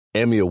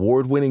Emmy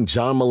award-winning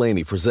John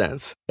Mulaney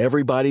presents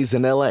Everybody's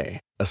in L.A.,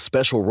 a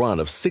special run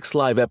of 6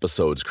 live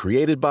episodes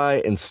created by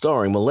and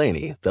starring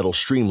Mulaney that'll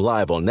stream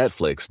live on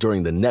Netflix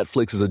during the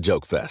Netflix is a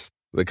Joke Fest.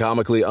 The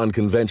comically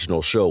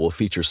unconventional show will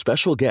feature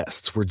special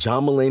guests where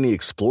John Mulaney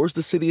explores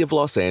the city of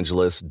Los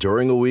Angeles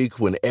during a week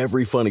when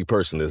every funny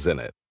person is in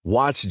it.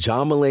 Watch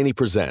John Mulaney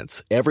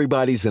Presents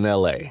Everybody's in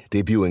L.A.,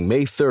 debuting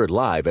May 3rd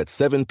live at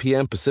 7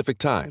 p.m. Pacific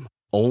Time,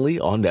 only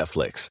on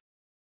Netflix.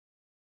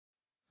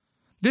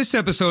 This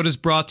episode is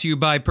brought to you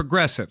by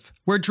Progressive,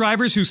 where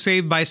drivers who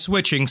save by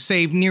switching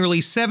save nearly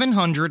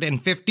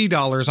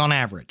 $750 on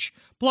average.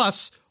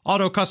 Plus,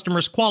 auto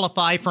customers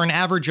qualify for an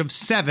average of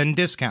 7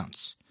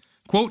 discounts.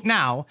 Quote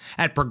now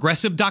at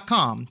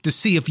Progressive.com to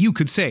see if you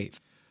could save.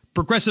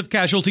 Progressive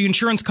Casualty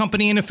Insurance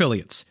Company and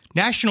Affiliates.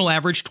 National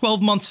average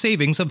 12-month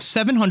savings of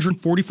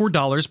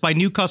 $744 by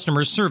new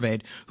customers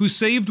surveyed who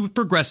saved with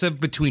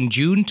Progressive between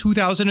June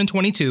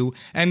 2022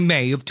 and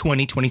May of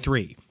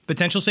 2023.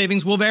 Potential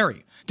savings will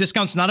vary.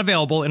 Discounts not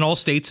available in all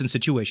states and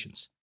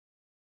situations.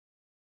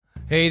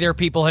 Hey there,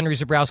 people. Henry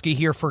Zebrowski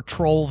here for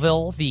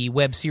Trollville, the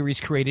web series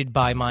created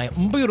by my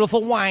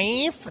beautiful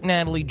wife,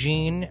 Natalie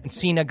Jean,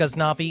 Sina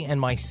Ghaznavi, and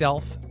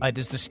myself. It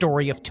is the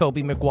story of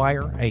Toby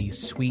Maguire, a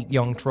sweet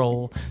young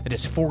troll that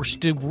is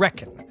forced to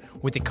reckon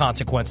with the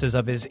consequences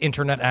of his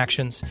internet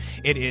actions.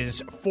 It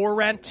is for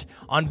rent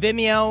on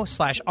Vimeo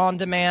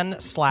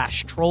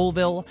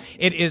 /on-demand/Trollville.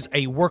 It is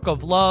a work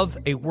of love,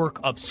 a work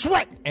of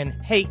sweat and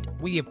hate.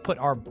 We have put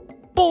our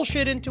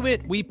bullshit into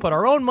it. We put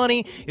our own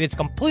money. It's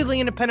completely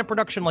independent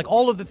production like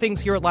all of the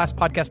things here at Last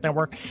Podcast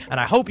Network,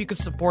 and I hope you could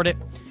support it.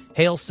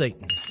 Hail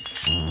Satan.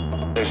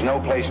 There's no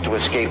place to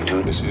escape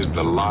to. This is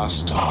the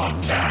last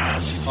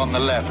podcast. On the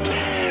left.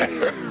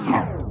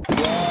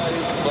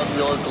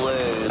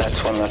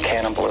 That's when the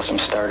cannibalism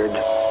started.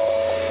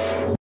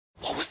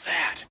 What was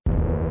that?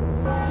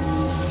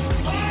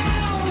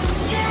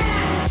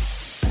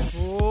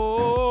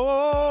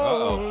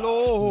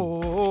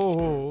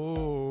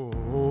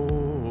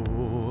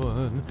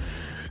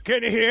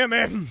 Can you hear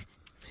me?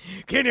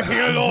 Can you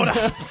feel, Lord?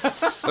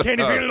 Can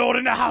you feel, Lord,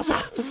 in the house?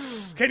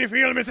 Can you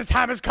feel him as the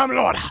time has come,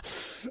 Lord?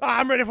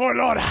 I'm ready for it,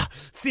 Lord.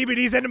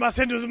 CBD's into my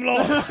syndrome,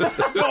 Lord.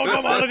 Oh,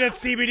 come on, let that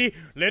CBD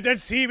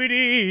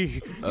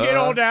get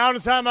all down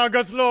inside my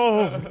guts,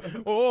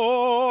 Lord.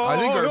 Oh, I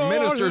think our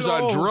minister's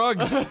on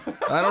drugs.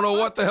 I don't know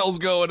what the hell's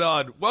going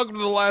on. Welcome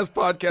to the Last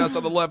Podcast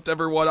on the Left,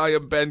 everyone. I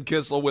am Ben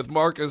Kissel with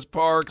Marcus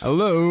Parks.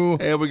 Hello.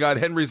 And we got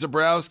Henry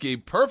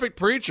Zebrowski, perfect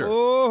preacher.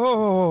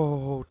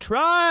 Oh,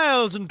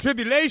 trials and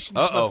tribulations,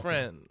 my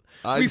friend.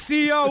 We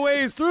see our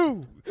ways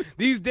through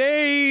these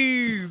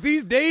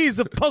days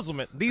of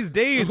puzzlement, these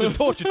days of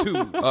torture too.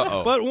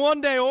 But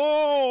one day,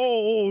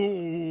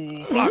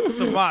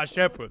 flocks of my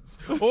shepherds,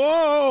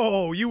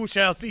 you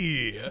shall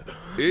see.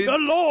 The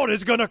Lord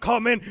is going to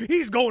come in.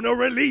 He's going to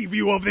relieve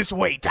you of this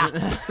weight.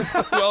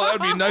 Well,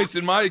 that'd be nice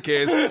in my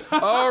case.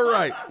 All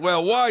right.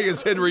 Well, why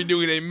is Henry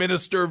doing a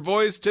minister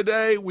voice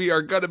today? We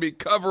are going to be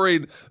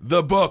covering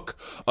the book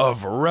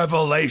of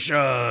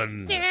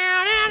Revelation.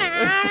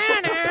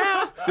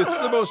 It's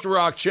the most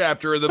rock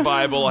chapter in the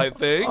Bible, I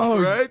think,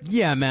 right?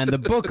 Yeah, man. The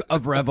book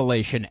of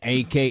Revelation,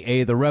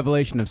 a.k.a. the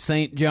Revelation of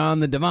St. John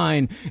the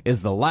Divine,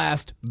 is the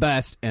last,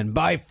 best, and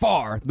by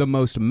far the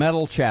most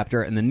metal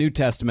chapter in the New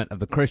Testament of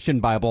the Christian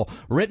Bible,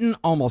 written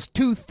almost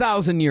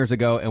 2,000 years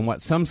ago in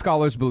what some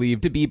scholars believe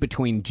to be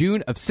between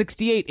June of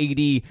 68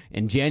 AD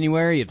and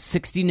January of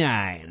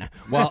 69,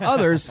 while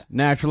others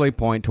naturally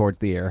point towards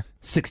the year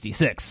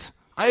 66.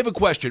 I have a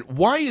question.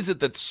 Why is it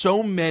that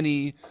so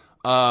many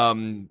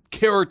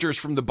characters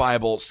from the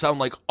Bible sound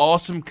like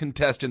awesome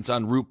contestants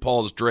on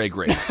RuPaul's Drag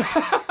Race?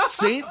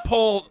 St.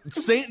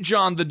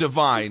 John the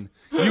Divine,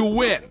 you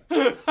win.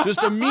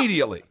 Just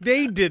immediately.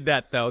 They did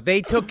that, though.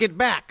 They took it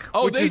back.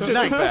 Oh, they took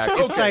it back.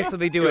 It's Okay. nice that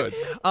they do Good.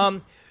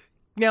 it.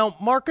 Now,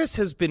 Marcus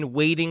has been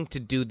waiting to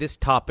do this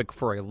topic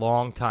for a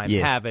long time,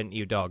 Yes. haven't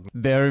you, dog?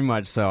 Very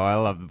much so. I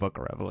love the book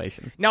of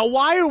Revelation. Now,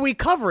 why are we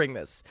covering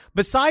this?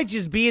 Besides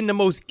just being the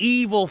most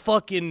evil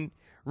fucking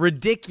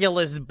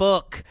ridiculous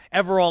book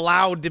ever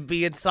allowed to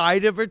be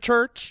inside of a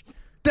church?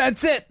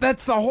 That's it.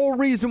 That's the whole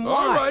reason why.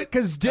 All right.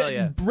 Because Hell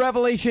yeah.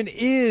 Revelation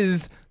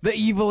is the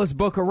evilest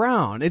book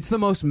around. It's the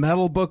most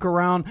metal book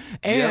around,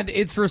 and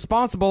it's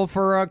responsible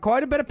for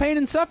quite a bit of pain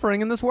and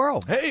suffering in this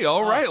world. Hey,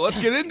 all right, let's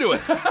get into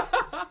it.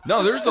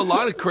 No, there's a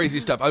lot of crazy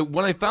stuff.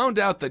 When I found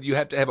out that you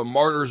have to have a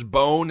martyr's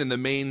bone in the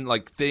main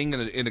thing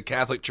in a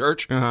Catholic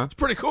church, it's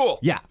pretty cool.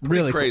 Yeah,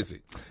 pretty really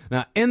crazy. Cool.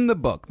 Now, in the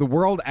book, the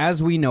world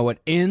as we know it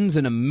ends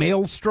in a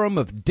maelstrom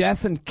of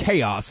death and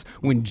chaos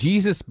when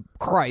Jesus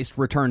Christ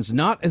returns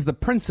not as the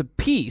Prince of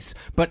Peace,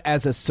 but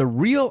as a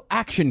surreal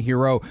action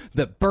hero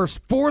that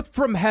bursts forth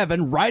from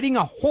heaven riding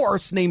a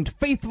horse named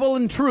Faithful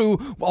and True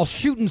while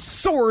shooting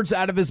swords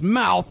out of his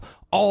mouth,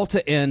 all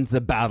to end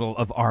the Battle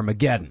of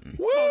Armageddon.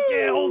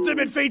 Yeah,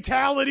 ultimate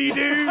fatality,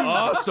 dude.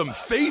 Awesome.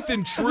 Faith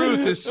and Truth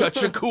is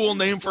such a cool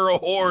name for a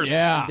horse.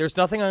 Yeah. There's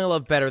nothing I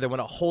love better than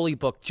when a holy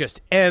book just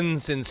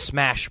ends in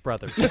Smash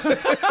Brothers.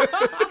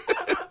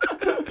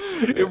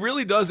 It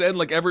really does end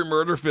like every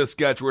Murder Fist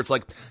sketch where it's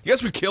like, I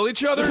guess we kill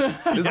each other?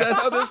 Is that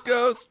how this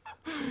goes?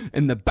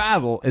 And the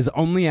battle is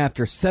only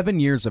after 7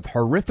 years of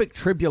horrific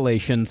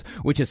tribulations,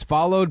 which is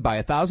followed by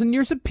 1,000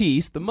 years of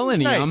peace, the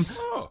millennium,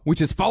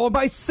 which is followed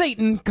by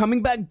Satan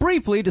coming back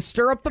briefly to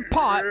stir up the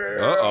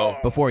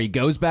pot before he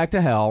goes back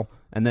to hell,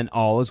 and then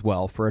all is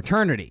well for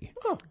eternity.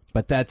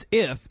 But that's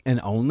if, and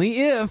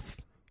only if,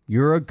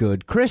 you're a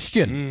good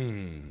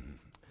Christian.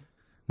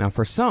 Now,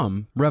 for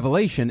some,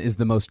 Revelation is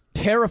the most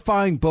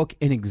terrifying book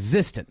in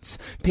existence,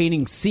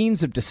 painting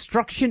scenes of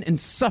destruction and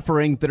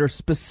suffering that are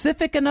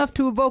specific enough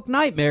to evoke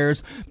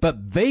nightmares, but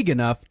vague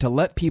enough to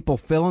let people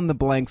fill in the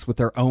blanks with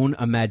their own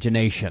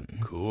imagination.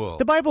 Cool.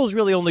 The Bible is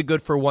really only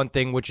good for one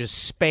thing, which is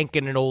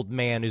spanking an old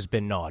man who's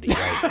been naughty,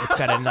 right? It's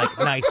got a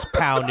nice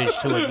poundage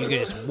to it. You can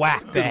just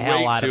whack the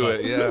hell out of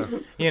it. Yeah.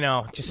 You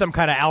know, just some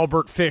kind of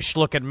Albert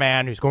Fish-looking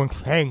man who's going,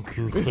 thank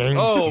you.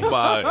 Oh,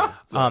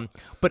 my.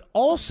 But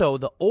also,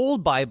 the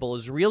old Bible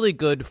is really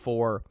good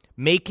for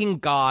making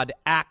God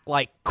act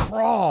like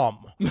Crom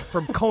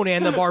from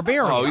Conan the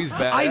Barbarian. Oh, he's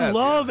badass. I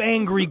love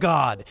Angry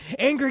God.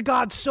 Angry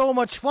God's so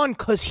much fun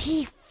because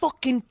he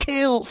fucking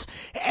kills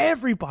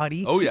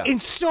everybody in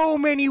so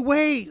many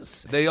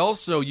ways. They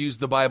also use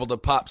the Bible to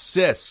pop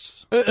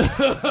cysts,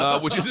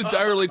 which is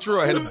entirely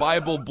true. I had a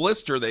Bible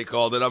blister, they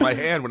called it, on my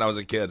hand when I was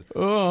a kid. They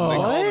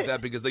called it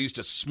that because they used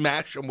to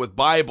smash them with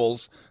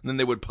Bibles, and then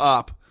they would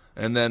pop.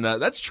 And then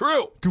that's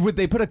true. Would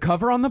they put a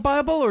cover on the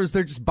Bible, or is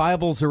there just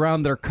Bibles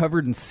around there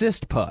covered in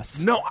cyst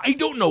pus? No, I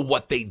don't know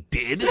what they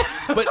did,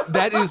 but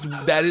that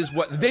is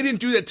what they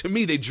didn't do that to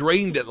me. They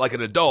drained it like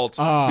an adult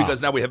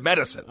because now we have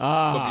medicine.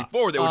 But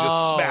before they would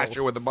just smash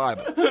it with the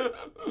Bible.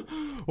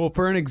 Well,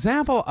 for an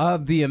example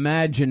of the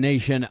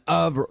imagination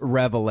of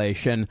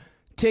Revelation,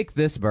 take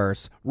this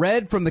verse,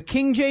 read from the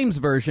King James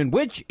Version,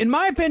 which, in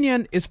my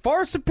opinion, is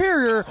far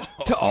superior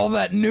to all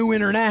that new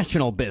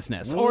international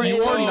business. Or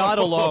you are not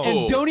alone.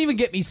 And don't even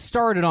get me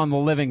started on the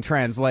Living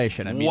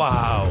Translation. I mean,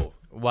 Wow.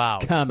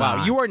 Come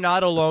on. You are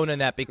not alone in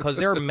that because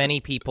there are many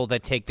people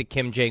that take the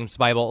King James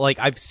Bible. Like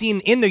I've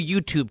seen in the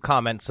YouTube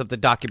comments of the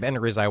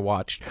documentaries I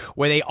watched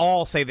where they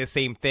all say the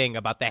same thing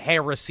about the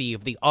heresy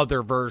of the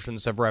other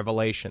versions of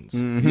Revelations.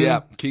 Mm-hmm.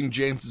 Yeah, King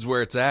James is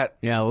where it's at.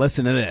 Yeah,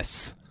 listen to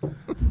this.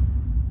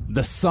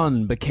 The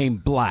sun became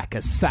black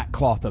as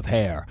sackcloth of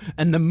hair,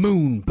 and the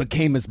moon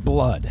became as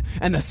blood,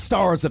 and the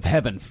stars of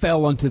heaven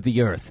fell unto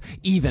the earth,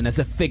 even as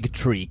a fig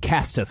tree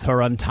casteth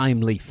her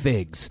untimely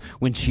figs,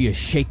 when she is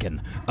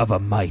shaken of a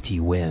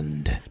mighty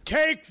wind.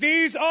 Take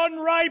these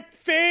unripe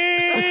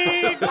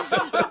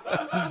figs!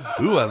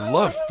 Ooh, I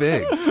love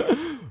figs.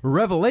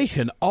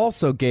 Revelation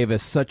also gave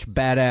us such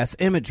badass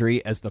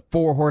imagery as the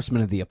 4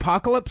 horsemen of the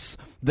apocalypse,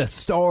 the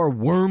star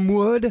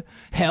wormwood,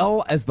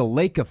 hell as the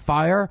lake of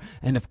fire,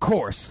 and of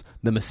course,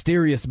 the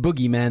mysterious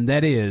boogeyman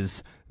that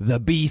is the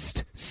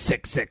Beast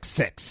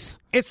 666.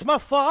 It's my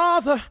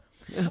father.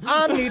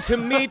 I need to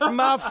meet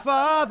my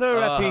father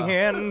at the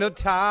end of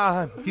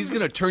time. He's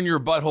going to turn your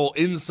butthole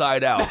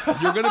inside out.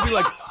 You're going to be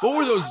like, what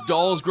were those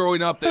dolls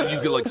growing up that you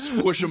could like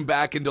squish them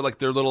back into like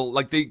their little,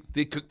 like they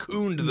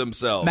cocooned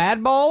themselves?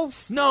 Mad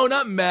balls? No,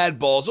 not mad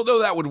balls, although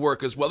that would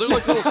work as well. They're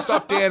like little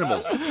stuffed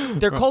animals.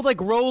 They're called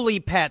like roly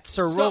pets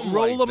or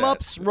roll em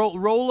ups,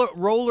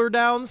 roller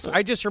downs.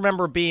 I just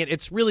remember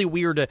it's really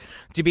weird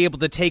to be able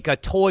to take a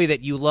toy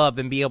that you love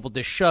and be able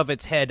to shove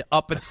its head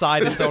up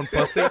inside its own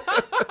pussy.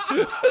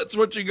 That's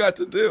what you got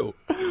to do.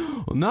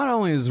 Well, not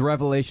only does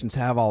Revelations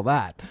have all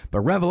that, but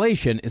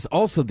Revelation is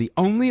also the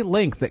only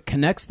link that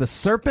connects the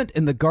serpent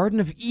in the Garden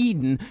of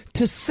Eden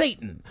to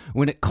Satan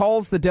when it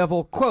calls the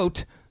devil,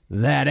 quote,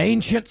 that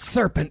ancient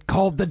serpent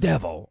called the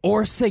devil,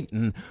 or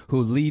Satan,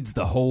 who leads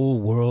the whole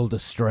world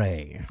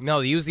astray. No,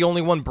 he was the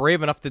only one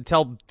brave enough to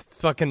tell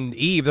fucking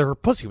Eve that her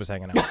pussy was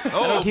hanging out. I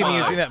don't keep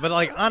using that, but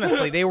like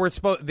honestly, they were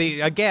supposed.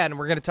 Again,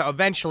 we're going to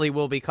eventually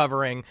we'll be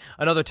covering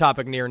another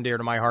topic near and dear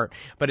to my heart.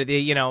 But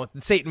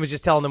Satan was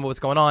just telling them what's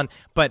going on.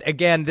 But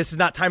again, this is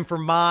not time for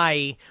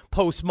my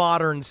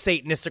postmodern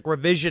Satanistic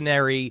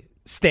revisionary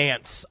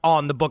stance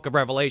on the Book of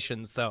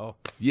Revelation. So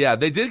yeah,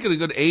 they did get a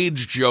good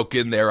age joke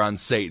in there on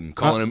Satan,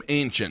 calling him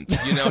ancient.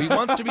 You know, he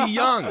wants to be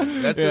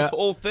young. That's his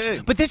whole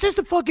thing. But this is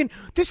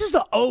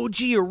the OG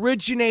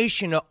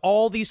origination of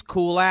all these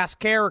cool ass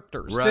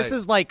characters. Right. This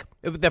is like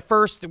the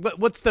first.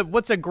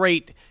 What's a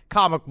great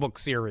comic book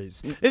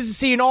series? This is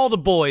seeing all the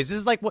boys. This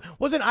is like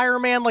wasn't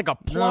Iron Man like a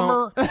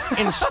plumber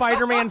in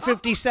Spider-Man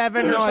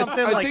 57 or something?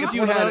 I think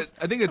you had it.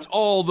 I think it's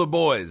All the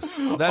Boys.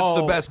 That's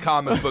the best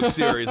comic book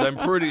series. I'm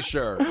pretty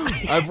sure.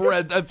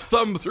 I've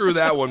thumbed through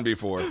that one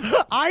before.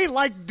 I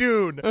like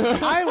Dune.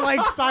 I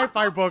like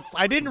sci-fi books.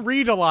 I didn't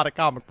read a lot of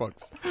comic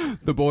books.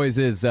 The Boys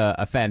is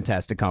a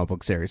fantastic comic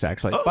book series,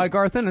 actually, by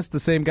Garth Ennis, the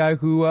same guy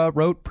who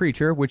wrote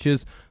Preacher, which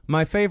is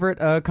my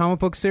favorite comic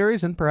book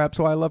series, and perhaps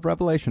why I love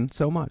Revelation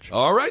so much.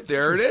 All right,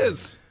 there it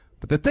is.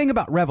 But the thing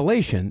about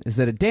Revelation is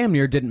that it damn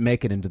near didn't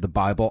make it into the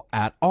Bible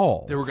at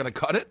all. They were going to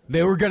cut it?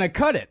 They were going to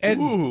cut it.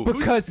 And ooh,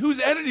 because who's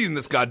editing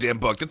this goddamn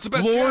book? That's the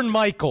best. Lorne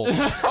Michaels.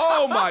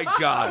 Oh, my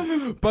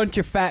God. Bunch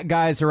of fat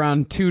guys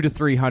around 200 to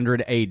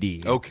 300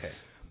 AD. Okay.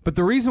 But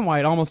the reason why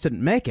it almost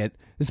didn't make it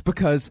is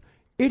because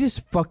it is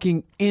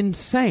fucking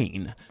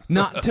insane,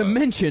 not to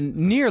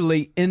mention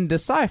nearly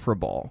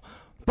indecipherable.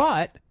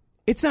 But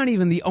it's not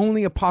even the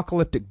only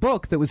apocalyptic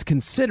book that was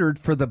considered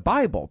for the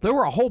Bible. There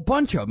were a whole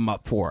bunch of them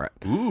up for it.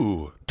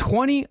 Ooh.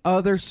 20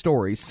 other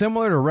stories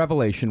similar to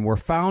Revelation were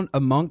found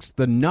amongst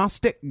the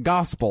Gnostic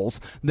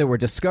Gospels that were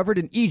discovered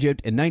in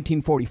Egypt in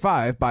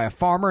 1945 by a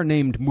farmer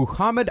named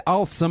Muhammad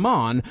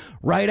al-Saman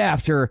right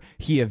after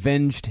he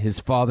avenged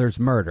his father's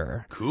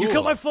murder. Cool. You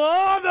killed my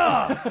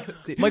father!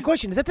 My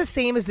question, is that the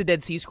same as the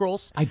Dead Sea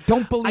Scrolls? I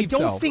don't believe so.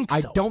 I don't think so.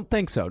 I don't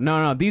think so.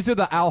 No. These are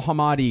the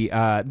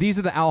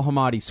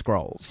Al-Hammadi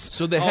scrolls.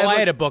 So they had I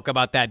had a book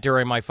about that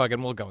during my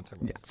fucking... We'll go into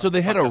it. So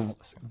they had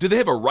did they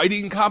have a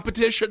writing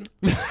competition?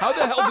 How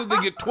the hell did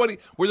they get 20?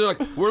 Where they're like,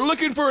 we're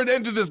looking for an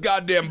end to this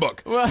goddamn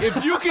book.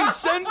 If you can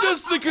send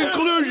us the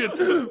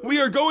conclusion,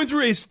 we are going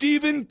through a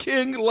Stephen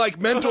King-like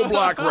mental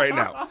block right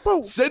now.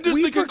 Send us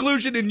the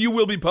conclusion and you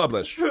will be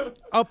published.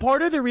 A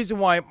part of the reason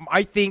why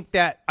I think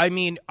that,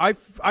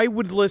 I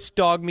would list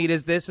dog meat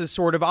as this as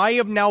sort of,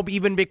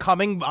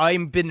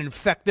 I've been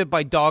infected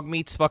by dog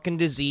meat's fucking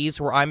disease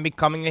where I'm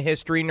becoming a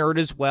history nerd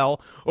as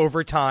well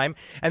over time.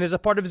 And there's a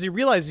part of it as you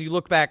realize, as you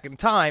look back in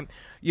time,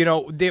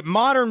 the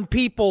modern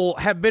people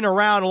have been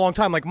around a long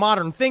time, like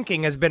modern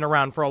thinking has been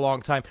around for a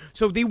long time.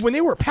 So when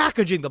they were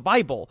packaging the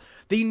Bible,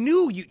 they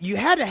knew you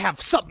had to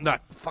have something to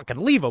fucking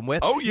leave them with.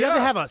 Oh, yeah. You had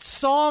to have a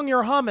song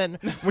you're humming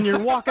when you're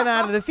walking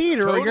out of the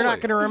theater, or you're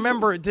not going to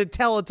remember to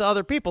tell it to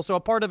other people. So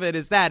a part of it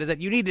is that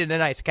you needed a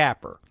nice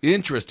capper.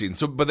 Interesting.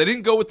 But they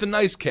didn't go with the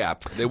nice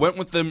cap. They went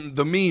with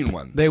the mean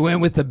one. They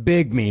went with the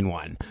big mean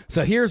one.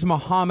 So here's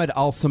Muhammad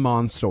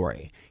al-Saman's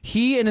story.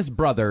 He and his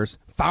brothers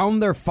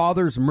found their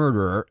father's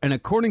murderer, and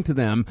according to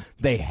them,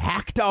 they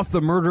hacked off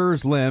the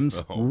murderer's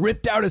limbs,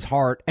 ripped out his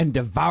heart, and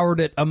devoured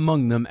it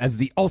among them as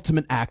the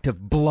ultimate act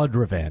of blood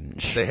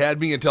revenge. They had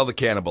me until the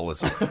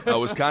cannibalism. I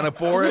was kind of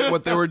for it,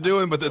 what they were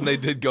doing, but then they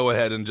did go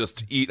ahead and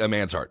just eat a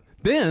man's heart.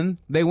 Then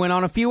they went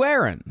on a few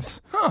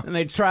errands, and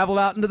they traveled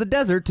out into the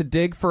desert to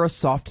dig for a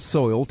soft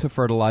soil to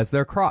fertilize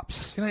their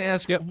crops. Can I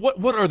ask,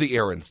 what are the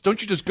errands?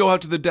 Don't you just go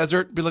out to the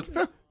desert and be like,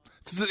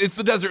 it's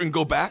the desert and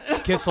go back?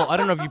 Kissel, I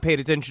don't know if you paid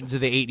attention to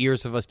the 8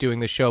 years of us doing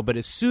the show, but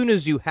as soon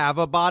as you have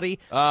a body,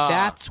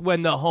 that's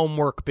when the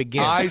homework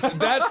begins.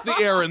 That's the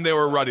errand they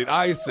were running.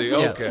 I see.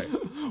 Okay. Yes.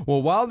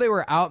 Well, while they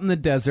were out in the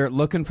desert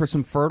looking for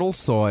some fertile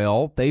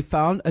soil, they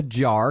found a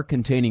jar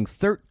containing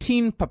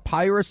 13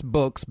 papyrus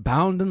books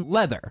bound in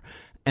leather,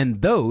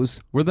 and those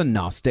were the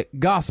Gnostic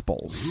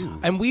Gospels.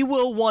 And we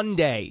will one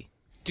day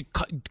to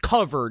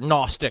cover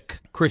Gnostic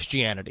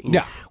Christianity,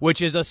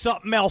 which is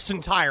something else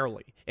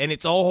entirely. And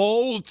it's a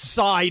whole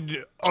side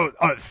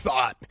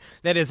thought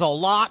that is a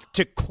lot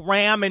to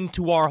cram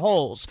into our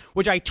holes,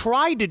 which I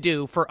tried to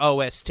do for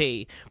OST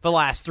for the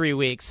last 3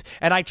 weeks,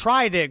 and I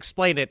tried to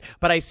explain it,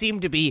 but I seem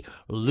to be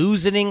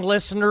losing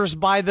listeners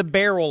by the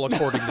barrel,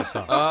 according to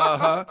some.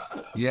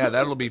 Yeah,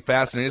 that'll be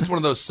fascinating. It's one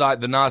of those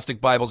the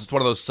Gnostic Bibles, it's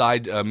one of those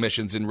side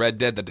missions in Red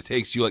Dead that it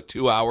takes you like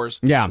 2 hours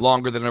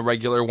longer than a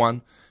regular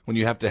one. When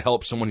you have to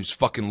help someone who's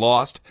fucking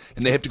lost,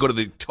 and they have to go to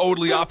the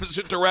totally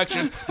opposite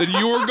direction than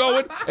you were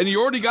going, and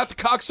you already got the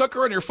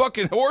cocksucker on your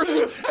fucking horse,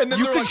 and then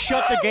you can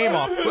shut the game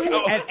off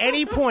at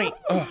any point.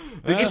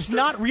 It's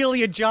not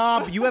really a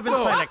job. You haven't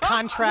signed a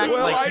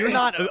contract. You're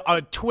not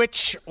a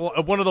Twitch,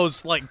 one of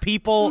those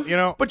people,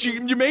 But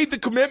you made the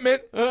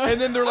commitment, and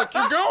then they're like,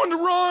 "You're going the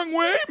wrong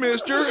way,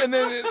 mister," and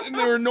then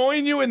they're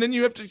annoying you, and then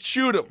you have to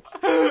shoot them.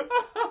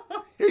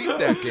 Hate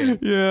that game.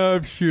 Yeah,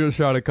 I've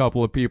shot a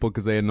couple of people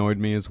because they annoyed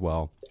me as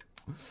well.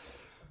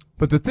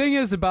 But the thing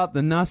is about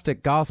the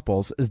Gnostic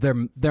Gospels is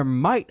there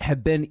might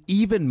have been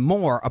even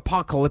more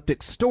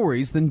apocalyptic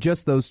stories than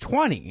just those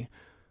 20.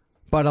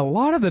 But a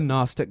lot of the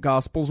Gnostic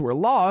Gospels were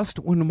lost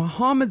when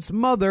Muhammad's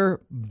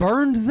mother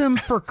burned them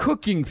for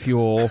cooking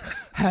fuel,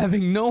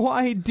 having no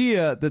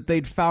idea that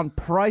they'd found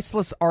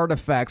priceless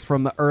artifacts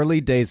from the early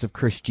days of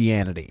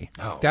Christianity.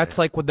 That's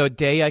like the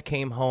day I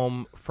came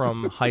home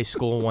from high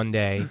school one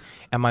day,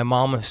 and my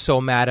mom was so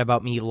mad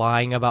about me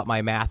lying about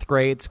my math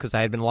grades because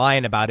I had been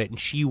lying about it, and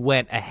she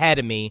went ahead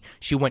of me.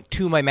 She went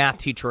to my math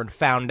teacher and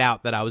found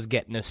out that I was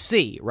getting a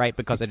C, right,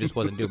 because I just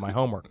wasn't doing my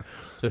homework.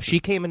 So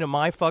she came into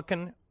my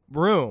fucking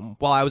room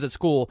while I was at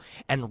school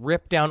and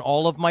ripped down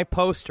all of my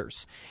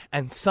posters,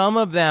 and some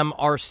of them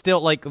are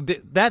still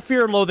that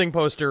Fear and Loathing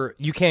poster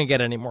you can't get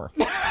anymore.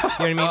 You know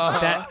what I mean?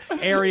 That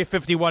Area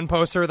 51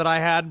 poster that I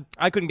had,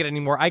 I couldn't get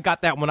anymore. I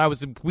got that when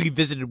we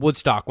visited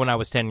Woodstock when I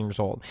was 10 years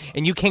old,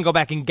 and you can't go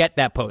back and get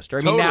that poster.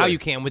 I mean, now you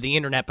can with the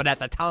internet, but at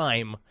the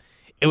time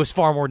it was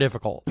far more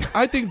difficult.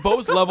 I think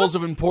both levels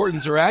of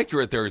importance are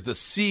accurate there. The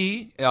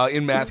C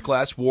in math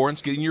class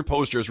warrants getting your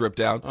posters ripped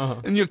down,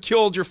 and you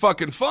killed your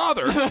fucking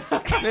father,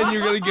 then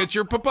you're going to get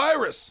your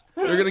papyrus.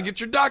 You're going to get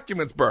your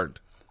documents burned.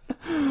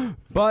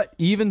 But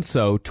even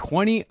so,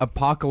 20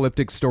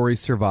 apocalyptic stories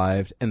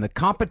survived, and the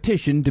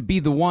competition to be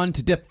the one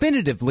to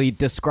definitively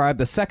describe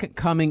the second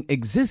coming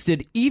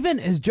existed even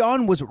as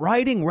John was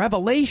writing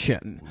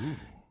Revelation.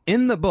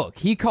 In the book,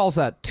 he calls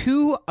out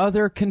 2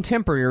 other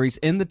contemporaries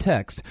in the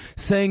text,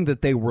 saying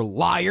that they were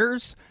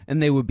liars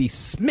and they would be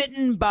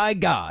smitten by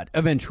God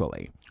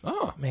eventually.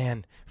 Oh,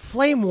 man.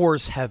 Flame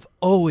wars have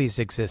always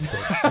existed.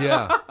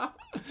 Yeah.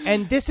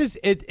 And this is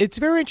it's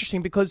very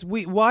interesting because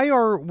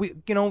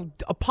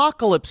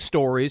apocalypse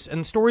stories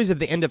and stories of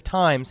the end of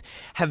times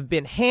have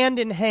been hand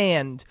in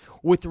hand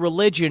with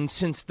religion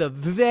since the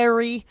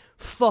very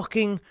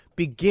fucking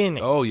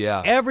beginning. Oh,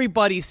 yeah.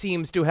 Everybody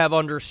seems to have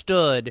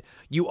understood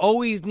you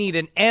always need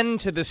an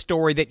end to the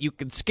story that you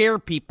can scare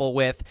people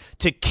with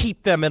to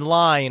keep them in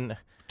line.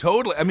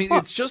 Totally. I mean,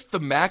 it's just the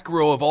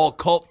macro of all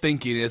cult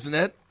thinking, isn't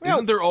it?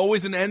 Isn't there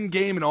always an end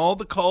game in all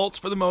the cults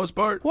for the most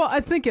part? Well,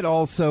 I think it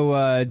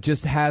also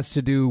just has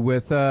to do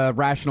with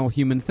rational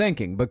human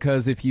thinking,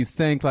 because if you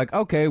think like,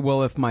 okay,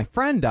 well, if my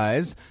friend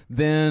dies,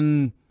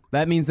 then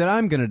that means that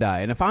I'm going to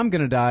die. And if I'm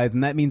going to die, then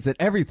that means that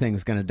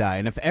everything's going to die.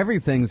 And if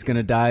everything's going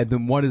to die,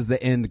 then what is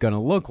the end going to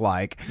look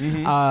like?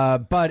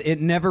 Mm-hmm. But it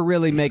never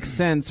really makes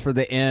sense for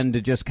the end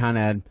to just kind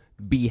of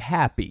be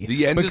happy.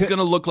 The end is going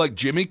to look like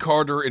Jimmy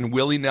Carter and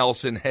Willie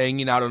Nelson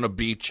hanging out on a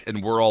beach,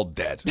 and we're all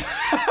dead.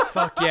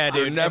 Fuck yeah,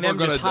 dude. Never and them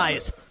gonna just high die.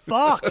 as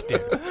fuck,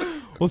 dude.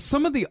 Well,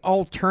 some of the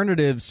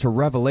alternatives to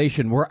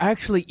Revelation were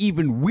actually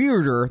even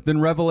weirder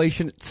than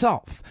Revelation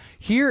itself.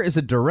 Here is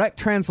a direct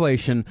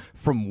translation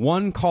from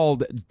one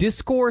called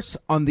Discourse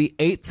on the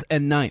 8th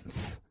and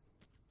 9th.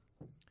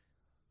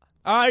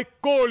 I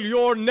call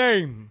your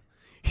name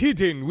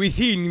hidden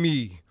within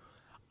me.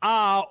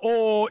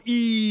 O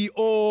E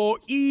O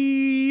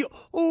E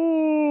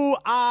O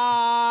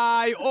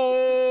I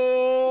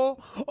O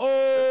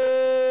O.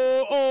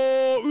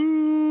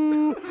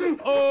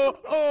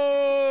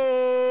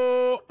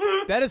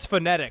 That is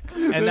phonetic,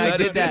 and I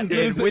did that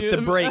with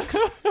the breaks.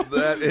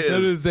 That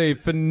is a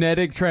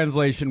phonetic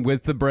translation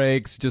with the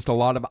breaks, just a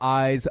lot of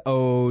I's,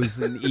 O's,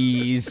 and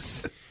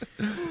E's.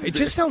 It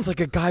just sounds like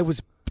a guy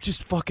was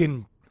just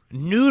fucking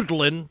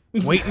noodling,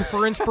 waiting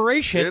for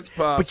inspiration. It's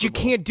possible. But you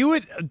can't do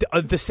it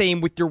the same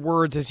with your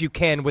words as you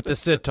can with the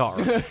sitar.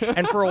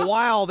 And for a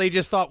while, they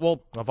just thought,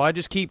 well, if I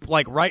just keep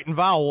like writing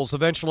vowels,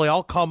 eventually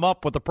I'll come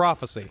up with a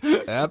prophecy.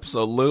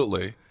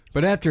 Absolutely.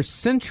 But after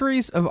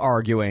centuries of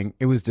arguing,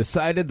 it was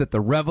decided that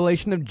the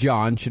Revelation of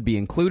John should be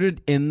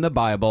included in the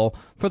Bible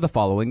for the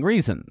following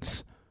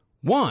reasons.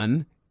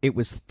 1, it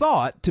was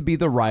thought to be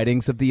the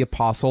writings of the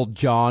Apostle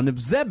John of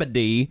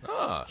Zebedee,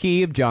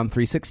 he of John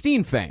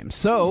 3:16 fame,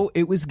 so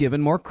it was given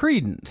more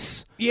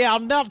credence. Yeah,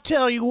 and I'll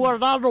tell you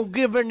what, I don't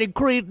give any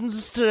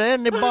credence to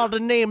anybody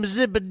named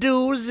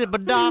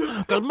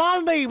Zebediah, because my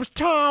name's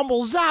Tom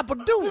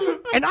Zabadoo,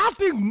 and I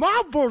think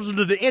my version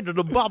of the end of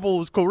the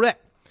Bible is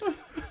correct.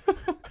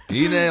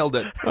 He nailed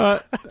it.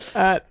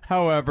 That,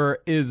 however,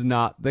 is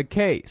not the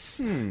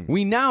case.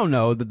 We now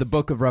know that the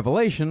book of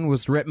Revelation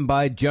was written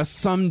by just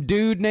some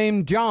dude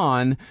named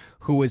John,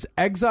 who was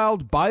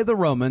exiled by the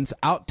Romans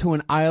out to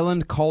an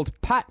island called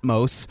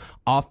Patmos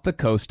off the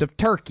coast of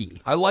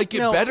Turkey. I like it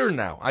better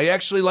now. I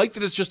actually like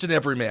that it's just an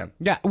everyman.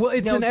 Yeah, well,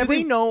 it's Now, an do every...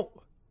 they know,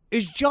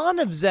 is John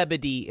of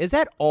Zebedee, is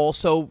that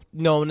also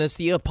known as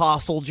the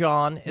Apostle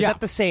John? Is that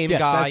the same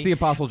Yes, guy? that's the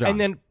Apostle John. And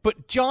then,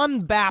 but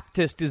John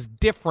Baptist is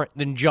different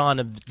than John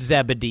of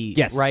Zebedee,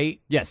 Yes. right?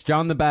 Yes,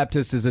 John the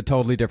Baptist is a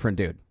totally different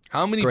dude.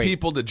 How many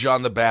people did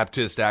John the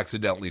Baptist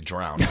accidentally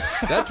drown?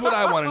 That's what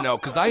I want to know,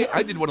 because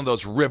I did one of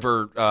those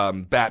river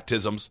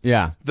baptisms.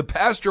 Yeah. The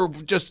pastor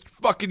just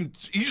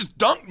he just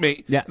dunked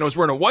me, Yeah. and I was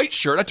wearing a white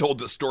shirt. I told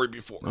this story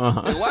before. They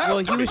laughed Well,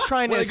 at he me. was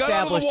trying to When they got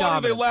out of the establish water,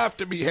 dominance. They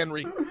laughed at me,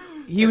 Henry.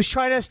 He was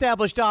trying to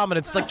establish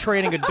dominance. It's like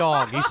training a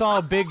dog. He saw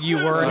how big you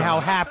were and how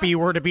happy you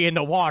were to be in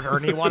the water,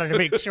 and he wanted to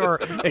make sure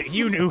that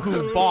you knew who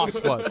the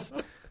boss was.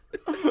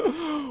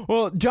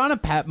 Well, John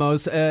of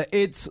Patmos,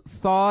 it's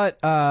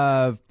thought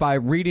by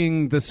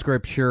reading the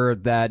scripture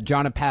that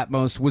John of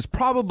Patmos was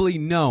probably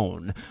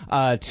known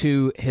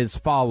to his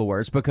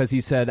followers because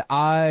he said,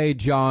 I,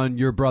 John,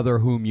 your brother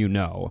whom you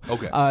know.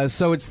 Okay.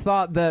 So it's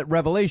thought that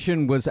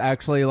Revelation was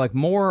actually like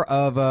more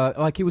of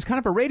it was kind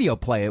of a radio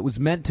play. It was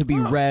meant to be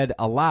read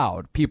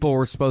aloud. People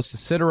were supposed to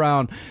sit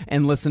around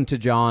and listen to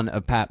John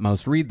of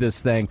Patmos read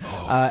this thing.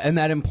 And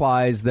that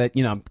implies that,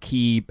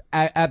 he,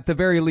 at the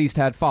very least,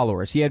 had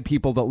followers. He had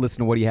people that listened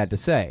to what he had to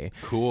say.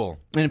 Cool.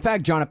 And in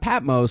fact, John of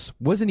Patmos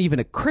wasn't even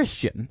a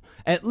Christian,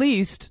 at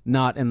least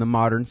not in the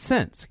modern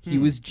sense. He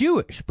was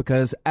Jewish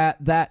because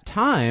at that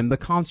time, the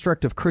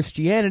construct of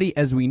Christianity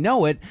as we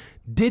know it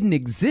didn't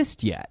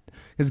exist yet.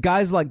 Because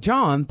guys like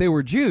John, they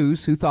were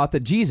Jews who thought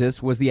that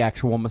Jesus was the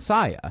actual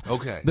Messiah.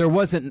 Okay. There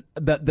wasn't,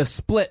 the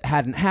split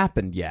hadn't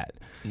happened yet.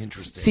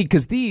 Interesting. See,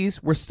 because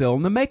these were still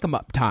in the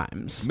make-em-up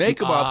times.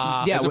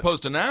 Make-em-ups as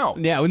opposed to now.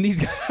 Yeah, when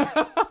these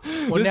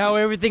Well, now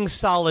everything's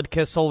solid,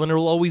 Kissel, and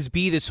it'll always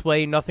be this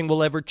way. Nothing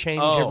will ever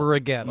change ever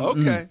again.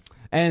 Okay.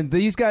 And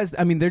these guys,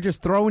 I mean, they're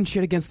just throwing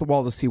shit against the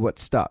wall to see what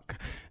stuck.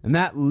 And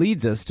that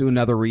leads us to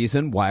another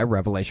reason why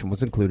Revelation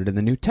was included in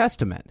the New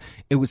Testament.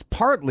 It was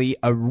partly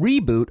a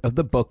reboot of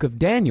the book of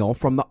Daniel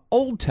from the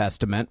Old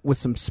Testament, with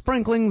some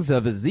sprinklings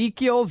of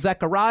Ezekiel,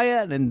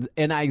 Zechariah,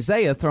 and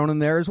Isaiah thrown in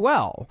there as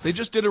well. They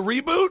just did a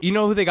reboot? You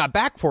know who they got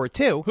back for it,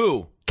 too?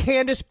 Who?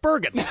 Candace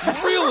Bergen.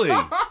 Really?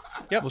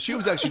 Yep. Well, she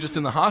was actually just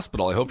in the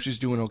hospital. I hope she's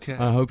doing okay.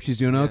 I hope she's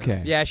doing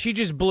okay. Yeah, she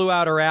just blew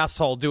out her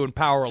asshole doing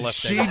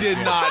powerlifting. She did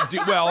not do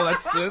well.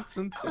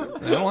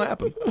 That'll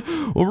happen.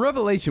 Well,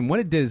 Revelation, what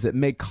it did is it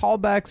made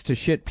callbacks to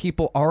shit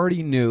people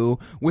already knew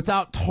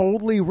without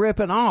totally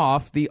ripping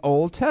off the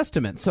Old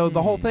Testament. So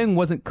the whole thing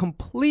wasn't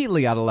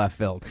completely out of left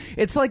field.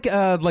 It's like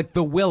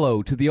the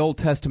Willow to the Old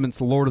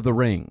Testament's Lord of the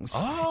Rings.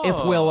 Oh.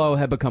 If Willow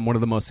had become one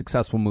of the most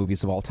successful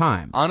movies of all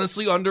time.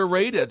 Honestly,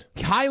 underrated.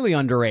 Highly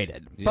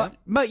underrated. Yeah.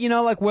 But you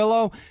know, like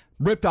Willow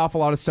ripped off a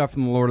lot of stuff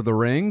from the Lord of the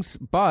Rings,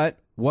 but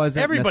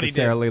wasn't Everybody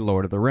necessarily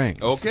Lord of the Rings.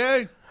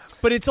 Okay.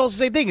 But it's also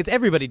the same thing. It's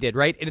everybody did,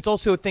 right? And it's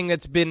also a thing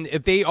that's been,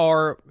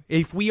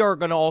 if we are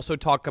going to also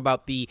talk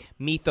about the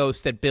mythos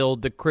that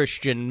build the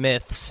Christian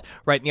myths,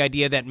 right? And the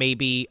idea that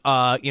maybe,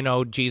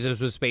 Jesus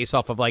was based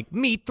off of like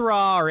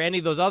Mithra or any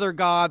of those other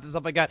gods and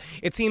stuff like that.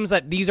 It seems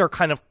that these are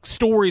kind of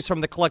stories from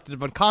the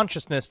collective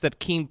unconsciousness that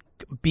keep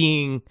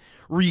being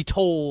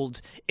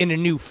retold in a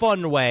new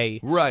fun way.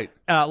 Right.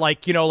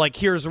 Like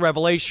here's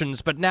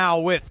Revelations, but now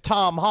with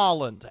Tom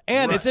Holland.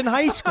 And It's in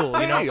high school,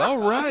 you know? Hey, all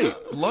right.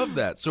 Love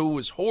that. So it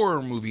was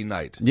horror movie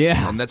night.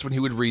 Yeah. And that's when he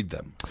would read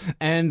them.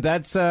 And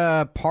that's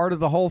part of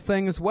the whole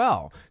thing as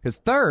well. Because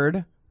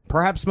third,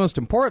 perhaps most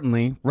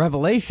importantly,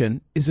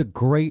 Revelation is a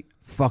great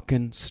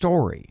fucking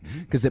story,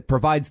 because it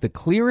provides the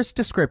clearest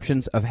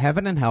descriptions of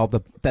heaven and hell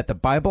that the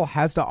Bible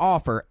has to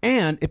offer,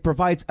 and it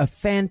provides a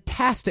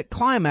fantastic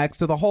climax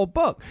to the whole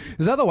book,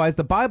 because otherwise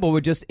the Bible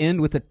would just end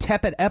with a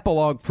tepid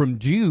epilogue from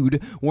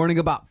Jude warning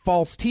about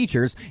false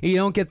teachers, and you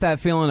don't get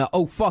that feeling of,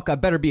 oh fuck, I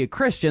better be a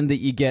Christian, that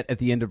you get at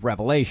the end of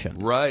Revelation.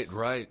 Right.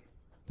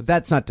 But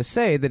that's not to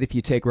say that if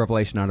you take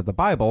Revelation out of the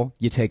Bible,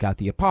 you take out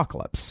the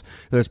apocalypse.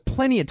 There's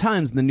plenty of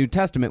times in the New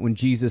Testament when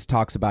Jesus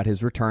talks about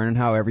his return and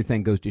how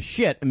everything goes to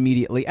shit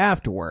immediately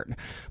afterward.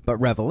 But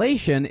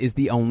Revelation is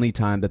the only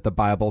time that the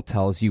Bible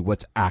tells you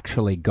what's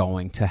actually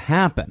going to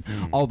happen,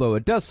 although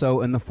it does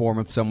so in the form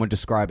of someone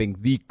describing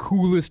the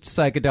coolest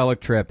psychedelic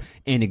trip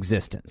in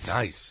existence.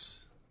 Nice.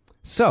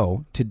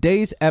 So,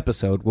 today's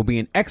episode will be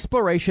an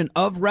exploration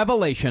of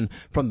Revelation,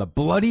 from the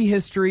bloody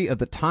history of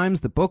the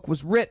times the book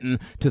was written,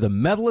 to the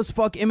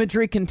metal-as-fuck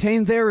imagery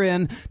contained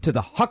therein, to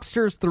the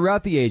hucksters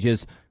throughout the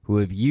ages who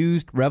have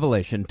used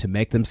Revelation to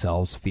make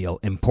themselves feel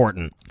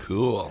important.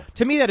 Cool.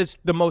 To me, that is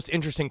the most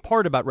interesting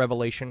part about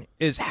Revelation,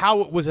 is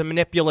how it was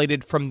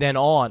manipulated from then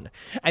on.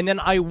 And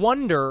then I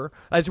wonder,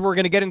 as we're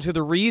going to get into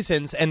the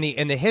reasons and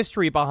the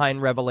history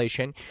behind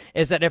Revelation,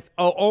 is that if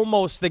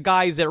almost the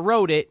guys that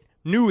wrote it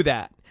knew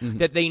that.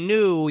 That they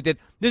knew that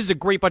this is a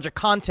great bunch of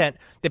content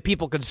that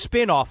people could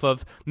spin off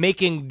of,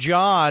 making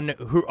John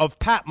of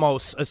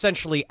Patmos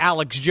essentially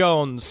Alex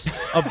Jones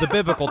of the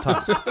biblical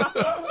times.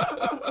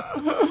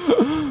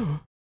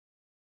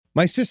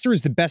 My sister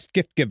is the best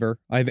gift giver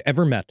I've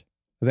ever met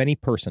of any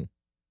person.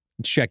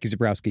 It's Jackie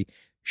Zabrowski.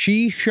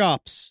 She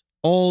shops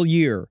all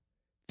year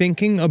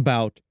thinking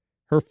about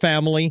her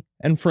family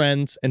and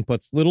friends and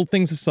puts little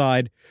things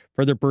aside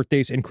for their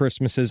birthdays and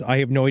Christmases. I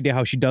have no idea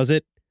how she does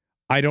it.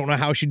 I don't know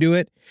how she do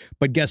it,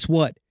 but guess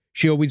what?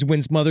 She always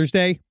wins Mother's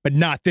Day, but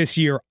not this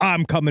year.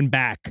 I'm coming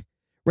back.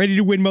 Ready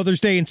to win Mother's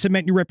Day and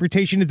cement your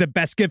reputation as the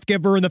best gift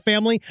giver in the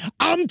family?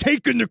 I'm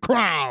taking the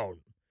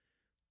crown.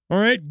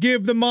 All right,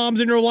 give the moms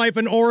in your life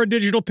an Aura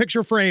digital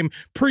picture frame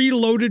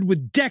preloaded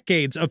with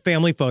decades of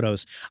family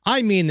photos.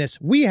 I mean this.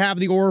 We have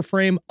the Aura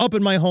frame up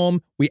in my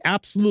home. We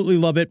absolutely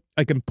love it.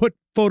 I can put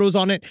photos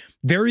on it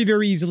very,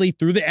 very easily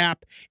through the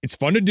app. It's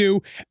fun to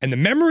do, and the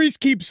memories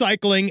keep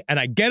cycling, and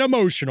I get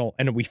emotional.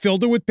 And we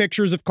filled it with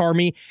pictures of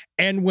Carmi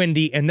and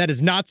Wendy, and that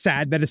is not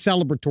sad. That is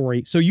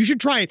celebratory. So you should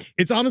try it.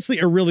 It's honestly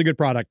a really good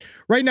product.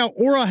 Right now,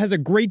 Aura has a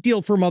great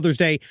deal for Mother's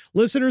Day.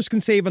 Listeners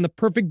can save on the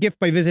perfect gift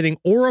by visiting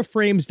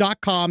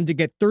auraframes.com to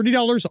get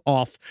 $30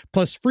 off,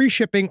 plus free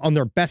shipping on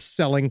their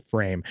best-selling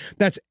frame.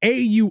 That's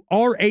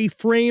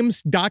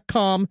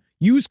auraframes.com.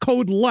 Use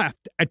code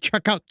LEFT at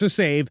checkout to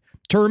save.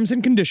 Terms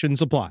and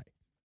conditions apply.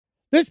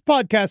 This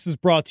podcast is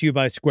brought to you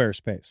by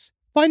Squarespace.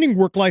 Finding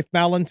work-life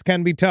balance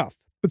can be tough,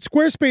 but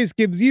Squarespace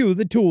gives you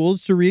the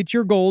tools to reach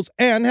your goals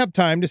and have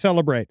time to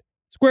celebrate.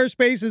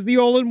 Squarespace is the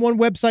all-in-one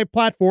website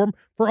platform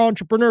for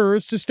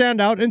entrepreneurs to stand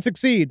out and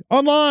succeed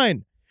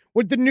online.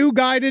 With the new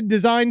guided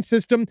design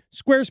system,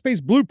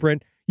 Squarespace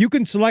Blueprint, you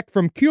can select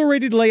from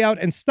curated layout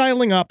and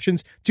styling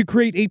options to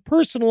create a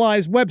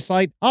personalized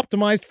website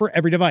optimized for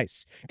every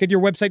device. Get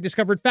your website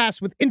discovered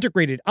fast with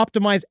integrated,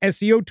 optimized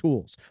SEO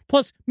tools.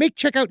 Plus, make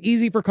checkout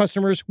easy for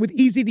customers with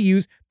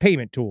easy-to-use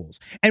payment tools.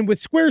 And with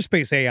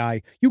Squarespace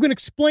AI, you can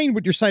explain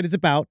what your site is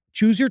about,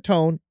 choose your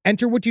tone,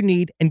 enter what you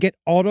need, and get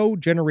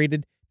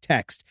auto-generated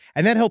text.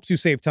 And that helps you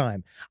save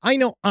time. I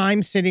know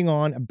I'm sitting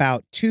on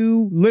about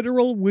 2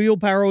 literal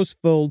wheelbarrows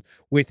filled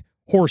with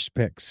horse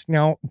pics.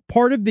 Now,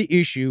 part of the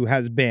issue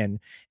has been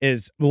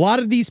is a lot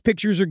of these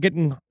pictures are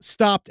getting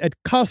stopped at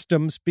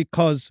customs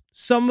because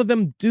some of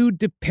them do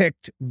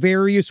depict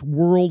various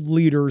world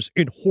leaders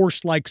in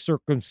horse-like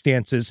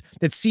circumstances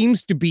that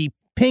seems to be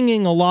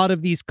pinging a lot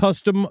of these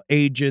custom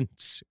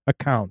agents'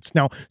 accounts.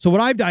 Now, so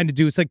what I've done to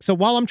do is so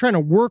while I'm trying to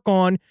work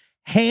on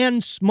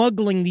hand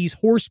smuggling these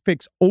horse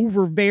pics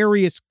over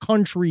various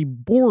country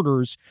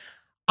borders,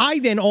 I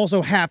then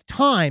also have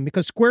time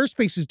because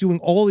Squarespace is doing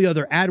all the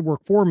other ad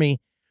work for me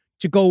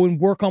to go and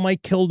work on my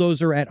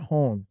Killdozer at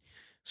home.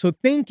 So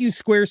thank you,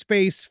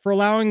 Squarespace, for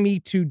allowing me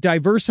to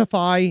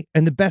diversify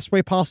in the best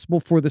way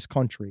possible for this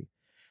country.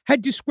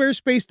 Head to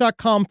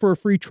squarespace.com for a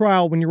free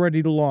trial when you're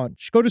ready to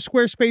launch. Go to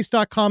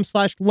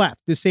squarespace.com/left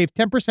to save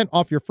 10%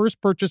 off your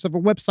first purchase of a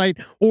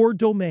website or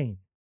domain.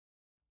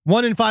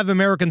 1 in 5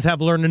 Americans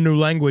have learned a new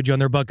language on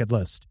their bucket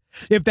list.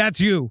 If that's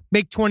you,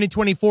 make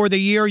 2024 the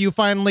year you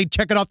finally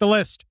check it off the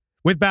list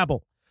with Babbel.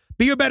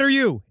 Be a better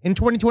you in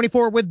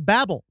 2024 with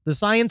Babbel, the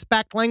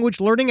science-backed language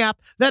learning app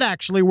that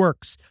actually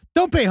works.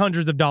 Don't pay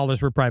hundreds of dollars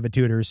for private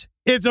tutors.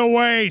 It's a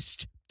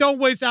waste. Don't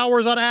waste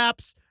hours on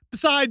apps.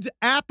 Besides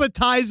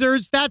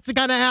appetizers, that's the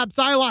kind of apps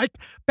I like.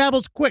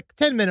 Babbel's quick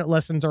 10-minute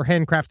lessons are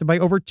handcrafted by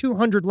over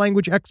 200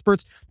 language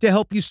experts to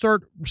help you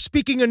start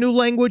speaking a new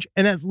language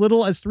in as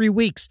little as 3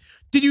 weeks.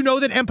 Did you know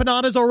that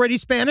empanada is already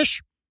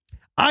Spanish?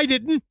 I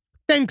didn't.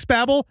 Thanks,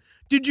 Babbel.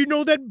 Did you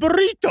know that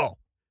burrito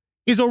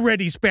is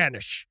already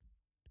Spanish?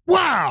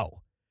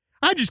 Wow.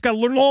 I just got to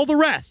learn all the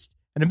rest.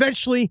 And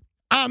eventually,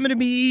 I'm going to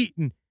be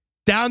eating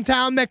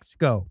downtown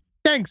Mexico.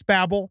 Thanks,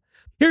 Babbel.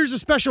 Here's a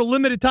special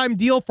limited time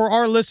deal for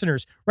our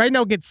listeners. Right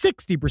now, get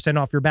 60%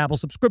 off your Babbel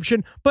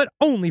subscription, but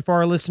only for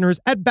our listeners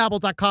at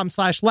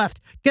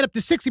babbel.com/left. Get up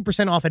to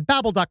 60% off at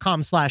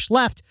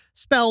babbel.com/left,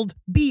 spelled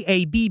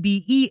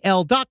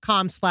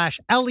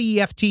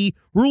BABBEL.com/LEFT.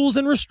 Rules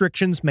and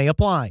restrictions may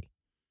apply.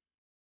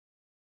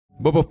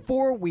 But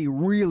before we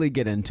really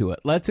get into it,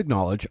 let's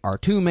acknowledge our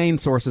two main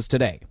sources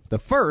today. The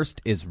first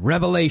is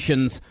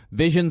Revelations,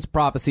 Visions,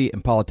 Prophecy,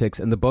 and Politics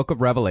in the Book of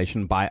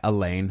Revelation by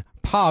Elaine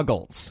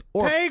Pagels.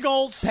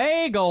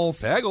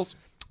 Pagels.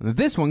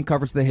 This one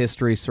covers the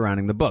history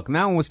surrounding the book. And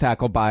that one was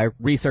tackled by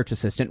research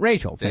assistant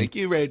Rachel. Thank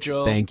you,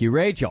 Rachel. Thank you,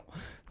 Rachel.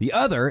 The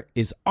other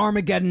is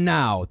Armageddon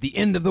Now, The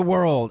End of the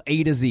World,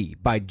 A to Z,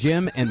 by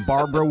Jim and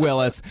Barbara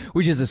Willis,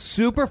 which is a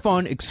super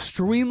fun,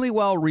 extremely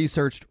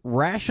well-researched,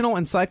 rational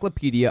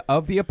encyclopedia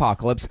of the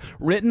apocalypse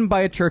written by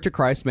a Church of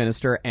Christ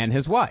minister and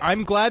his wife.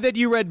 I'm glad that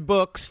you read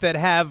books that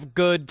have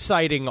good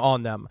citing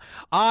on them.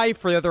 I,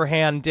 for the other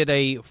hand, did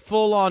a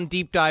full-on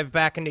deep dive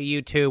back into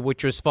YouTube,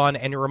 which was fun,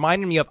 and it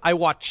reminded me of, I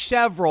watched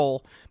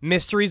several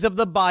Mysteries of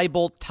the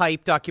Bible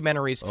type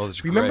documentaries. Oh,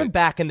 that's Remember great.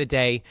 back in the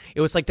day,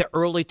 it was like the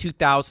early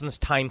 2000s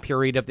time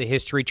period of the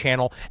History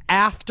Channel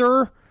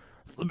after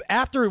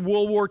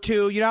World War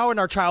II, in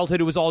our childhood,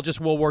 it was all just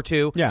World War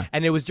II. Yeah.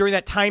 And it was during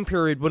that time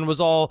period when it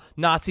was all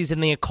Nazis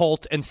and the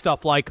occult and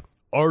stuff like,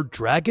 are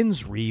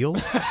dragons real?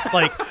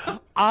 Like,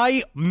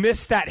 I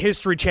missed that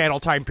History Channel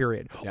time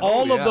period. Yeah.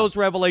 All Oh, of yeah. those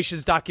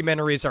Revelations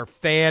documentaries are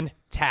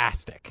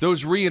fantastic.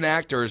 Those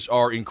reenactors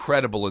are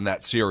incredible in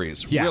that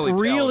series. Yeah.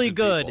 Really talented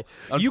good.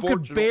 people. You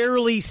could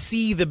barely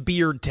see the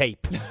beard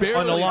tape on a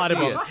Barely lot of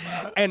see them.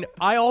 And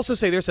I also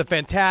say there's a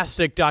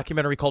fantastic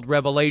documentary called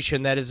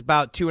Revelation that is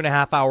about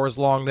 2.5 hours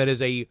long. That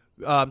is a,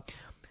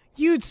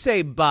 you'd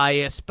say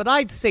biased, but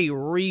I'd say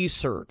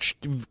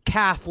researched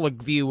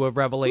Catholic view of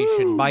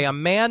Revelation by a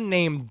man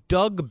named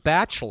Doug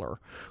Batchelor,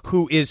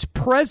 who is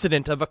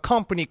president of a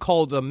company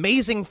called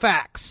Amazing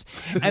Facts.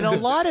 And a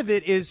lot of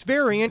it is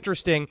very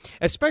interesting,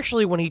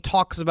 especially when he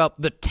talks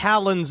about the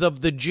talons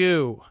of the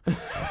Jew,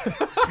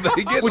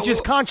 They get which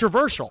is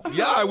controversial.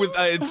 Yeah,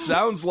 it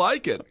sounds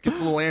like it. Gets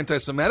a little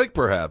anti-Semitic,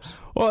 perhaps.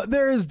 Well,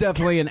 there is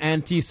definitely an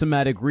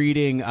anti-Semitic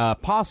reading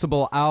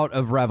possible out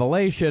of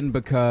Revelation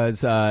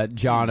because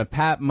John of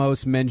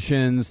Patmos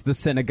mentions the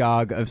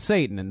synagogue of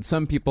Satan, and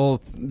some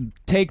people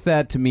take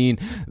that to mean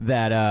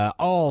that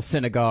all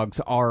synagogues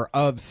are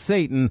of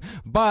Satan,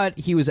 but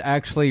he was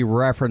actually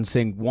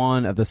referencing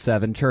one of the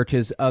 7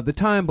 churches of the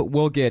time, but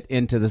we'll get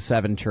into the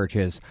 7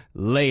 churches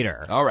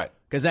later. All right.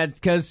 Because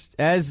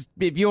as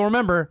if you'll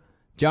remember,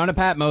 John of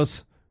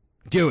Patmos,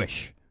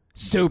 Jewish.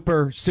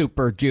 Super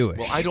Jewish.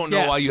 Well, I don't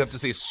know why you have to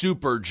say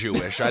super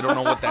Jewish. I don't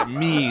know what that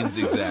means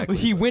exactly.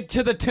 He went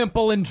to the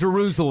temple in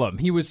Jerusalem.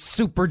 He was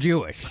super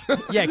Jewish.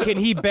 Yeah, can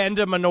he bend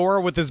a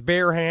menorah with his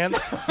bare hands?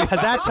 'Cause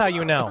that's how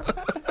you know.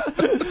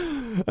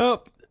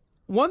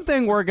 One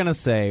thing we're going to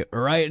say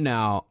right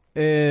now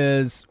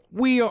is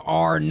we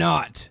are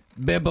not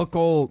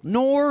biblical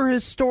nor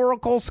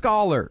historical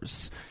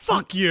scholars.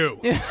 Fuck you.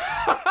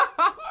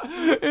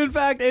 In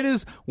fact, it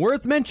is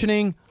worth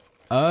mentioning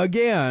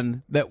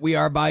again that we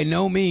are by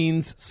no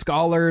means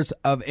scholars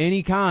of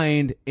any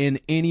kind in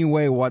any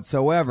way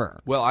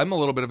whatsoever. Well, I'm a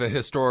little bit of a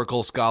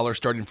historical scholar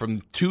starting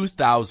from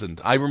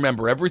 2000. I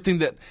remember everything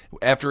that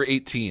after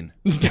 18.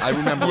 I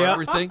remember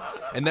everything,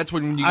 and that's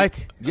when you.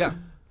 Yeah.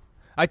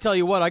 I tell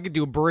you what, I could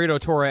do a burrito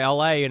tour of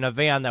L.A. in a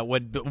van that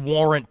would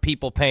warrant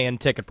people paying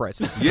ticket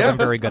prices. Yeah. I'm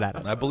very good at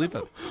it. I believe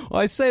it.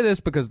 Well, I say this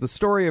because the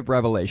story of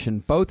Revelation,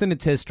 both in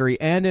its history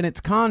and in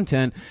its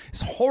content,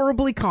 is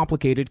horribly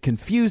complicated,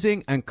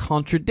 confusing, and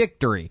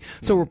contradictory.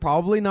 So we're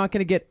probably not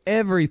going to get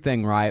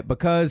everything right,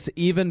 because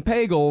even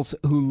Pagels,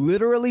 who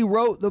literally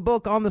wrote the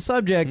book on the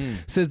subject,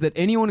 says that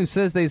anyone who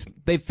says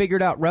they've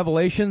figured out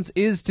Revelations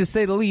is, to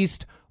say the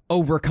least,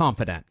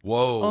 overconfident.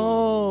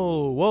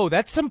 Whoa,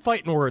 that's some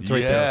fighting words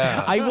right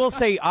there. I will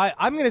say,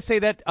 I'm going to say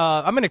that,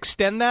 I'm going to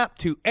extend that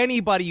to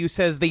anybody who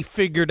says they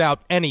figured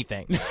out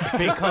anything.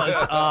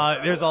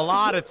 Because there's a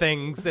lot of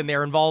things in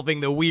there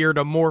involving the weird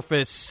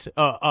amorphous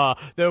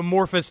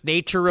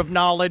nature of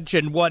knowledge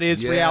and what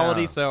is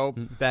reality. So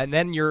and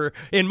then you're,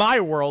 in my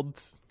world,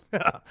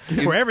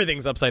 where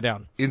everything's upside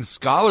down. In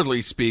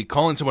scholarly speak,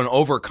 calling someone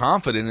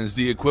overconfident is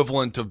the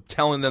equivalent of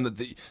telling them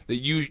that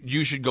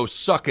you should go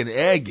suck an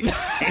egg,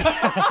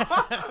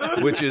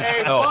 which is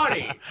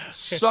buddy,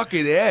 suck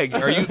an egg.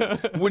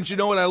 Wouldn't you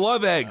know what? I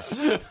love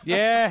eggs.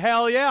 Yeah,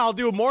 hell yeah! I'll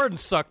do more than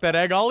suck that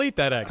egg. I'll eat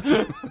that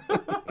egg.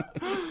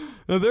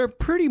 Now, there are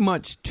pretty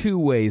much two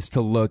ways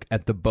to look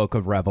at the book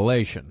of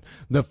Revelation.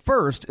 The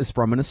first is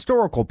from an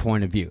historical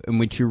point of view, in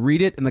which you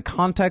read it in the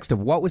context of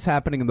what was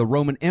happening in the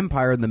Roman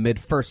Empire in the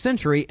mid-1st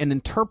century and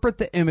interpret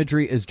the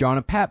imagery as John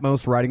of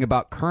Patmos writing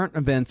about current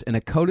events in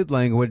a coded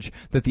language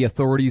that the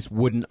authorities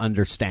wouldn't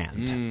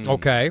understand.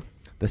 Okay.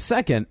 The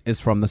second is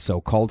from the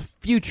so-called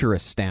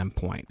futurist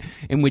standpoint,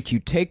 in which you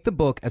take the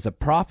book as a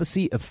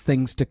prophecy of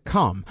things to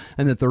come,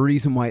 and that the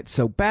reason why it's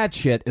so bad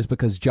shit is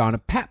because John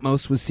of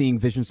Patmos was seeing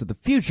visions of the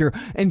future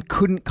and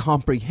couldn't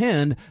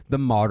comprehend the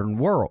modern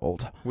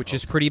world. Which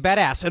is pretty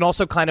badass, and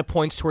also kind of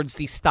points towards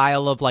the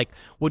style of, like,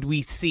 would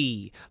we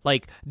see,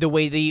 like, the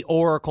way the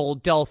Oracle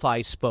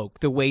Delphi spoke,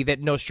 the way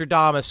that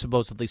Nostradamus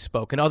supposedly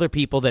spoke, and other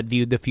people that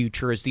viewed the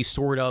future as these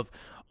sort of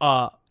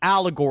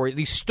allegory,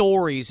 these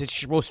stories it's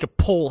supposed to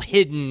pull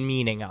hidden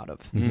meaning out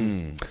of.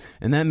 And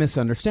that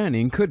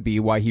misunderstanding could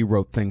be why he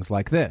wrote things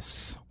like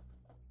this.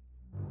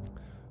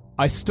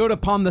 I stood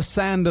upon the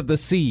sand of the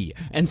sea,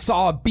 and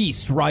saw a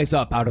beast rise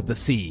up out of the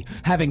sea,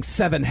 having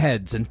 7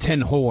 heads and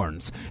 10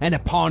 horns, and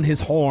upon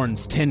his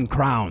horns 10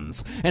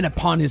 crowns, and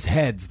upon his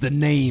heads the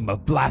name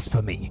of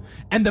blasphemy.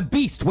 And the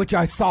beast which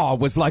I saw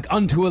was like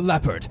unto a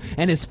leopard,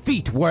 and his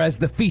feet were as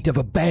the feet of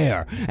a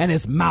bear, and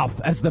his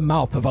mouth as the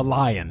mouth of a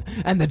lion.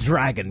 And the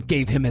dragon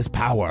gave him his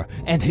power,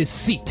 and his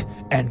seat,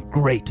 and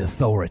great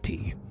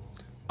authority.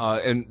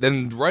 And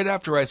then right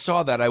after I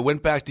saw that, I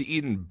went back to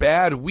eating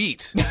bad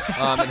wheat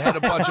and had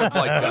a bunch of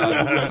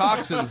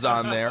toxins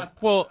on there.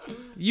 Well,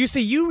 you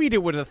see, you read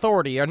it with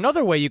authority.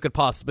 Another way you could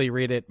possibly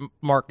read it,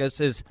 Marcus,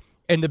 is,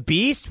 and the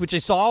beast, which I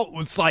saw,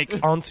 was like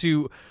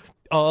onto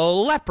a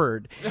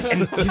leopard,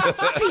 and his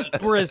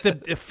feet were as the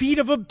feet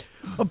of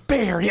a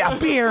bear. Yeah, a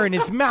bear, and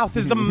his mouth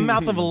is the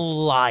mouth of a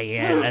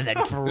lion, and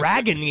the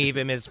dragon gave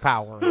him his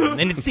power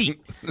and his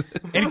seat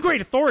and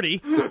great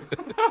authority.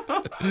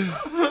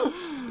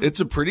 It's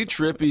a pretty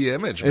trippy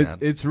image, man.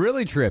 It's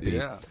really trippy.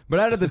 Yeah. But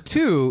out of the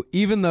two,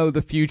 even though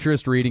the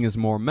futurist reading is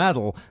more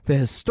metal, the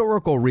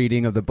historical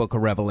reading of the book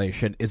of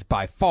Revelation is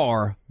by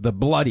far the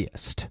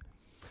bloodiest.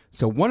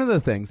 So one of the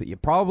things that you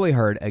probably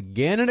heard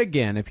again and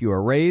again if you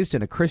were raised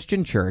in a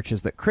Christian church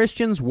is that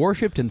Christians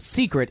worshipped in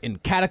secret in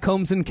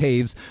catacombs and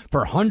caves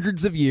for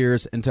hundreds of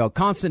years until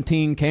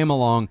Constantine came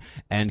along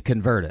and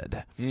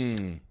converted.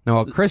 Now,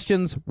 while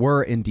Christians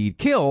were indeed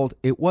killed,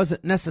 it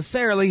wasn't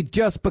necessarily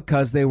just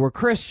because they were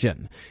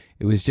Christian.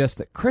 It was just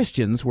that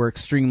Christians were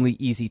extremely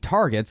easy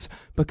targets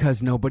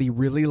because nobody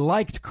really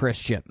liked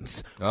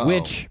Christians,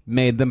 which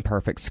made them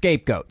perfect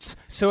scapegoats.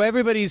 So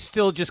everybody's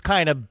still just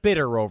kind of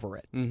bitter over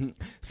it.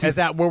 Is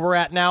that where we're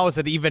at now? Is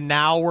it even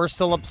now we're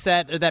still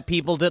upset that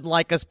people didn't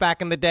like us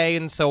back in the day,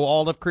 and so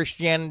all of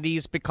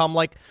Christianity's become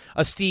like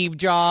a Steve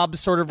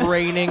Jobs sort of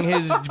reigning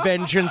his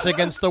vengeance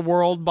against the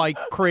world by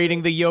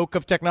creating the yoke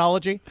of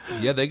technology?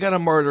 Yeah, they got a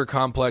martyr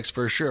complex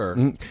for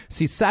sure.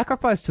 See,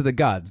 sacrifice to the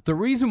gods, the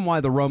reason why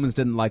the Romans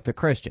didn't like the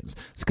Christians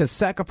is because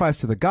sacrifice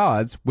to the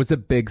gods was a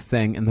big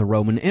thing in the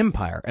Roman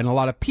Empire, and a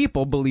lot of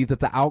people believed that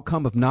the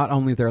outcome of not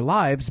only their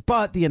lives,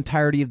 but the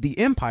entirety of the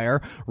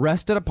empire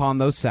rested upon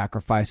those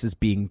sacrifices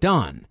being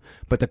done.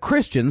 But the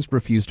Christians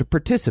refused to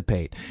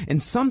participate, and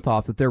some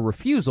thought that their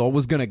refusal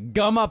was going to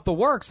gum up the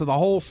works of the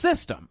whole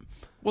system.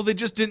 Well, they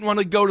just didn't want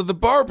to go to the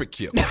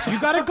barbecue.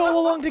 You got to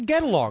go along to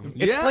get along.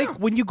 It's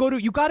like when you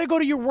got to go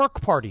to your work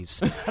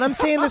parties. And I'm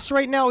saying this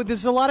right now.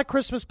 There's a lot of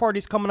Christmas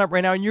parties coming up right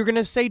now, and you're going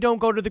to say don't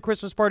go to the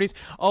Christmas parties.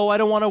 Oh, I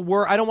don't want to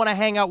work. I don't want to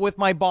hang out with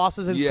my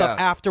bosses and stuff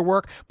after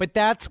work. But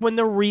that's when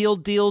the real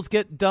deals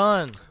get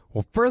done.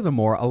 Well,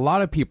 furthermore, a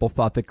lot of people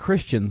thought that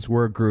Christians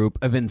were a group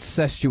of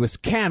incestuous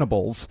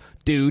cannibals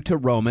due to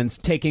Romans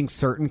taking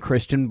certain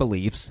Christian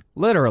beliefs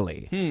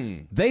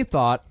literally. They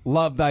thought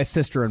love thy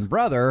sister and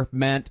brother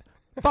meant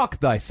fuck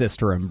thy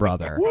sister and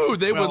brother. Woo,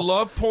 they would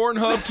love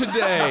Pornhub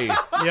today.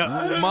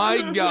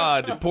 My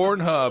God,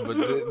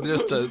 Pornhub.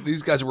 Just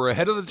these guys were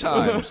ahead of the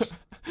times.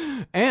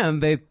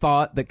 And they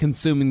thought that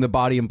consuming the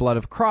body and blood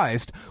of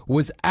Christ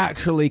was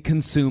actually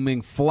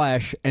consuming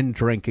flesh and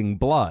drinking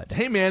blood.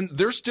 Hey, man,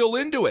 they're still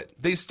into it.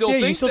 They still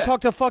think you still that.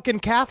 talk to fucking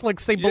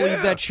Catholics. They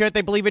believe that shit.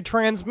 They believe it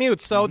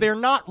transmutes. So they're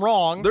not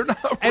wrong. They're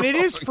not And it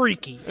wrong. is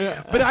freaky.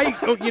 But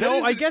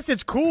I guess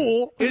it's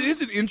cool. It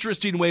is an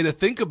interesting way to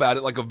think about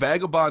it. Like a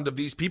vagabond of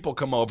these people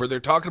come over. They're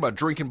talking about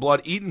drinking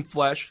blood, eating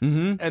flesh,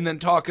 and then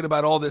talking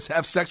about all this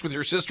have sex with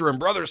your sister and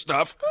brother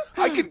stuff.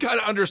 I can kind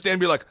of understand.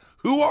 Be like,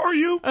 who are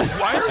you?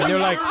 Why are you? They're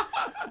like,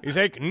 he's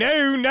like,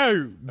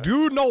 no,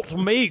 do not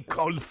make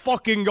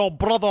fucking your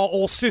brother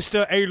or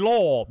sister a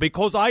law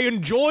because I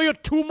enjoy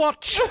it too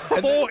much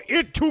for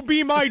it to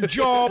be my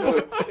job.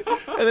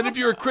 And then if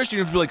you're a Christian,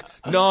 you'd be like,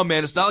 no,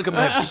 man, it's not like I'm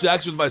going to have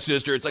sex with my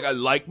sister. It's like I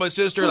like my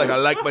sister. Like I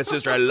like my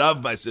sister. I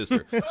love my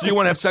sister. So you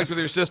want to have sex with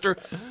your sister?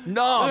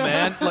 No,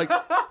 man. Like,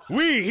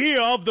 We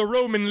here of the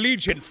Roman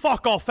Legion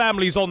fuck our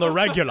families on the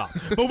regular,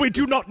 but we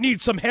do not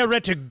need some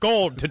heretic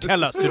god to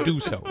tell us to do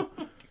so.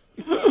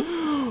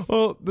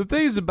 Well, the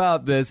things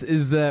about this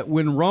is that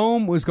when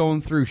Rome was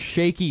going through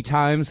shaky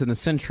times in the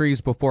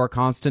centuries before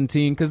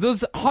Constantine, because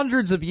those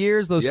hundreds of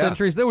years, those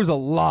centuries, there was a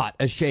lot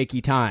of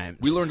shaky times.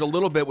 we learned a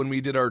little bit when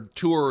we did our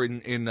tour of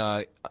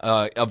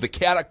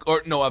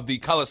the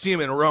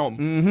Colosseum in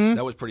Rome.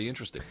 That was pretty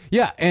interesting.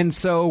 Yeah, and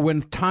so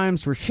when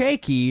times were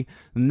shaky,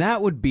 then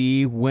that would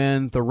be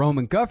when the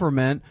Roman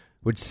government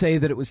would say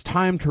that it was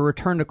time to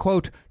return to,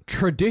 quote,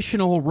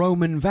 traditional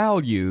Roman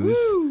values.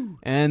 Woo!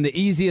 And the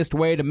easiest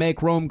way to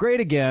make Rome great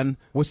again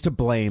was to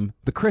blame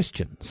the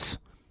Christians.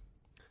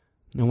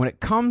 Now, when it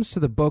comes to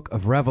the book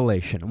of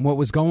Revelation and what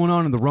was going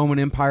on in the Roman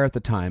Empire at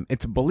the time,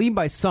 it's believed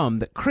by some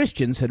that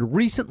Christians had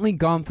recently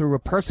gone through a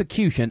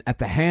persecution at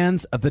the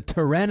hands of the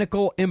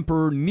tyrannical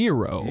Emperor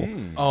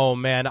Nero. Oh,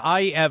 man,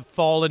 I have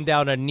fallen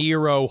down a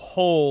Nero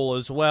hole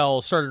as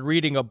well. Started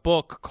reading a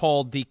book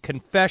called The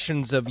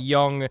Confessions of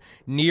Young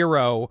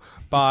Nero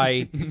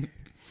by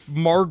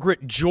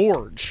Margaret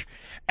George.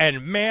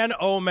 And man,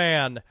 oh,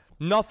 man,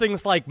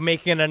 nothing's like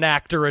making an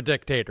actor a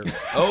dictator.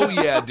 Oh,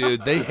 yeah,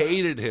 dude. They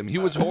hated him. He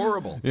was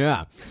horrible.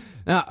 Yeah.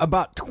 Now,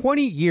 about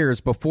 20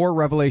 years before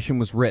Revelation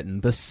was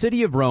written, the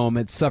city of Rome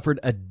had suffered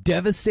a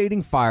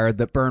devastating fire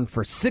that burned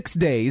for 6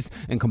 days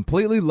and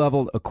completely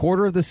leveled a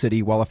quarter of the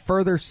city, while a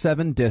further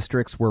 7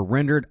 districts were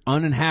rendered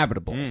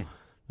uninhabitable.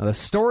 Now, the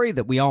story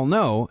that we all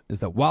know is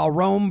that while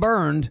Rome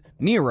burned,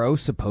 Nero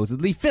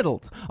supposedly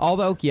fiddled,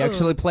 although he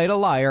actually played a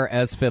lyre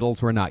as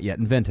fiddles were not yet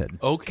invented.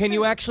 Okay. Can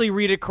you actually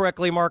read it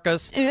correctly,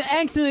 Marcus?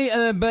 Actually,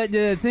 but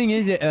the thing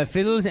is that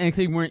fiddles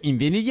actually weren't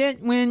invented yet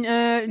when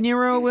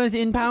Nero was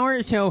in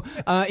power, so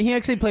he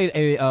actually played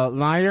a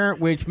lyre,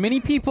 which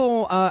many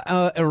people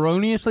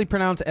erroneously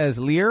pronounce as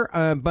lyre,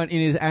 but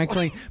it is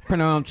actually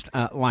pronounced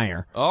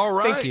lyre. All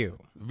right. Thank you.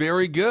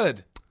 Very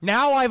good.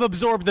 Now I've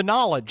absorbed the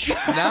knowledge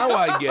Now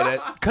I get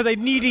it. because I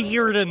need to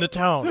hear it in the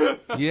tone.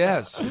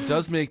 Yes, it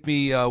does make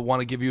me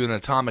want to give you an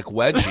atomic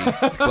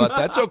wedgie, but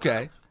that's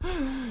okay.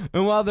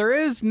 And while there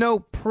is no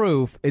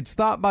proof, it's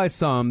thought by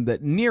some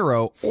that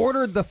Nero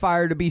ordered the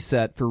fire to be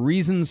set for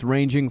reasons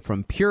ranging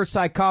from pure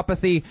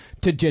psychopathy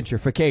to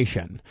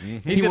gentrification. He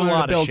did a wanted lot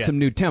to of build shit. some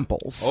new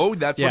temples. Oh,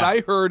 that's what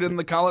I heard in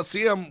the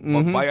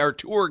Colosseum by our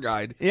tour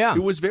guide. Yeah.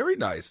 It was very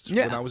nice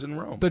when I was in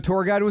Rome. The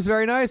tour guide was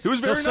very nice. It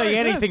was very They'll nice. say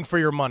anything for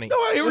your money. No,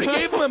 I already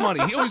gave him my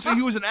money. He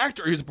was an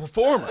actor. He was a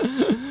performer.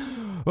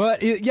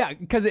 But yeah,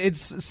 because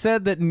it's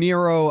said that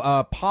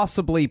Nero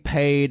possibly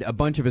paid a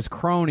bunch of his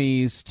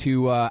cronies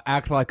to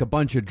act like a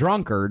bunch of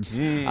drunkards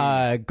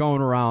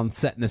going around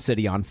setting the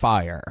city on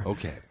fire.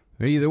 Okay.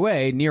 But either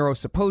way, Nero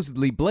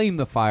supposedly blamed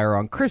the fire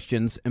on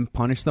Christians and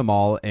punished them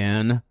all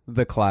in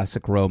the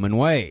classic Roman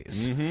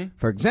ways.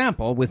 For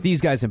example, with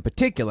these guys in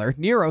particular,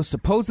 Nero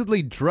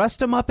supposedly dressed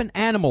them up in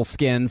animal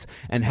skins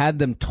and had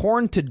them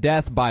torn to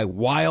death by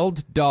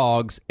wild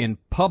dogs in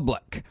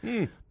public.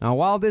 Now,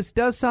 while this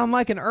does sound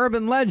like an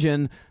urban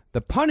legend,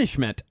 the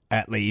punishment,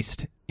 at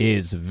least,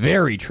 is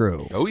very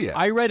true. Oh, yeah.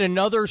 I read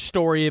another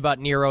story about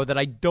Nero that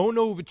I don't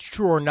know if it's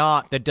true or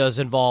not that does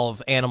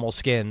involve animal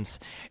skins.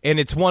 And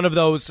it's one of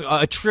those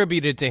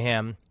attributed to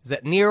him. Is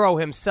that Nero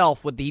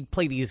himself he'd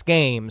play these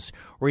games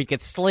where he'd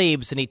get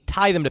slaves and he'd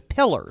tie them to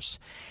pillars.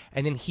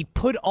 And then he'd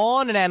put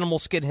on an animal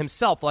skin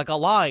himself, like a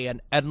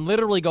lion, and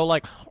literally go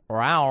like,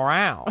 row,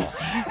 row,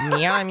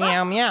 meow,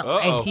 meow, meow.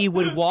 And he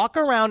would walk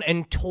around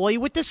and toy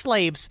with the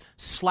slaves,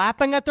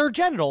 slapping at their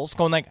genitals,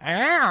 going like,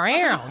 ow,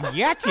 ow,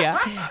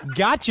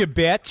 gotcha,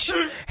 bitch.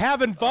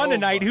 Having fun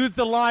tonight. Who's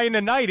the lion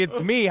tonight?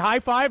 It's me. High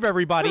five,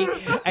 everybody.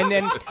 And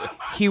then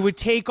he would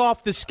take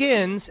off the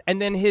skins,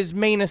 and then his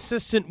main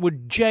assistant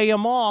would jay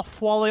him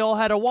off while they all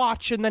had a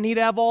watch, and then he'd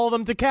have all of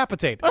them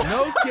decapitated.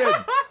 No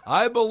kidding.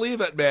 I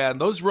believe it, man.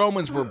 Those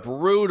Romans were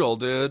brutal,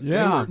 dude.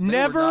 Yeah. They were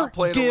Never not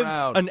playing give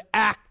around. an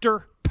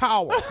actor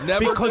power.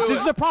 Never because do this it.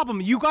 is the problem.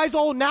 You guys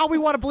all, now we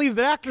want to believe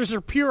that actors are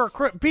pure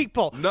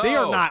people. No. They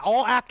are not.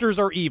 All actors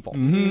are evil.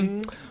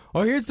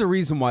 Well, here's the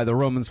reason why the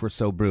Romans were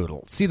so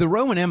brutal. See, the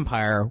Roman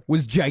Empire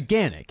was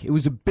gigantic. It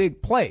was a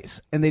big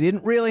place, and they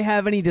didn't really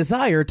have any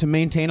desire to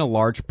maintain a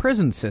large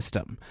prison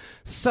system.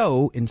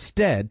 So,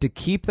 instead, to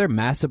keep their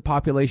massive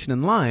population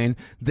in line,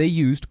 they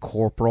used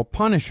corporal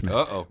punishment,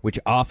 which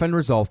often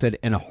resulted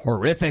in a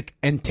horrific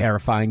and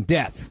terrifying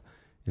death.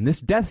 And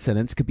this death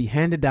sentence could be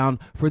handed down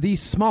for the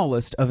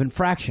smallest of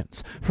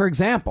infractions. For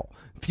example,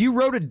 if you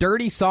wrote a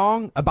dirty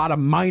song about a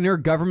minor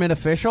government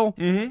official,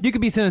 you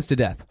could be sentenced to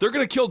death. They're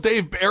going to kill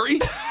Dave Barry?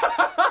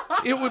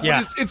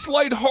 It's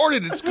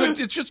lighthearted. It's good.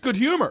 It's just good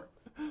humor.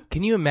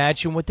 Can you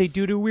imagine what they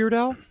do to Weird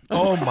Al?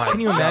 Oh, my God. Can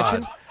you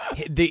imagine?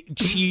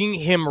 Seeing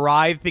him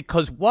writhe,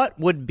 because what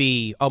would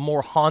be a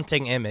more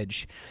haunting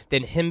image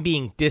than him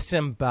being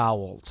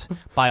disemboweled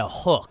by a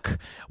hook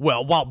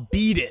while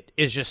Beat It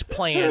is just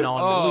playing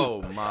on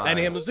the loop. My. And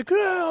him was like,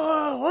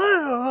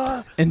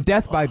 And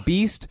Death by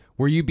Beast,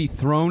 where you'd be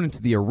thrown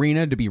into the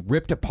arena to be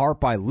ripped apart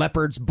by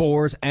leopards,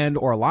 boars, and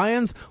or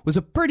lions, was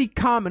a pretty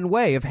common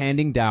way of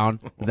handing down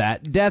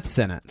that death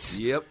sentence.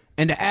 Yep.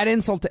 And to add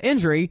insult to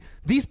injury,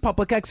 these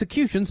public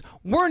executions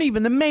weren't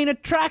even the main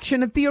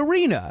attraction at the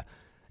arena.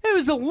 It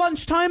was a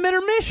lunchtime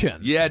intermission.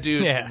 Yeah,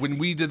 dude. Yeah. When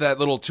we did that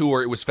little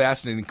tour, it was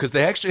fascinating because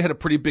they actually had a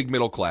pretty big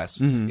middle class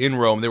in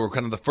Rome. They were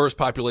kind of the first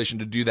population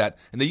to do that.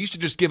 And they used to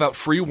just give out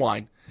free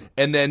wine.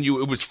 And then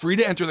it was free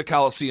to enter the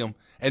Colosseum.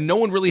 And no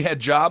one really had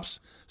jobs.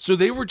 So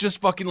they were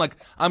just fucking like,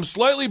 I'm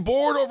slightly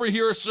bored over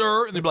here,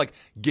 sir. And they'd be like,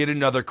 get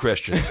another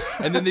Christian.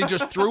 And then they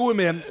just threw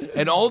him in.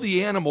 And all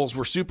the animals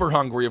were super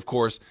hungry, of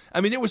course. I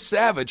mean, it was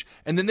savage.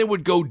 And then they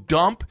would go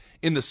dump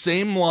in the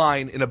same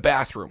line in a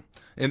bathroom.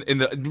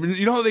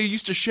 You know how they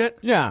used to shit?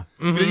 Yeah.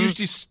 They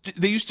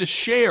used to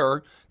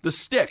share the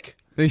stick.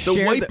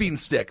 The wiping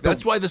stick.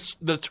 That's why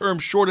the term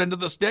short end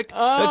of the stick,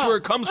 that's where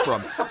it comes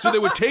from. So they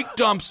would take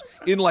dumps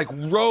in like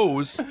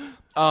rows,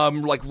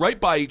 like right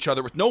by each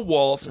other with no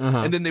walls,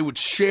 and then they would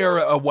share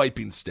a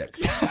wiping stick.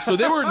 So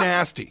they were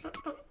nasty.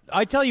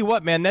 I tell you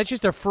what, man, that's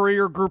just a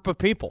freer group of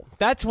people.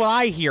 That's what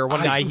I hear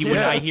when I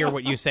hear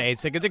what you say.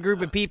 It's like it's a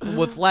group of people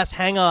with less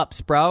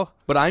hang-ups, bro.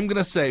 But I'm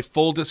going to say,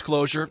 full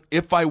disclosure,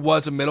 if I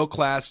was a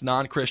middle-class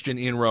non-Christian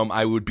in Rome,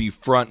 I would be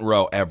front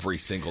row every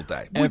single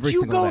day. Would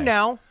you go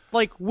now?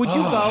 Like, would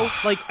you go?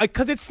 Like,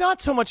 because it's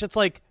not so much, it's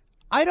like,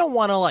 I don't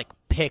want to, like,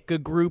 pick a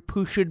group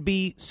who should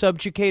be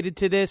subjugated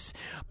to this,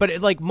 but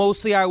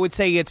mostly I would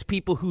say it's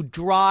people who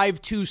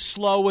drive too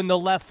slow in the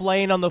left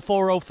lane on the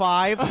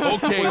 405.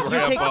 Okay, if you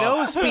take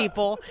those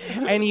people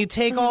and you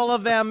take all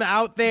of them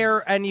out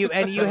there and you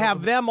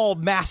have them all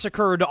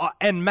massacred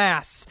en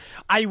masse,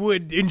 I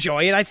would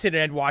enjoy it. I'd sit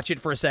and watch it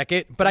for a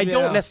second, but I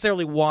don't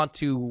necessarily want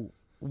to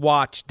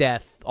watch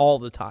death all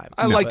the time.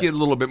 I like it a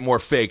little bit more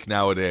fake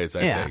nowadays,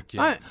 I think.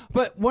 Yeah.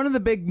 But one of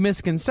the big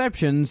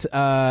misconceptions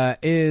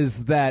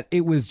is that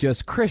it was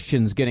just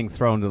Christians getting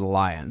thrown to the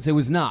lions. It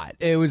was not.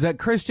 It was that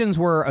Christians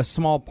were a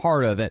small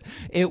part of it.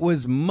 It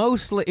was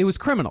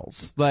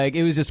criminals. Like,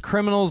 it was just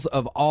criminals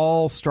of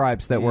all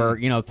stripes that were,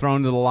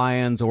 thrown to the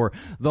lions or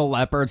the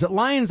leopards.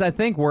 Lions, I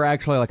think, were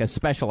actually like a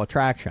special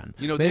attraction.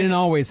 They didn't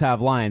always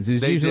have lions. It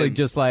was usually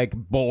just like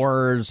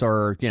boars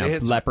or, they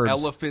had leopards.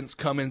 Elephants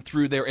coming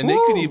through there, and they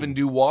could even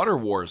do water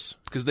wars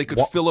because they could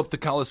fill up the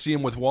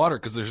Colosseum with water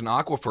because there's an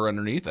aquifer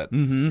underneath it.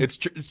 It's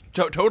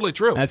totally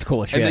true. That's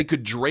cool as shit. And they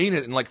could drain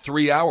it in like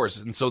 3 hours,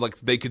 and so like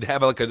they could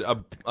have like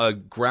a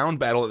ground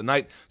battle at the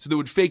night. So they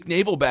would fake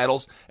naval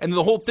battles, and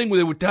the whole thing where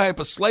they would tie up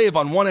a slave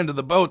on one end of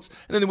the boats,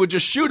 and then they would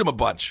just shoot him a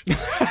bunch. Isn't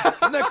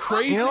that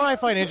crazy? You know what I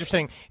find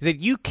interesting is that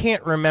you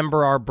can't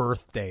remember our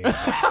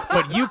birthdays,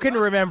 but you can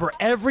remember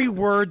every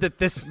word that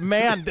this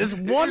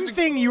one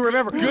thing you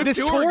remember. This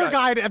tour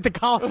guide at the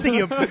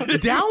Coliseum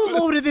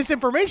downloaded this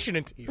information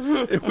into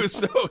you.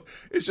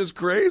 It's just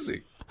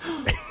crazy.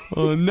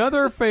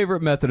 Another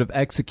favorite method of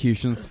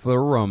executions for the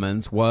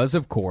Romans was,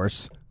 of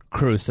course,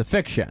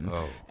 crucifixion.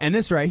 And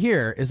this right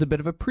here is a bit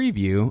of a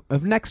preview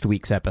of next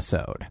week's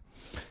episode.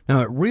 Now,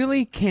 it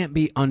really can't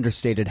be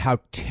understated how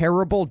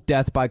terrible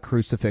death by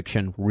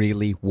crucifixion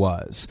really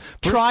was.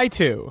 Try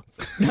to.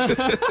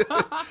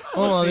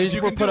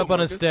 These were put up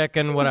on a stick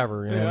and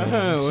whatever.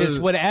 It's just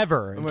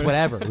whatever. It's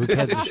whatever. Who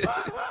cares a shit?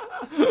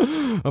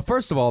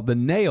 First of all, the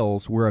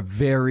nails were a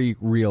very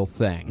real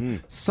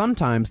thing.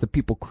 Sometimes the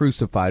people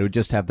crucified would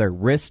just have their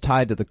wrists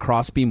tied to the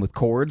crossbeam with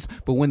cords,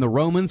 but when the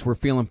Romans were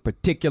feeling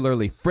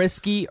particularly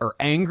frisky or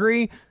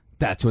angry,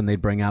 that's when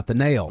they'd bring out the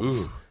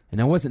nails. And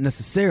it wasn't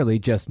necessarily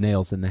just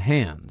nails in the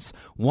hands.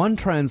 One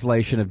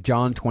translation of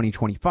John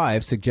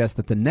 20:25 suggests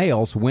that the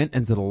nails went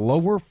into the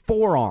lower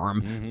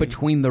forearm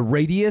between the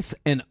radius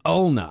and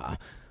ulna.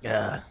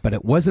 But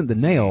it wasn't the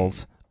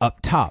nails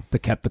up top that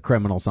kept the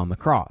criminals on the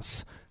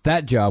cross.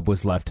 That job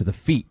was left to the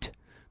feet.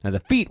 Now, the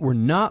feet were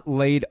not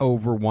laid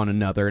over one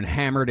another and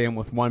hammered in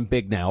with one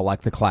big nail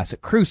like the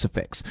classic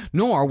crucifix,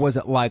 nor was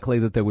it likely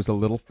that there was a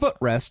little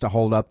footrest to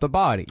hold up the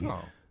body.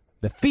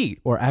 The feet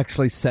were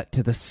actually set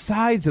to the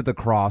sides of the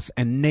cross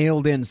and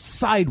nailed in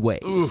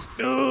sideways.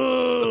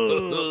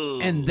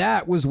 And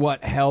that was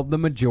what held the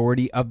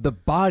majority of the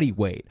body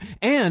weight.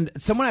 And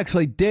someone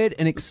actually did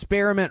an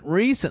experiment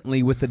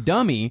recently with a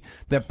dummy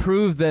that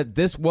proved that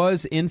this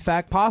was, in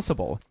fact,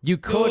 possible. You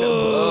could...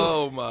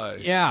 Oh, my.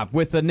 Yeah,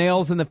 with the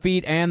nails in the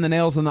feet and the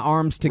nails in the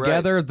arms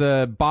together,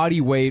 the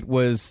body weight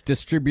was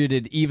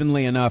distributed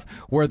evenly enough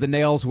where the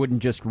nails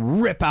wouldn't just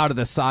rip out of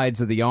the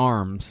sides of the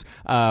arms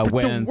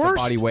when the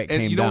body weight came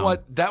down. And you know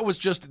what? That was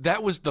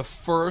the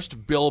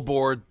first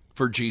billboard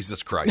for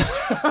Jesus Christ.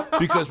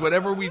 Because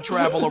whenever we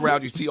travel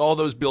around, you see all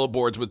those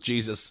billboards with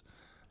Jesus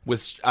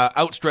with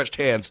outstretched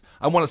hands.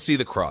 I want to see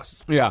the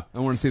cross. Yeah, I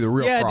want to see the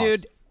real cross. Yeah,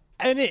 dude.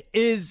 And it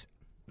is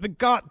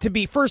got to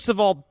be, first of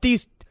all,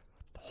 these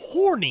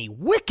horny,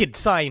 wicked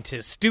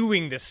scientists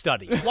doing this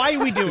study. Why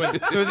are we doing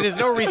this? So there's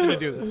no reason to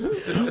do this.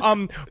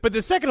 But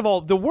the second of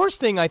all, the worst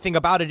thing I think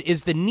about it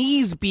is the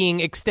knees being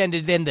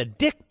extended and the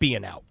dick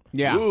being out.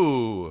 Yeah.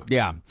 Ooh.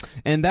 Yeah.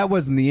 And that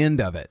wasn't the end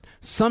of it.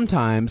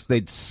 Sometimes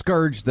they'd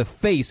scourge the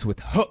face with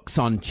hooks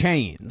on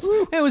chains.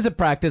 It was a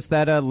practice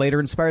that later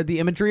inspired the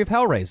imagery of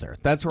Hellraiser.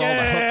 That's where all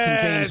the hooks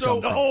and chains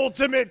come from.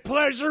 Ultimate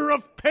pleasure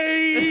of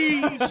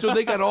pain. So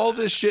they got all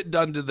this shit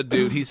done to the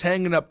dude. He's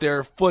hanging up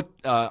there,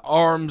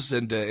 arms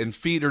and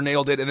feet are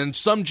nailed in. And then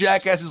some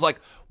jackass is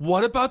like,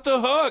 what about the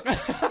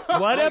hooks?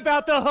 What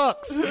about the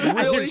hooks? And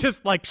Really? you're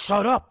just like,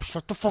 shut up.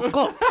 Shut the fuck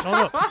up.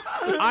 Shut up.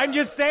 I'm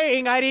just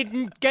saying I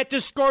didn't get to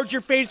scourge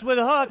your face with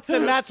hooks,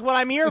 and that's what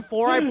I'm here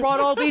for. I brought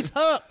all these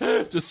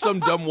hooks. Just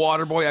some dumb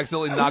water boy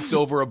accidentally knocks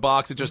over a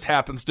box. It just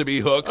happens to be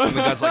hooks. And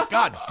the guy's like,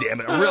 God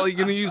damn it. Really? You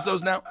going to use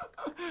those now?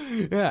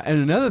 Yeah,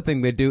 and another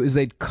thing they'd do is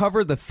they'd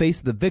cover the face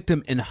of the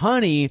victim in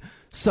honey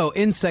so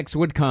insects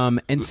would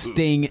come and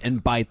sting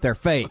and bite their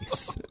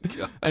face.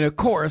 And of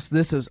course,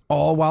 this is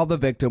all while the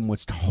victim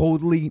was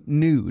totally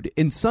nude.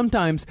 And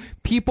sometimes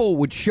people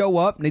would show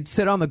up and they'd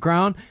sit on the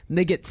ground and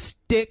they get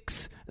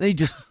sticks and they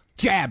just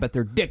jab at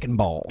their dick and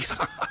balls.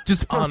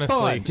 Just for Honestly.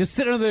 fun. Just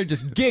sitting there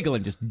just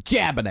giggling, just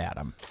jabbing at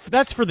them.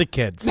 That's for the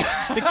kids.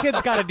 The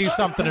kids got to do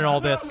something in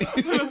all this.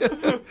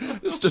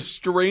 Just a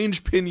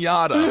strange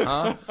pinata,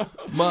 huh?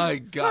 My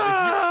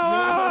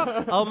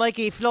God. Oh,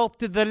 Mikey, flop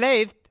to the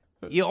left.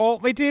 You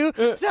want me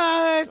to?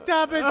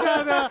 Stop each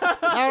other.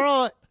 All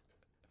right.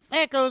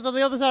 There it goes on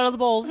the other side of the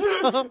balls.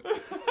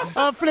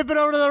 I'll flip it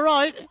over to the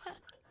right.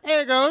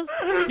 There it goes.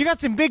 You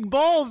got some big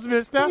balls,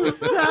 mister.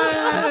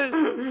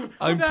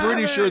 I'm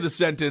pretty sure the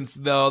sentence,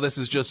 no, this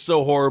is just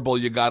so horrible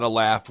you gotta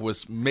laugh,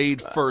 was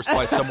made first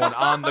by someone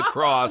on the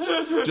cross,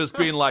 just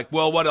being like,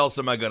 well, what else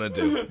am I gonna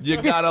do?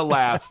 You gotta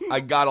laugh.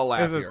 I gotta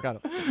laugh here.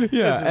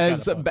 Yeah,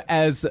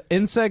 as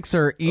insects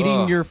are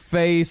eating your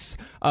face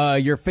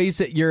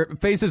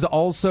is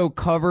also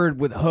covered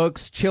with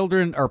hooks.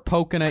 Children are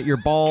poking at your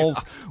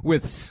balls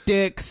with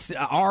sticks.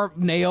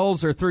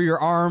 Nails are through your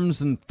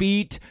arms and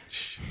feet.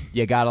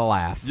 You gotta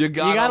laugh. You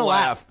gotta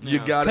laugh. You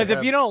gotta. Because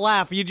if you don't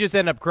laugh, you just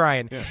end up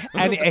crying. Yeah.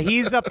 And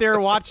he's up there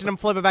watching them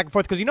flip it back and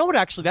forth. Because you know what?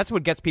 Actually, that's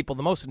what gets people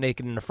the most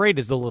naked and afraid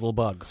is the little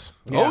bugs.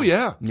 Yeah. Oh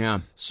yeah, yeah.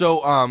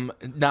 So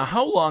now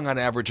how long on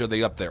average are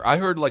they up there? I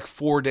heard like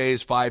 4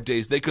 days, 5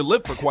 days. They could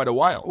live for quite a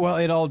while. Well,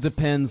 it all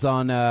depends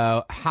on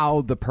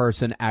how the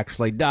person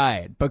actually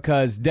died,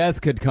 because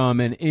death could come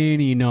in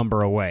any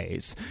number of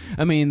ways.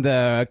 I mean,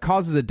 the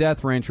causes of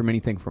death range from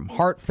anything from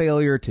heart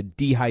failure to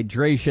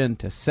dehydration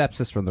to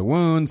sepsis from the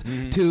wounds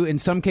to, in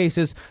some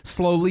cases,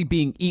 slowly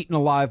being eaten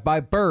alive by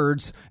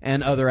birds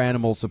and other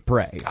animals of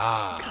prey.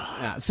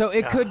 Yeah, so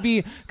it could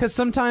be, because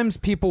sometimes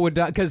people would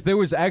die, because there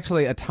was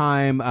actually a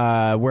time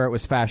where it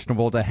was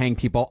fashionable to hang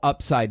people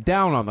upside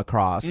down on the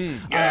cross.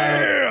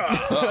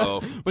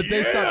 But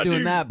they stopped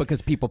doing that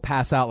because people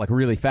pass out like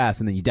really fast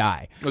and then you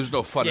die. There's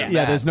no fun in that.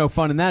 Yeah, there's no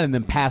fun in that, and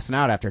then passing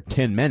out after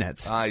 10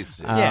 minutes. I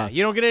see. Yeah,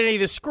 you don't get any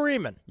of the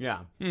screaming. Yeah.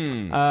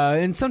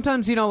 And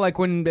sometimes, like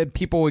when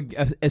people would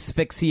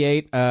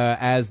asphyxiate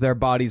as their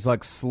bodies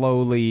like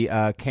slowly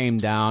came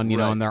down, you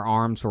know, and their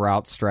arms were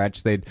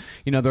outstretched, they'd,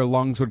 their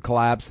lungs would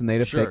collapse and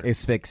they'd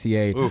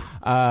asphyxiate.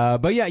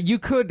 But yeah, you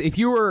could, if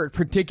you were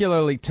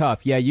particularly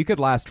tough, you could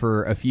last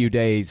for a few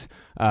days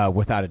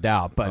without a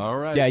doubt.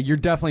 But yeah, you're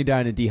definitely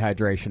dying of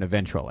dehydration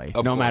eventually.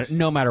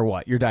 No matter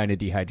what, you're dying of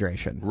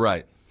dehydration.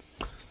 Right.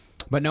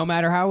 But no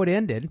matter how it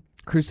ended,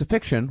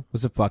 crucifixion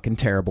was a fucking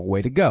terrible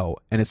way to go.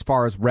 And as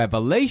far as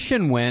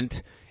Revelation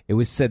went, it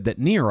was said that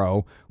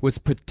Nero was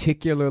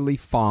particularly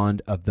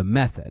fond of the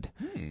method.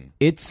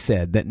 It's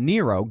said that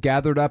Nero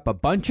gathered up a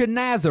bunch of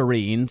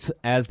Nazarenes,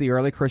 as the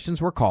early Christians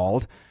were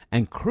called,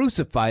 and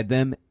crucified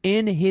them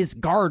in his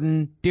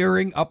garden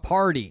during a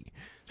party.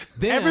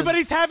 Then,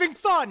 everybody's having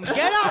fun.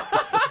 Get up.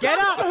 Get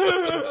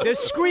up. The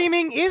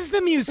screaming is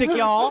the music,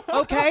 y'all.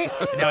 Okay?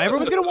 Now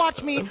everyone's going to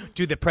watch me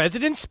do the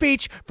president's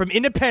speech from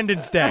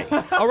Independence Day.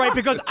 All right?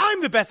 Because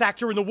I'm the best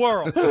actor in the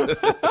world.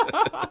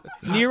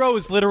 Nero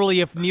is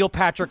literally if Neil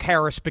Patrick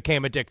Harris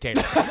became a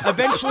dictator.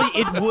 Eventually,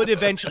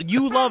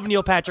 you love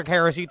Neil Patrick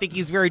Harris. You think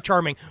he's very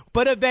charming.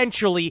 But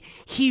eventually,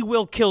 he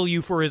will kill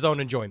you for his own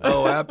enjoyment.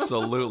 Oh,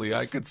 absolutely.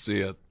 I could see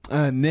it.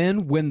 And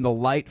then when the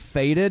light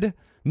faded,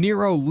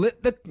 Nero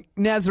lit the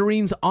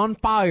Nazarenes on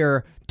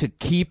fire to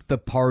keep the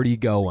party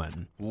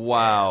going.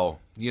 Wow.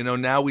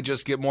 Now we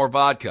just get more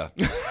vodka.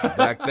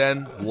 Back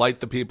then, light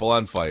the people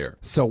on fire.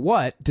 So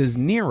what does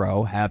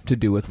Nero have to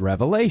do with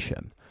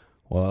Revelation?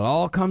 Well, it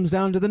all comes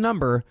down to the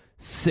number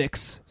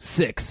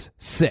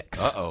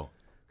 666. Uh-oh.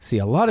 See,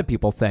 a lot of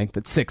people think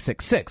that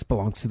 666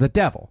 belongs to the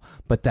devil,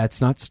 but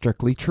that's not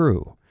strictly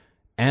true.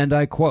 And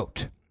I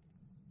quote,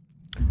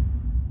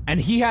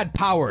 "And he had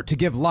power to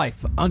give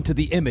life unto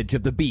the image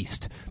of the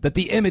beast, that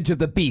the image of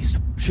the beast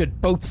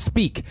should both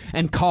speak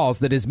and cause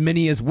that as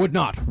many as would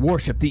not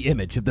worship the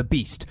image of the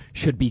beast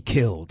should be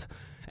killed.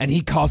 And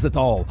he causeth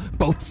all,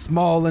 both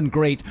small and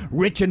great,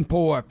 rich and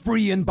poor,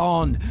 free and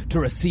bond, to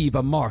receive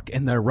a mark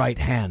in their right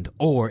hand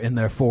or in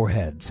their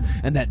foreheads,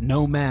 and that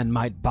no man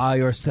might buy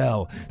or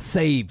sell,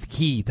 save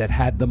he that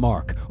had the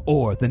mark,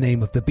 or the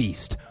name of the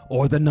beast,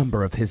 or the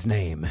number of his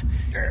name.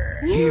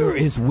 Here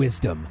is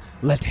wisdom.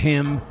 Let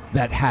him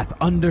that hath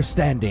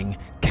understanding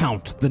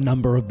count the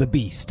number of the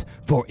beast,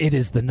 for it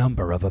is the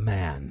number of a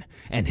man,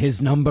 and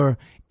his number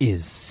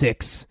is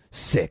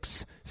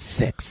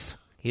 666.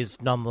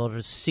 His number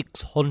is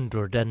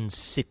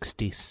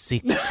 666.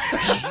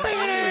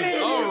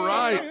 All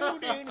right.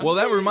 Well,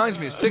 that reminds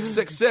me,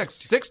 666,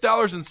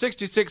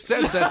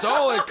 $6.66. That's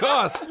all it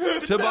costs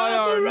to buy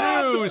our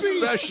new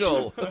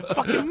special.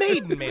 Fucking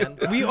Maiden, man.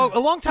 A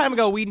long time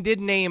ago, we did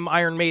name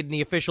Iron Maiden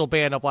the official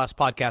band of Last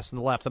Podcast on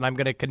the Left, and I'm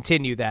going to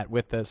continue that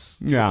with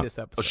this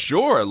episode.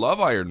 Sure, I love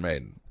Iron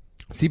Maiden.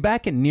 See,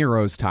 back in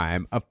Nero's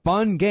time, a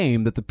fun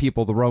game that the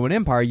people of the Roman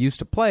Empire used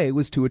to play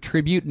was to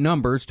attribute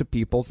numbers to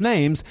people's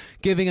names,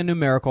 giving a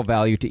numerical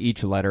value to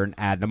each letter and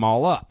add them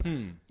all up.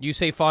 You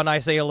say fun, I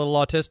say a little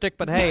autistic,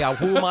 but hey,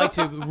 who am I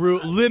to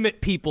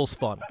limit people's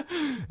fun?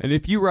 And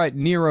if you write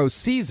Nero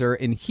Caesar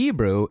in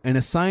Hebrew and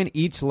assign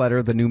each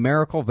letter the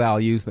numerical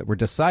values that were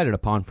decided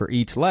upon for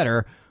each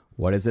letter,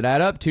 what does it add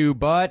up to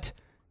but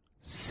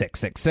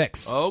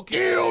 666?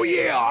 Okay. Hell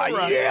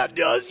yeah, yeah, it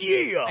does,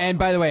 yeah. And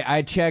by the way,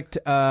 I checked,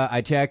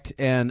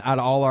 and out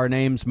of all our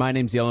names, my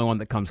name's the only one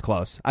that comes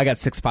close. I got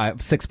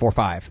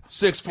 645.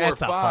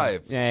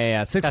 645.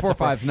 Yeah.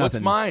 645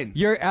 nothing. What's mine?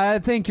 I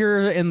think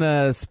you're in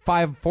the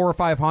 400 or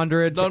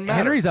 500s. Doesn't matter.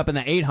 Henry's up in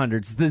the 800s.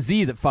 It's the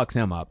Z that fucks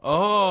him up.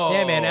 Oh.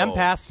 Yeah, man, I'm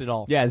past it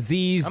all. Yeah,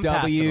 Z's, I'm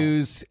past it all.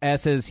 W's,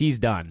 S's, he's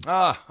done.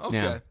 Ah, okay.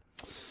 Yeah.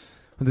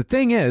 The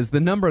thing is, the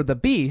number of the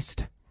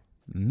beast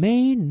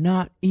may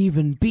not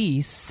even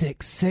be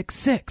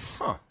 666.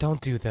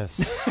 Don't do this.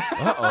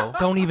 Uh-oh.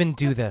 Don't even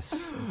do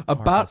this.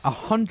 About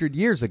 100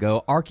 years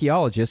ago,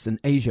 archaeologists in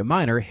Asia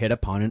Minor hit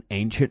upon an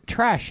ancient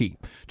trash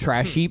heap.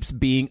 Trash heaps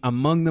being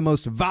among the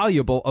most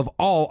valuable of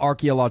all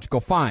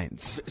archaeological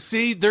finds.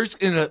 See, there's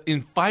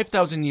in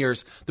 5,000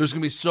 years, there's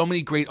going to be so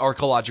many great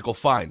archaeological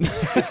finds.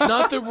 It's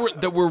not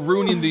that we're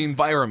ruining the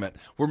environment.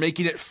 We're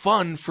making it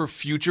fun for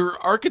future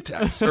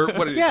architects. Or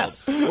what it is.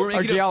 Yes. We're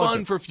making it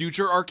fun for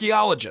future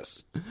archaeologists.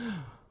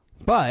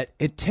 But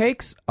it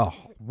takes a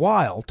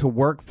while to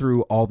work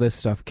through all this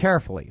stuff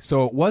carefully.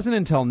 So it wasn't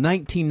until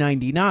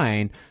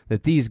 1999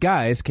 that these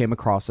guys came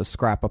across a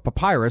scrap of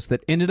papyrus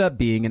that ended up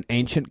being an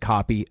ancient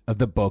copy of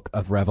the Book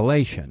of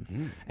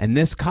Revelation. And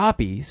this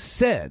copy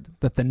said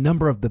that the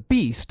number of the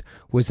beast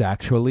was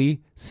actually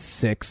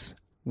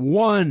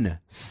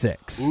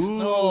 616.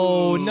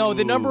 Oh, no,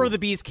 the number of the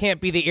beast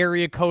can't be the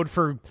area code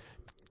for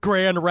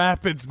Grand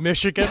Rapids,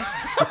 Michigan.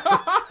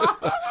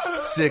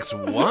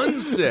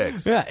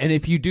 616. Yeah, and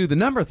if you do the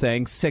number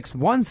thing,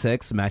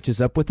 616 matches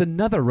up with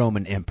another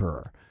Roman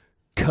emperor,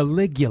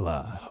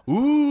 Caligula.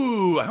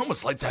 Ooh, I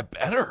almost like that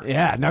better.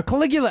 Yeah, now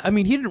Caligula, I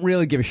mean, he didn't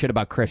really give a shit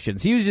about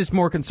Christians. He was just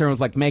more concerned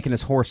with, like, making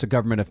his horse a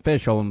government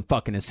official and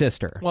fucking his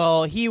sister.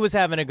 Well, he was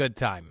having a good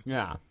time.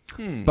 Yeah.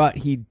 But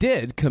he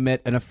did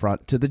commit an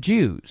affront to the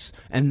Jews,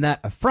 and that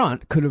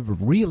affront could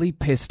have really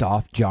pissed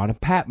off John of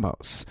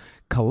Patmos.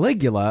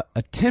 Caligula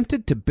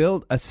attempted to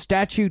build a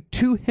statue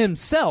to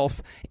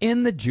himself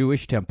in the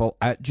Jewish temple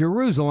at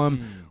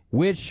Jerusalem,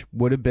 which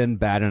would have been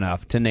bad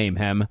enough to name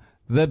him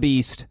the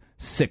Beast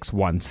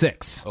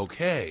 616.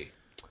 Okay.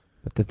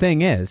 But the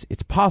thing is,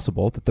 it's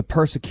possible that the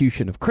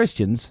persecution of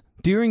Christians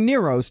during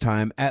Nero's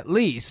time, at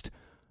least,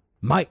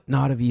 might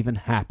not have even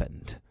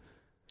happened.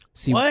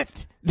 See, What?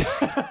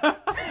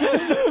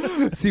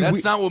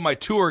 That's not what my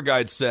tour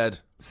guide said.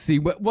 See,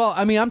 well,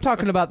 I mean, I'm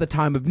talking about the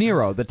time of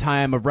Nero, the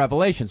time of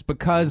Revelations,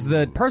 because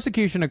the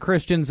persecution of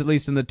Christians, at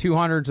least in the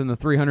 200s and the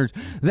 300s,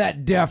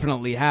 that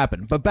definitely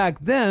happened. But back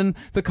then,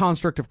 the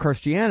construct of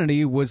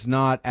Christianity was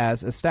not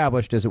as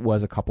established as it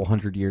was a couple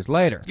hundred years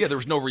later. Yeah, there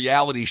was no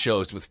reality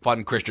shows with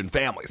fun Christian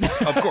families.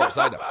 Of course,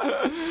 I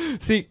know.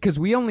 See, because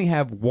we only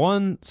have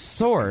one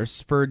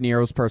source for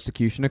Nero's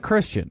persecution of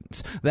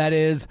Christians. That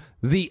is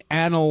the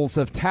Annals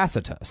of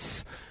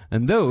Tacitus.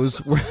 And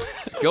those were...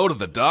 Go to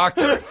the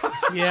doctor.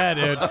 Yeah,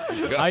 dude.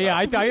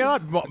 I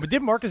thought,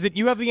 did Marcus, did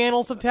you have the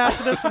annals of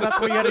Tacitus, and that's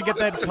where you had to get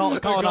that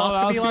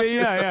colonoscopy last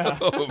year? Yeah.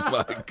 Oh,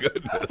 my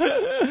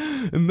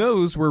goodness. And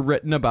those were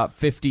written about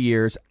 50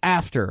 years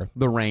after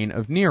the reign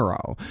of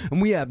Nero.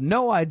 And we have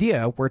no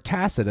idea where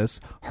Tacitus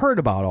heard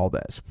about all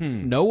this.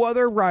 No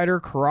other writer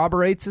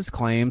corroborates his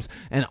claims,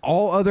 and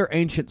all other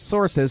ancient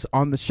sources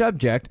on the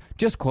subject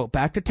just quote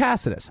back to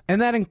Tacitus.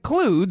 And that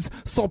includes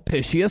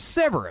Sulpicius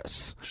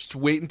Severus. Just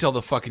wait until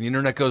the fucking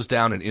internet goes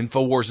down and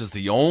InfoWars is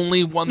the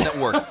only one that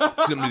works.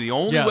 It's going to be the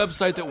only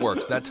website that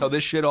works. That's how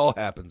this shit all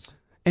happens.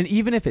 And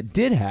even if it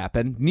did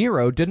happen,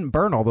 Nero didn't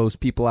burn all those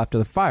people after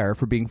the fire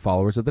for being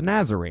followers of the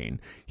Nazarene.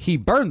 He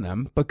burned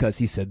them because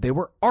he said they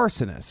were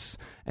arsonists.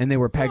 And they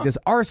were pegged as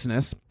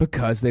arsonists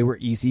because they were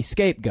easy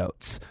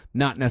scapegoats,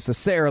 not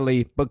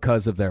necessarily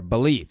because of their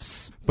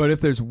beliefs. But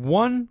if there's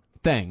one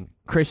thing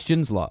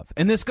Christians love,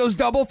 and this goes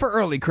double for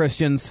early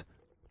Christians,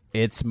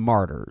 it's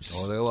martyrs.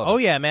 Oh, they love Oh,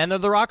 yeah, man. They're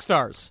the rock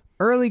stars.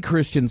 Early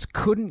Christians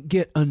couldn't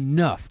get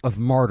enough of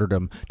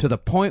martyrdom to the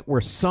point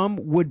where some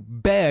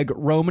would beg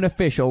Roman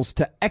officials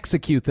to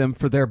execute them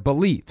for their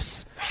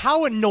beliefs.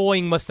 How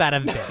annoying must that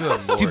have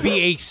been to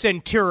be a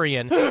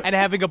centurion and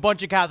having a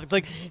bunch of Catholics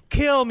like,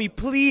 kill me,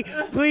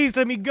 please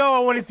let me go. I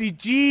want to see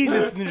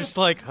Jesus. And they're just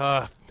like,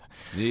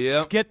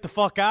 just get the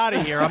fuck out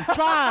of here. I'm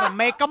trying to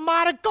make a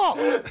article.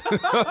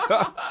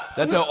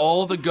 That's how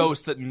all the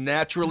ghosts that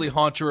naturally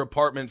haunt your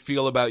apartment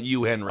feel about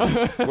you, Henry.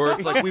 Where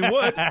it's like, we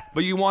would,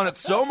 but you want it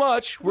so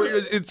much, where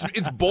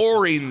it's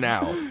boring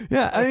now.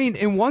 Yeah, I mean,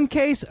 in one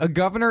case, a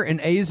governor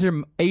in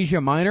Asia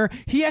Minor,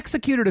 he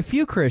executed a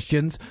few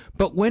Christians,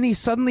 but when he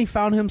suddenly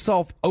found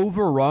himself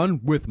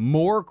overrun with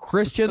more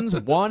Christians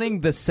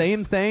wanting the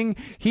same thing,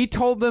 he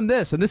told them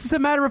this, and this is a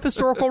matter of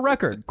historical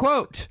record,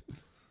 quote,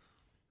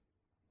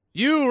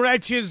 "You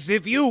wretches,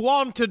 if you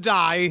want to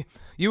die,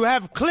 you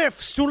have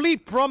cliffs to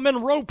leap from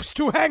and ropes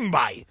to hang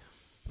by."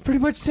 Pretty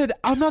much said,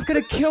 I'm not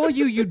going to kill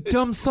you, you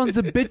dumb sons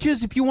of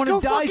bitches. If you want to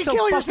die so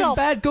fucking yourself.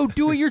 bad, go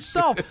do it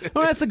yourself.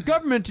 Don't ask the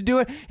government to do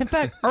it. In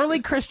fact, early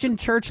Christian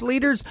church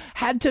leaders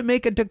had to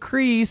make a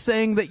decree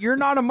saying that you're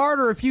not a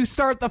martyr if you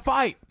start the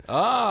fight.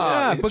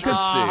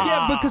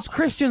 Because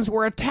Christians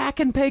were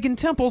attacking pagan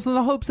temples in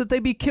the hopes that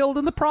they'd be killed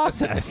in the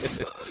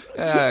process.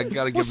 Gotta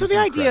give Well, so the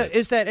idea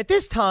is that at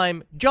this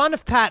time, John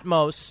of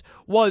Patmos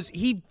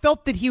he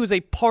felt that he was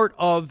a part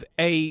of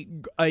a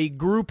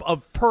group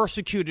of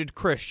persecuted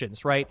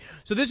Christians, right?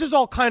 So this is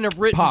all kind of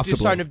written to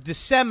sort of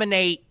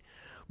disseminate,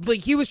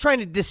 like he was trying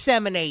to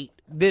disseminate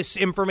this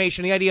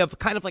information, the idea of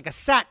kind of like a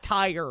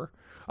satire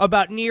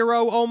about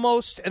Nero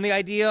almost, and the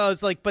idea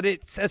is like, but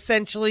it's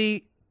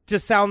essentially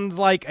just sounds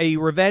like a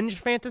revenge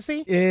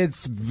fantasy.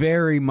 It's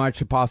very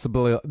much a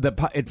possibility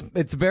that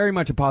it's very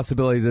much a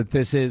possibility that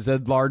this is a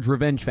large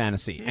revenge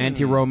fantasy,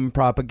 anti-Roman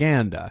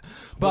propaganda.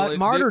 But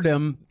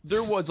martyrdom,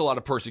 there was a lot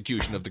of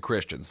persecution of the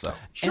Christians, though.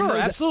 Sure,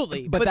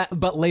 absolutely.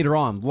 But later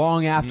on,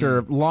 long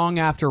after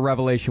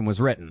Revelation was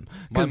written,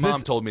 my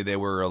mom told me they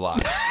were a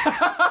lot.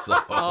 So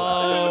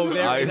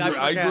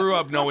I grew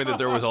up knowing that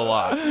there was a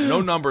lot.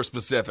 No number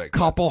specific.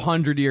 Couple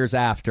hundred years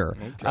after,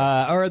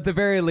 or at the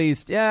very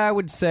least, I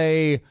would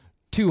say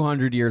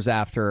 200 years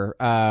after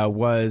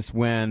was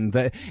when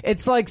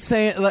it's like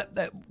saying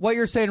what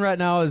you're saying right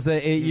now is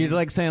that you're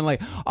like saying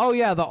like, oh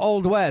yeah, the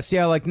Old West,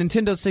 like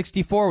Nintendo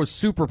 64 was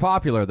super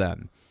popular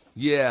then.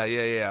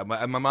 Yeah.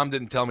 My mom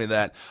didn't tell me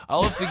that.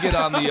 I'll have to get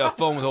on the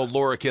phone with old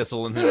Laura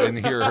Kissel and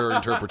hear her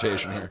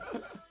interpretation here.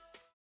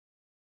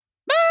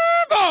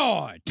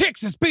 Boy,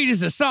 Texas Pete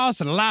is a sauce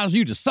that allows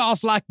you to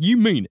sauce like you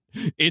mean it.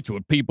 It's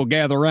what people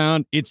gather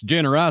around, it's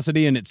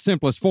generosity in its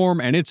simplest form,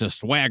 and it's a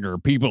swagger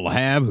people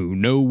have who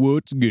know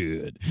what's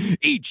good.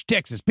 Each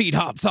Texas Pete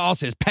hot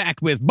sauce is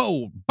packed with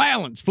bold,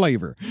 balanced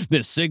flavor.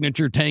 This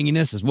signature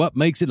tanginess is what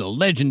makes it a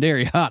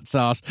legendary hot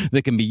sauce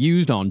that can be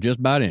used on just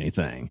about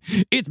anything.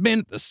 It's been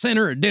at the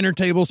center of dinner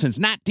table since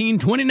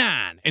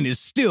 1929 and is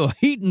still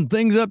heating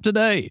things up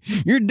today.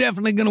 You're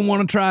definitely going to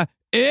want to try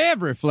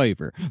every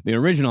flavor. The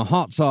original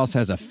hot sauce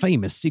has a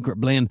famous secret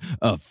blend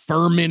of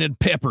fermented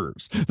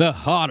peppers. The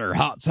hotter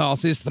hot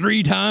sauce is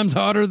 3 times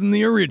hotter than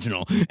the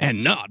original,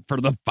 and not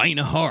for the faint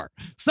of heart.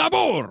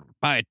 Sabor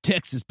by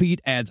Texas Pete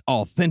adds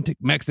authentic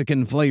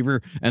Mexican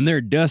flavor, and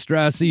their dust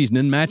dry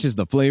seasoning matches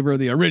the flavor of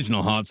the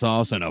original hot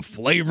sauce in a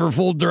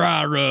flavorful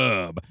dry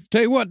rub.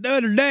 Tell you what, the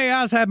other day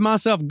I was having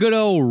myself a good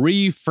old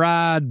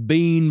refried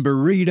bean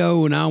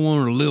burrito, and I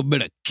wanted a little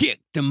bit of kick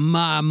to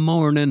my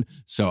morning,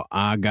 so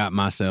I got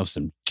myself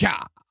some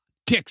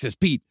Texas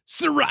Pete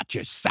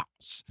sriracha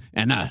sauce,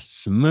 and I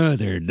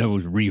smothered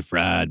those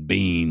refried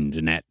beans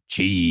and that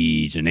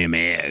cheese and them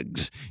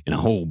eggs and a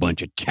whole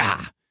bunch of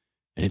chai,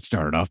 and it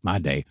started off my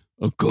day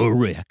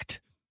correct.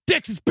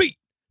 Texas Pete,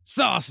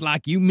 sauce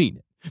like you mean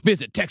it.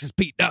 Visit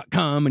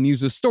TexasPete.com and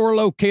use the store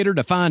locator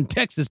to find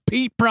Texas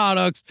Pete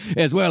products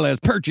as well as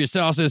purchase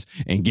sauces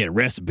and get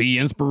recipe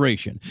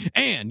inspiration.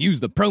 And use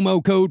the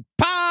promo code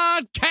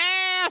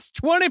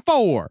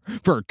PODCAST24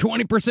 for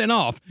 20%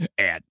 off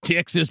at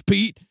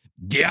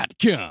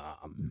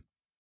TexasPete.com.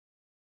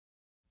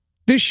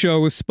 This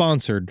show is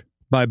sponsored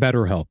by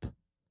BetterHelp.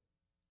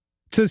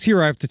 It says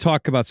here I have to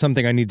talk about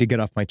something I need to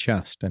get off my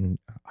chest, and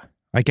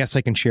I guess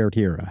I can share it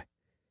here.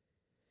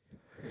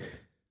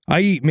 I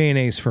eat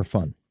mayonnaise for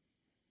fun.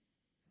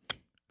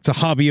 It's a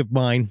hobby of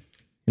mine,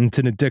 and it's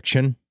an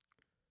addiction.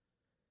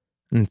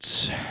 And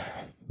it's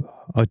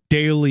a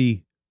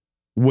daily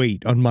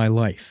weight on my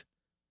life.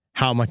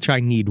 How much I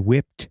need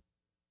whipped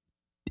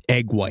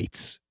egg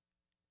whites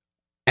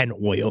and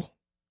oil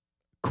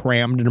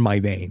crammed into my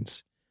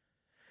veins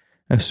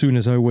as soon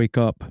as I wake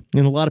up.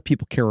 And a lot of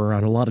people carry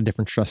around a lot of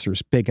different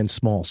stressors, big and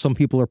small. Some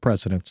people are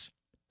presidents.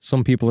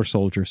 Some people are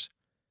soldiers.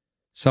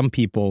 Some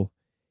people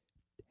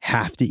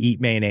have to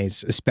eat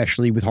mayonnaise,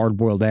 especially with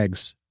hard-boiled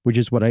eggs, which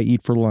is what I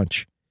eat for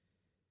lunch.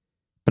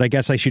 But I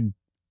guess I should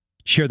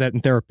share that in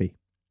therapy,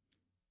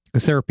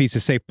 because therapy is a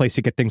safe place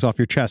to get things off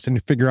your chest and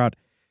to figure out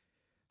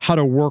how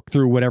to work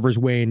through whatever's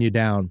weighing you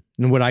down.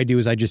 And what I do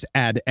is I just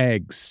add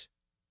eggs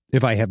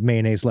if I have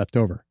mayonnaise left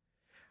over.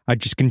 I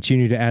just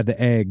continue to add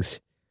the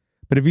eggs.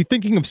 But if you're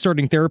thinking of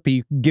starting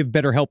therapy, give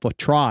BetterHelp a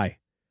try.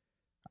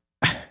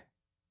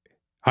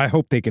 I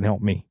hope they can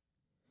help me.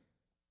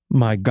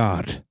 My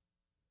God.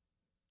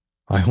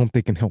 I hope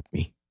they can help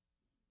me.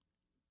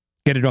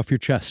 Get it off your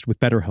chest with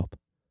BetterHelp.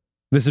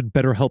 Visit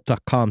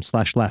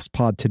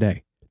BetterHelp.com/lastpod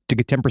today to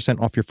get 10%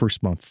 off your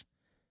first month.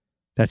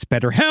 That's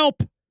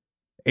BetterHelp!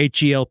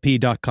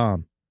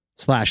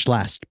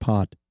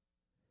 HELP.com/lastpod.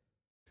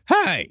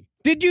 Hey!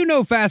 Did you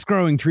know Fast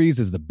Growing Trees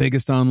is the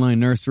biggest online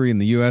nursery in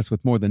the U.S.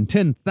 with more than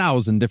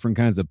 10,000 different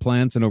kinds of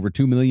plants and over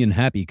 2 million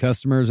happy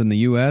customers in the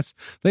U.S.?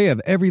 They have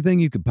everything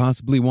you could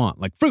possibly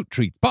want, like fruit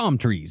trees, palm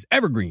trees,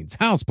 evergreens,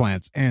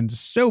 houseplants, and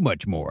so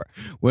much more.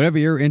 Whatever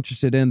you're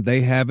interested in,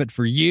 they have it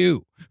for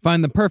you.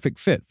 Find the perfect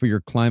fit for your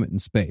climate and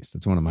space.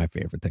 That's one of my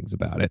favorite things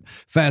about it.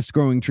 Fast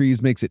Growing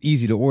Trees makes it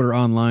easy to order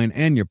online,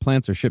 and your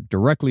plants are shipped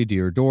directly to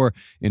your door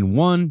in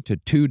 1 to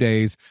 2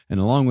 days. And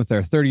along with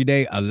their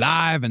 30-day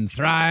Alive and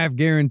Thrive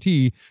guarantee,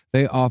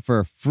 they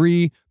offer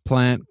free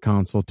plant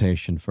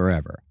consultation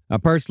forever. Now,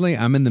 personally,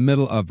 I'm in the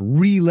middle of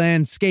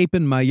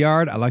re-landscaping my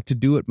yard. I like to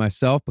do it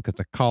myself because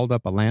I called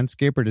up a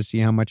landscaper to see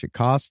how much it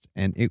costs,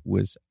 and it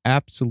was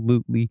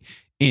absolutely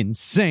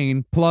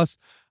insane. Plus,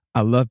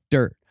 I love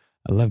dirt.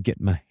 I love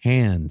getting my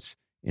hands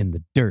in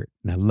the dirt,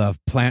 and I love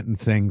planting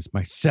things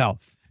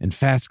myself. And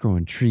Fast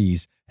Growing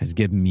Trees has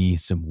given me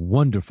some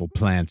wonderful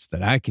plants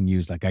that I can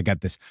use. Like I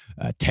got this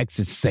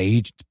Texas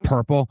sage, it's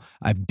purple.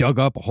 I've dug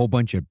up a whole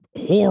bunch of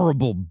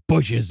horrible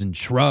bushes and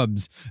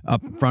shrubs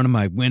up in front of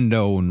my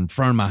window and in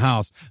front of my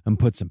house, and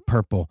put some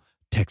purple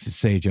Texas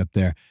sage up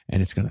there,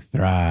 and it's going to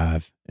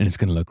thrive, and it's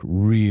going to look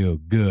real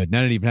good. And I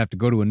didn't even have to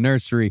go to a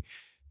nursery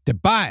to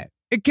buy it.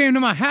 It came to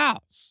my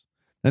house.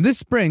 Now, this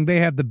spring, they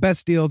have the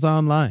best deals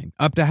online,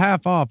 up to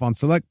half off on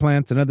select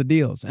plants and other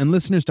deals. And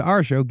listeners to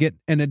our show get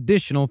an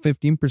additional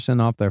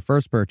 15% off their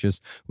first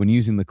purchase when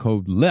using the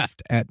code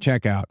LEFT at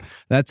checkout.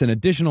 That's an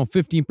additional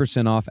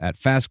 15% off at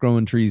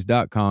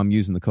fastgrowingtrees.com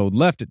using the code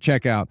LEFT at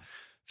checkout.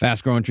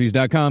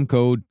 Fastgrowingtrees.com,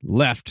 code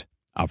LEFT.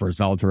 Offers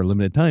valid for a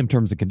limited time.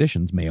 Terms and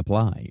conditions may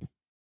apply.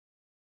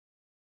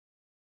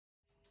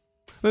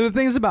 But the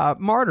things about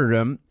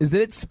martyrdom is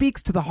that it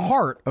speaks to the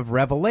heart of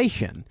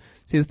Revelation.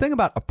 See, the thing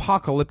about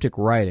apocalyptic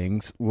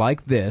writings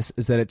like this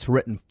is that it's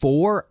written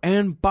for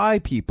and by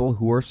people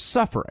who are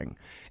suffering.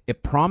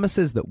 It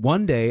promises that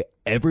one day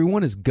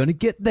everyone is going to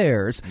get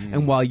theirs,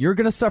 and while you're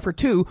going to suffer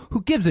too,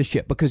 who gives a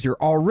shit because you're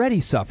already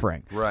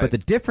suffering. Right. But the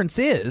difference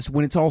is,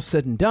 when it's all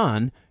said and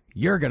done,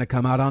 you're going to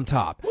come out on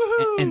top.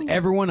 And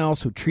everyone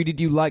else who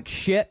treated you like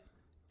shit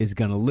is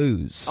gonna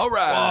lose. All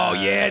right. Oh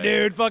yeah,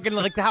 dude! Fucking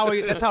like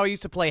that's how I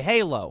used to play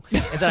Halo.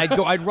 Is that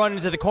I'd run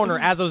into the corner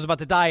as I was about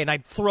to die, and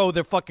I'd throw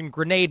the fucking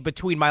grenade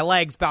between my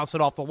legs, bounce it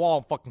off the wall,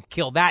 and fucking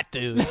kill that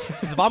dude.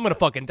 Because if I'm gonna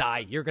fucking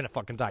die, you're gonna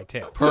fucking die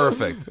too.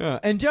 Perfect.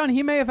 And John,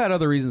 he may have had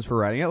other reasons for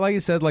writing it. Like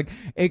you said, like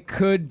it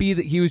could be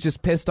that he was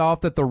just pissed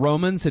off that the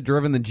Romans had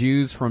driven the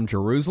Jews from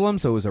Jerusalem,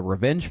 so it was a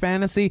revenge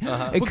fantasy.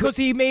 Because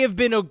he may have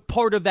been a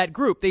part of that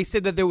group. They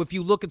said that if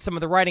you look at some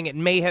of the writing,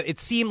 it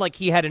seemed like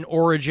he had an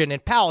origin in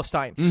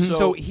Palestine.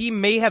 So he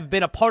may have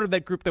been a part of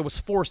that group that was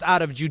forced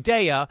out of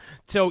Judea,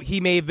 so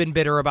he may have been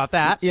bitter about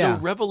that. So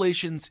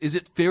Revelations, is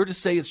it fair to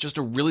say it's just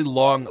a really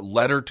long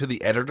letter to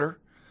the editor?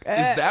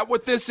 Is that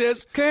what this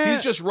is? He's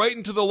just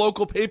writing to the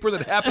local paper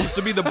that happens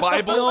to be the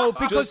Bible? No,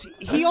 because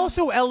he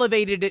also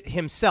elevated it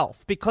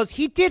himself, because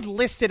he did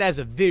list it as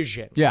a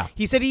vision. Yeah.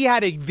 He said he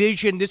had a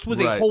vision. This was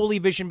a holy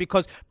vision,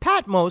 because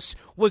Patmos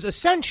was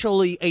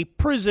essentially a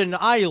prison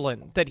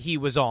island that he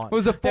was on. It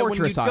was a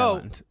fortress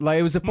island. Like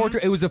it was a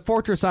fortress. It was a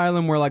fortress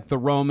island where like the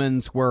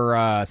Romans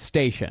were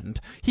stationed.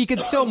 He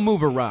could still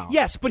move around.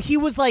 Yes, but he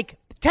was like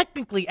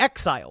technically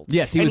exiled.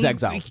 Yes, he was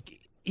exiled.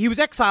 He was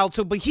exiled,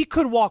 but he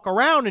could walk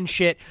around and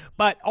shit,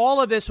 but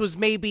all of this was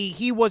maybe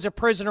he was a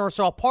prisoner,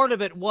 so a part of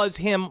it was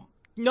him,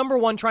 number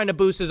one, trying to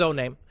boost his own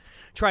name.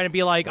 trying to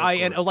be like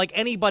like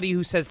anybody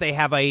who says they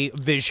have a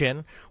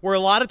vision, where a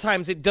lot of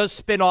times it does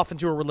spin off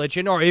into a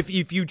religion, or if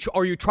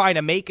you're trying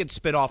to make it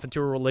spin off into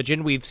a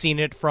religion. We've seen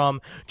it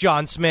from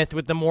John Smith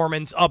with the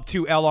Mormons up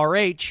to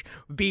LRH,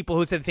 people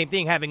who said the same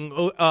thing,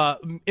 having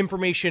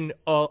information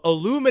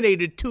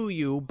illuminated to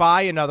you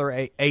by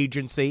another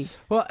agency.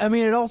 Well, I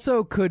mean, it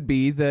also could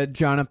be that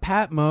John of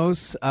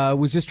Patmos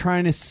was just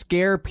trying to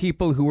scare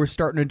people who were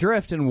starting to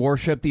drift and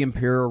worship the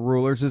imperial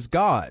rulers as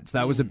gods.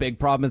 That was a big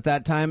problem at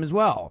that time as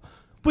well.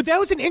 But that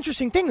was an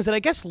interesting thing, is that I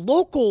guess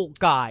local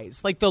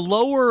guys, like the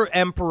lower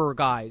emperor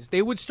guys,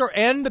 they would start,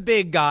 and the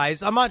big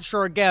guys, I'm not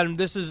sure, again,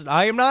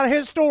 I am not a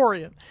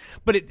historian,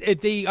 but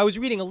I was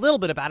reading a little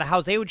bit about it, how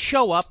they would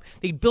show up,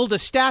 they'd build a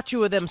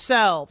statue of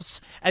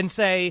themselves and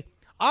say,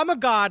 I'm a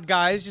god,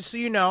 guys, just so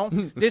you know.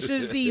 This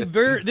is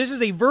this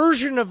is a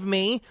version of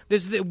me,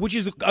 which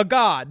is a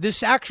god.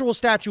 This actual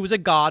statue is a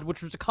god,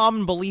 which was a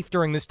common belief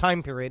during this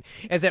time period,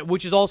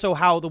 which is also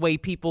how the way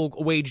people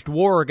waged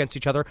war against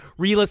each other.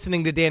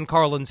 Re-listening to Dan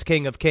Carlin's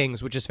King of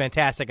Kings, which is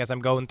fantastic as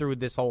I'm going through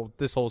this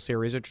whole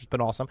series, which has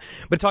been awesome.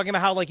 But talking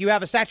about how, like, you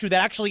have a statue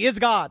that actually is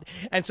God,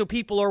 and so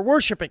people are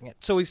worshiping it.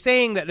 So he's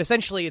saying that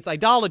essentially it's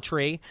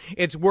idolatry,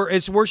 it's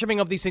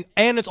worshiping of these things,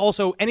 and it's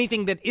also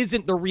anything that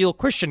isn't the real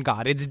Christian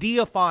God. It's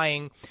deifying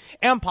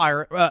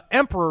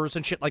emperors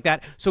and shit like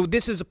that. So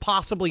this is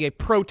possibly a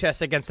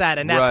protest against that,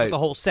 and that's what the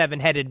whole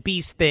seven-headed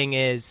beast thing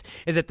is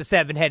that the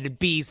seven-headed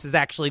beast is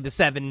actually the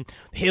seven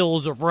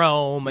hills of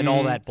Rome and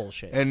all that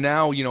bullshit. And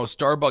now,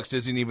 Starbucks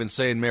isn't even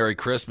saying Merry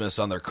Christmas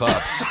on their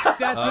cups.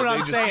 That's what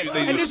I'm saying.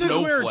 And this is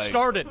where it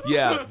started.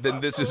 Yeah, then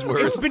this is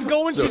where it's been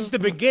going since the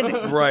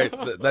beginning. Right.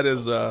 That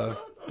is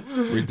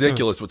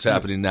ridiculous what's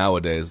happening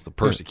nowadays. The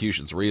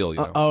persecution's real,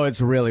 Oh, it's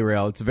really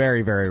real. It's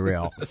very, very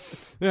real.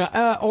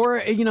 Or,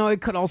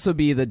 it could also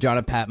be that John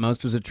of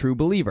Patmos was a true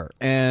believer.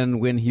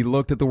 And when he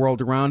looked at the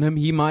world around him,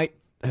 he might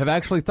have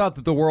actually thought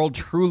that the world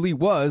truly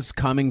was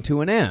coming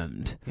to an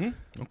end.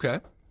 Okay.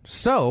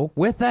 So,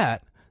 with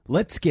that,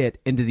 let's get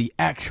into the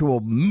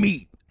actual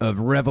meat of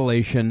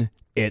Revelation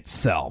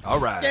itself. All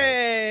right.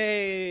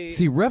 Yay!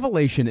 See,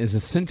 Revelation is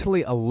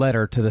essentially a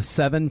letter to the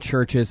 7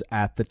 churches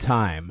at the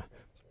time.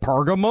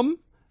 Pergamum,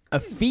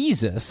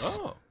 Ephesus,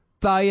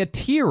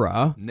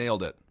 Thyatira,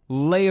 nailed it,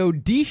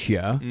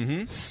 Laodicea,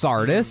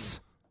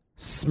 Sardis,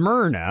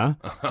 Smyrna.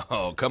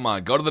 Oh, come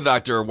on. Go to the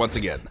doctor once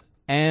again.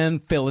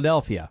 And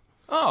Philadelphia.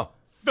 Oh.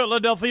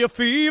 Philadelphia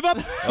fever.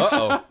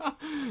 Uh-oh.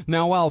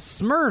 Now, while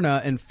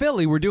Smyrna and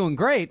Philly were doing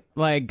great,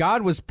 like,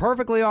 God was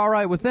perfectly all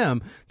right with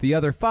them, the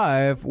other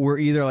 5 were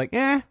either like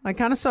kind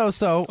of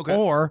so-so,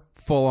 or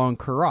full-on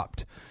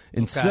corrupt.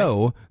 And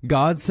so,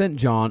 God sent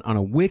John on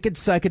a wicked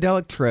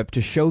psychedelic trip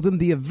to show them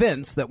the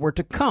events that were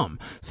to come,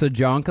 so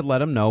John could let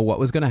them know what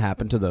was going to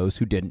happen to those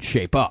who didn't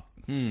shape up.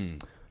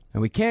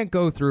 And we can't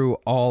go through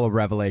all of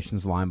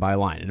Revelations line by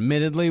line. And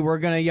admittedly, we're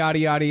going to yada,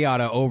 yada,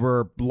 yada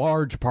over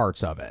large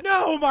parts of it.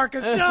 No,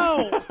 Marcus,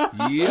 no!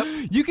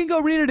 Yep. You can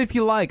go read it if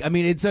you like. I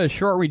mean, it's a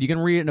short read. You can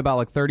read it in about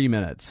like 30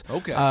 minutes.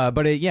 Okay.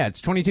 But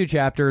it's 22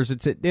 chapters.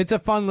 It's a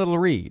fun little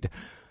read.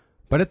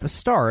 But at the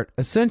start,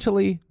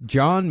 essentially,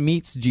 John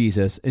meets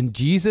Jesus, and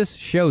Jesus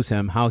shows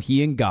him how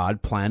he and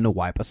God plan to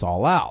wipe us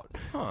all out.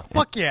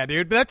 Fuck yeah,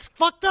 dude. That's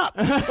fucked up.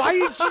 Why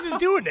is Jesus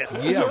doing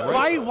this? Yeah,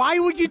 right. Why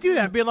would you do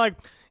that? Being like,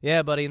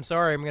 yeah, buddy, I'm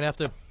sorry. We're gonna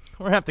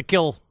have to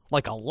kill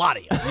like a lot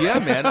of you. Yeah,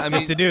 man. I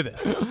mean, to do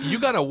this, you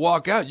got to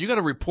walk out. You got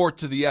to report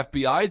to the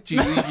FBI. You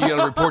got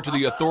to report to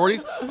the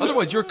authorities.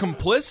 Otherwise, you're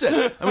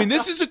complicit. I mean,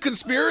 this is a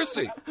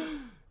conspiracy.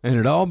 And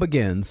it all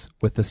begins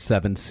with the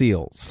 7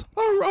 seals.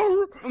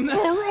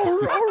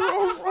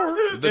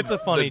 It's a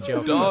funny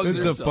joke.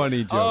 It's a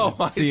funny joke. Oh,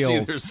 I seals. see.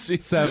 There's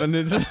seals. 7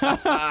 inches. But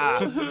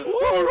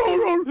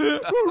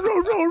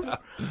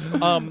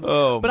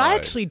I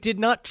actually did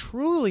not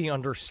truly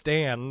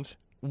understand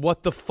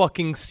what the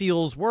fucking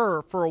seals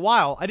were for a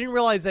while. I didn't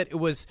realize that it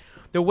was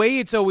the way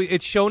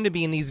it's shown to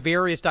be in these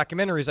various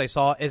documentaries I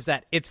saw is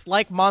that it's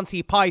like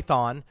Monty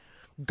Python.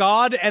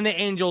 God and the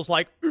angels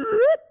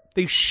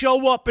they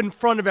show up in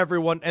front of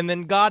everyone, and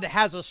then God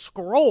has a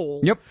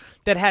scroll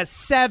that has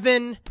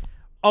 7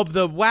 of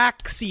the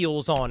wax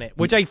seals on it,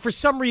 which I, for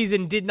some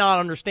reason, did not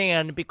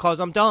understand because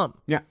I'm dumb.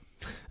 Yeah.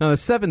 Now, the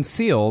 7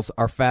 seals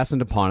are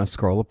fastened upon a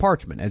scroll of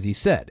parchment, as he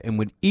said, and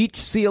when each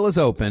seal is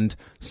opened,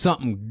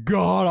 something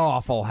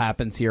god-awful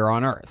happens here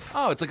on Earth.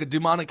 Oh, it's like a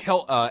demonic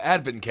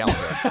advent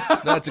calendar.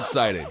 That's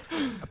exciting.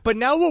 But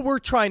now what we're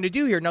trying to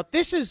do here, now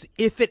this is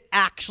if it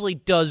actually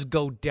does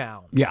go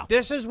down. Yeah.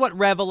 This is what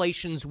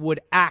Revelations would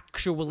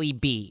actually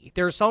be.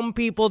 There are some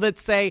people that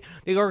say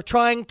they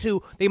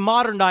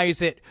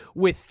modernize it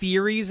with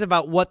theories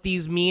about what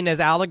these mean as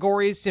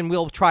allegories, and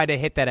we'll try to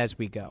hit that as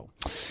we go.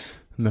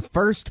 And the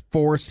first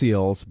 4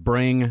 seals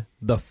bring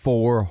the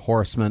 4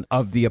 horsemen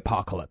of the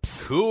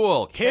apocalypse.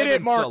 Cool. Hit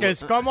it,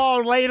 Marcus. Come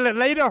on, lay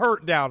the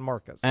hurt down,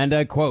 Marcus. And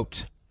I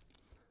quote,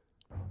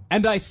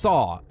 And I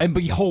saw, and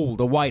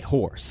behold, a white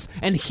horse,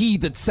 and he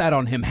that sat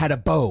on him had a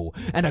bow,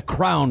 and a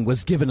crown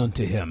was given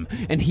unto him,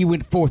 and he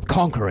went forth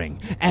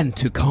conquering, and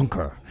to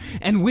conquer.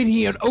 And when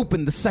he had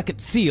opened the second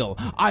seal,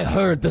 I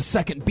heard the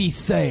second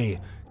beast say,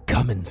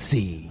 Come and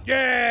see.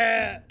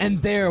 Yeah!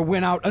 And there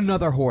went out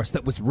another horse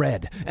that was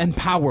red, and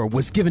power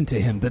was given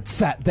to him that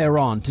sat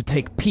thereon to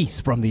take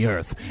peace from the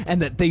earth, and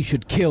that they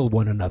should kill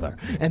one another.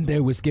 And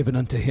there was given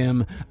unto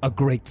him a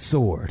great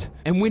sword.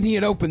 And when he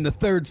had opened the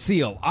third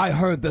seal, I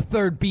heard the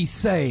third beast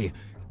say,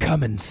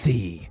 Come and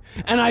see.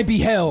 And I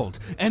beheld,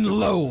 and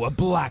lo, a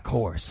black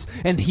horse,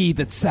 and he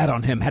that sat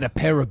on him had a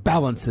pair of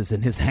balances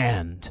in his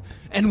hand.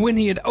 And when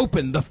he had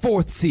opened the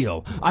fourth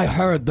seal, I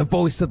heard the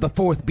voice of the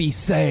fourth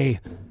beast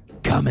say,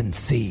 Come and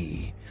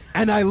see.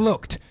 And I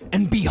looked,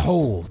 and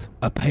behold,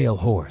 a pale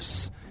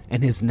horse,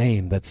 and his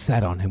name that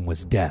sat on him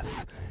was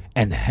Death,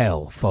 and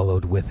hell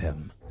followed with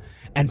him.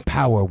 And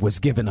power was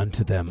given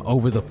unto them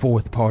over the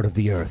fourth part of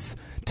the earth,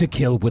 to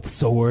kill with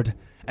sword,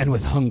 and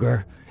with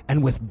hunger,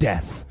 and with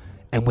death,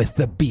 and with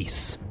the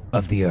beasts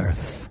of the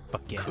earth.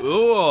 Fuck yeah.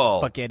 Cool.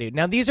 Fuck yeah, dude.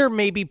 Now, these are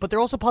maybe, but they're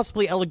also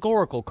possibly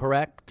allegorical,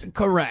 correct?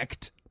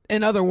 Correct.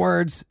 In other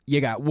words,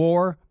 you got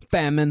war,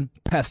 famine,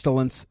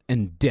 pestilence,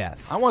 and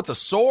death. I want the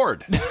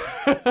sword.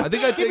 I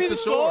think I'd take the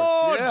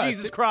sword. Yeah,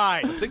 Jesus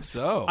Christ. I think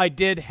so. I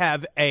did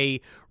have a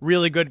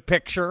really good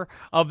picture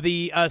of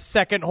the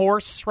second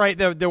horse, right?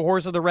 The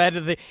horse of the red,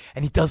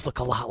 and he does look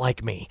a lot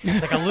like me.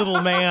 Like a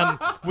little man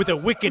with a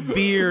wicked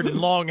beard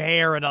and long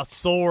hair and a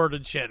sword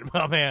and shit.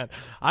 Oh, man.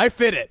 I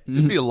fit it.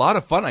 It'd be a lot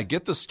of fun. I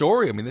get the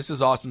story. I mean, this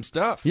is awesome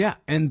stuff. Yeah,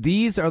 and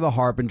these are the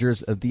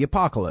harbingers of the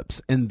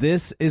apocalypse, and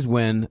this is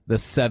when the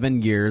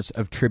 7 years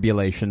of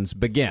tribulations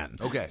begin.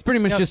 Okay. It's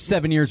pretty much just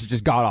 7 years of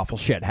just god-awful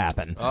shit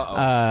happen.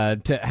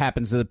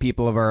 Happens to the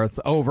people of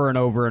Earth over and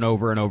over and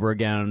over and over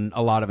again.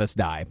 A lot of us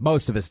die.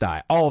 Most of us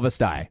die. All of us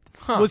die.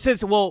 Well, it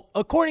says,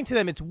 according to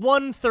them, it's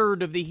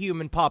 1/3 of the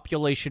human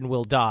population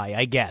will die,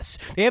 I guess.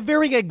 They have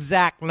very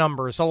exact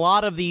numbers. A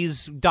lot of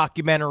these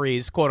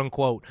documentaries, quote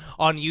unquote,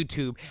 on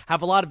YouTube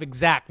have a lot of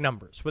exact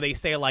numbers where they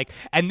say, like,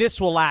 and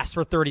this will last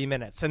for 30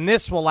 minutes, and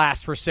this will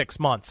last for 6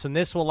 months, and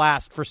this will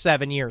last for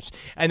 7 years.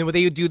 And then when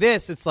they do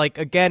this, it's like,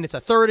 again, it's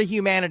 1/3 of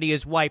humanity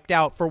is wiped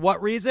out. For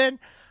what reason?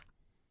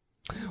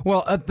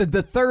 Well,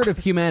 the third of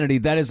humanity,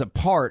 that is a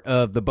part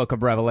of the Book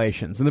of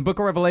Revelations. And the Book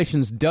of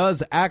Revelations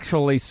does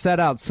actually set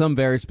out some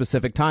very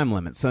specific time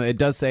limits. So it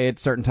does say at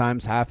certain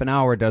times half an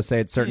hour. It does say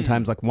at certain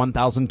times like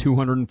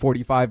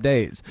 1,245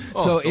 days.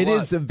 So it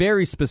is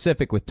very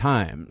specific with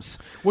times.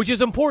 Which is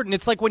important.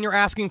 It's like when you're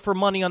asking for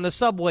money on the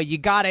subway. You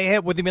got to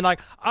hit with him and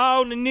like, I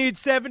only need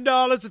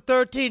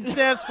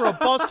 $7.13 for a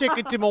bus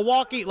ticket to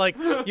Milwaukee. Like,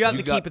 you have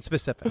to keep it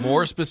specific.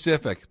 More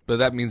specific, but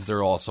that means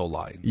they're also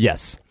lying.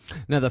 Yes.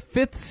 Now, the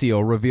fifth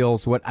seal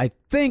reveals what I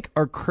think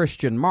are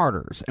Christian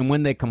martyrs, and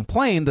when they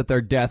complain that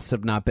their deaths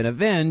have not been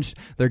avenged,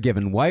 they're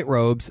given white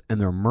robes, and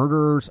their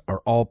murderers are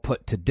all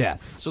put to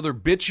death. So they're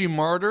bitchy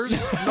martyrs?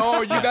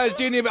 No, you guys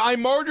didn't even... I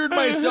martyred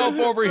myself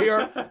over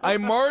here.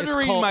 I'm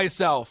martyring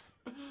myself.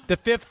 The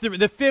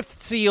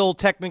fifth seal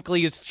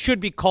technically should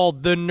be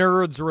called the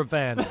Nerd's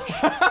Revenge.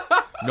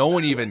 No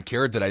one even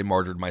cared that I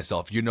martyred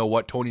myself. You know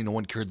what, Tony? No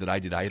one cared that I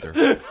did either.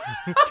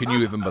 Can you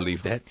even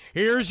believe that?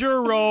 Here's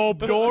your robe.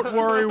 Don't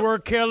worry, we're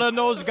killing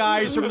those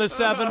guys from the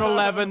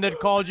 7-Eleven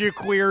that called you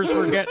queers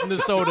for getting the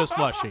soda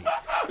slushy.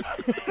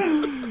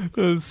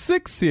 The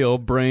sixth seal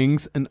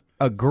brings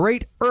a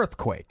great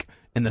earthquake,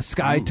 and the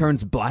sky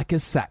turns black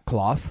as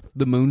sackcloth,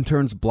 the moon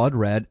turns blood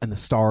red, and the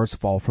stars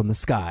fall from the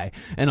sky,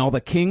 and all the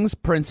kings,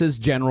 princes,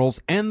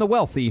 generals, and the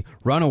wealthy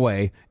run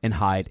away and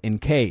hide in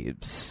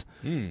caves.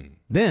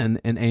 Then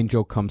an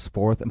angel comes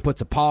forth and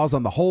puts a pause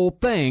on the whole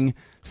thing,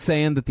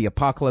 saying that the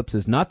apocalypse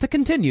is not to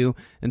continue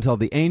until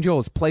the angel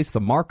has placed the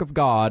mark of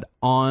God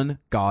on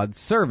God's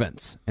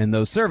servants. And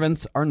those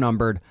servants are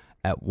numbered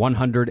at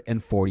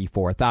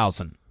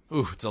 144,000.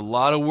 Ooh, it's a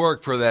lot of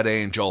work for that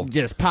angel.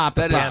 Just pop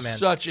it. That is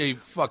such a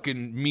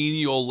fucking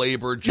menial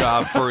labor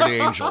job for an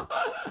angel.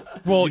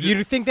 Well,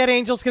 you think that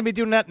angel's going to be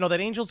doing that? No,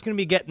 that angel's going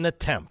to be getting a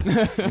temp.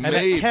 And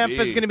that temp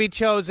is going to be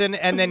chosen,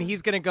 and then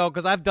he's going to go,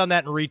 because I've done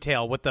that in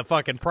retail with the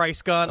fucking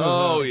price gun.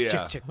 Oh,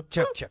 yeah.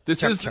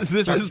 This is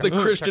the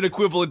Christian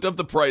equivalent of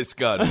the price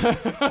gun.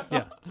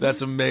 Yeah.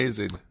 That's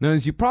amazing. Now,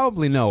 as you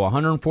probably know,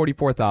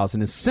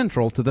 144,000 is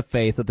central to the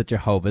faith of the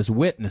Jehovah's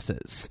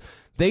Witnesses.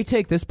 They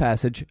take this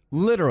passage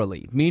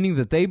literally, meaning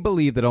that they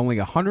believe that only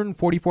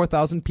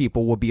 144,000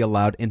 people will be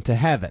allowed into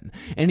heaven.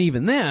 And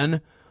even then,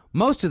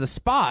 most of the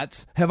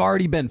spots have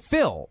already been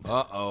filled.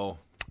 Uh-oh.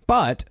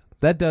 But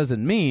that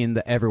doesn't mean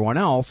that everyone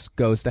else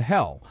goes to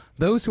hell.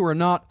 Those who are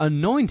not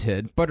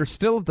anointed but are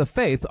still of the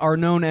faith are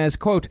known as,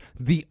 quote,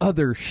 the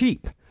other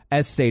sheep,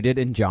 as stated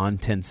in John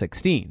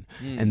 10:16.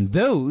 And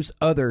those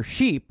other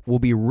sheep will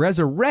be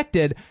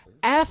resurrected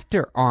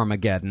after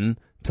Armageddon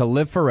to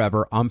live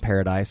forever on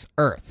paradise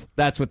earth.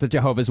 That's what the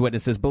Jehovah's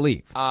Witnesses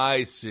believe.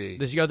 I see.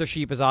 The other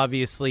sheep is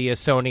obviously a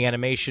Sony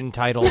animation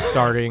title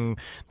starring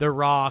The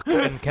Rock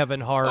and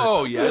Kevin Hart.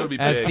 Oh, yeah, it'll be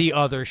as big. the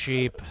other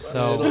sheep.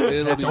 So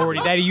It'll that's be-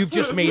 already that you've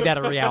just made that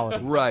a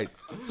reality. Right.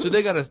 So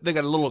they got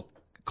a little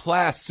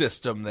class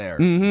system there.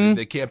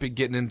 They can't be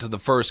getting into the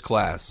first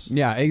class.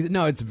 Yeah,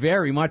 no, it's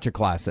very much a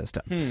class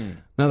system.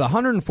 Now, the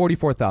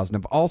 144,000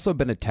 have also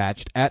been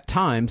attached at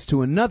times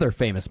to another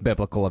famous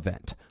biblical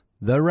event,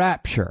 the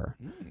rapture.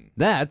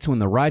 That's when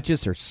the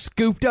righteous are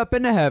scooped up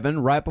into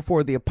heaven right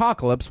before the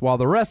apocalypse, while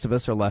the rest of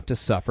us are left to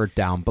suffer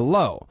down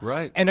below.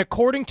 Right. And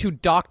according to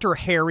Dr.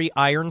 Harry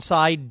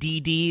Ironside,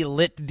 DD,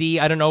 Lit D,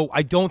 I don't know,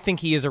 I don't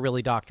think he is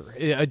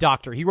a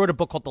doctor. He wrote a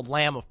book called The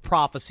Lamb of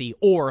Prophecy,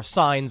 or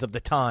Signs of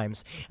the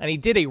Times, and he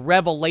did a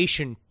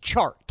revelation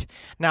chart.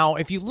 Now,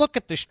 if you look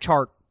at this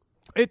chart,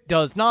 it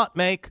does not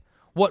make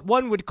what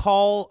one would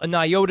call an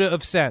iota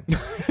of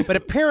sense. But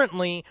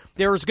apparently,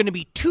 there's going to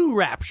be two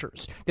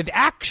raptures. That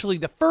actually,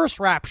 the first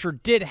rapture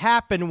did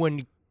happen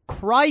when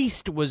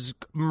Christ was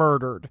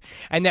murdered,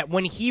 and that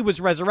when he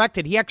was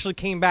resurrected, he actually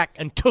came back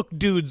and took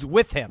dudes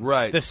with him.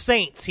 Right. The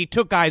saints, he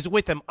took guys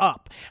with him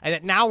up. And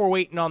that now we're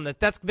waiting on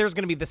there's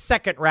going to be the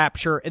second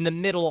rapture in the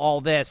middle of all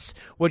this,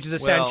 which is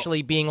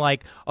essentially being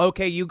like,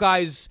 okay, you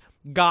guys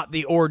got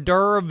the hors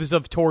d'oeuvres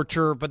of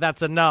torture, but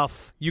that's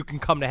enough. You can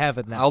come to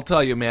heaven now. I'll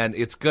tell you, man,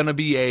 it's going to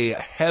be a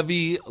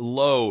heavy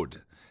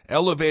load.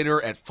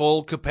 Elevator at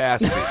full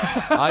capacity.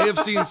 I have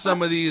seen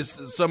some of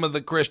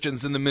the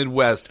Christians in the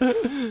Midwest.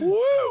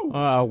 Woo!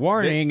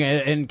 Warning,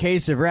 in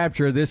case of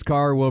rapture, this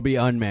car will be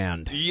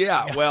unmanned.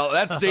 Yeah, well,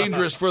 that's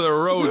dangerous for the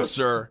road,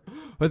 sir.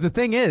 But the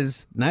thing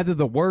is, neither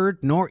the word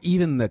nor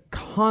even the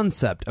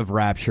concept of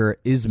rapture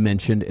is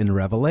mentioned in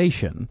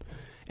Revelation.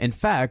 In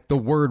fact, the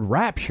word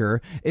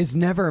rapture is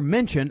never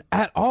mentioned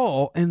at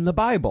all in the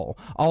Bible,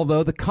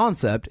 although the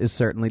concept is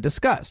certainly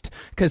discussed.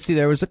 Because, see,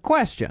 there was a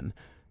question.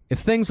 If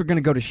things were going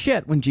to go to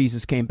shit when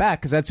Jesus came back,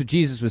 because that's what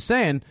Jesus was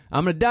saying,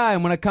 I'm going to die,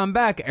 and when I come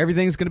back,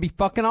 everything's going to be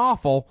fucking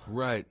awful.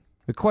 Right.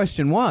 The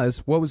question was,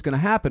 what was going to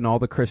happen to all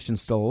the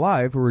Christians still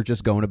alive who were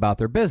just going about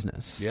their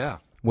business? Yeah.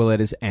 Well, it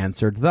is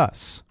answered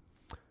thus.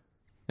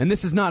 And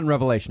this is not in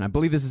Revelation. I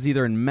believe this is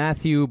either in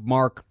Matthew,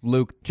 Mark,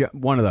 Luke,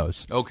 one of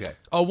those. Okay.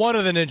 Oh, one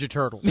of the Ninja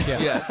Turtles. Yeah.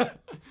 Yes.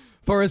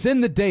 For as in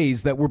the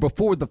days that were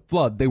before the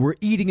flood, they were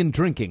eating and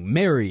drinking,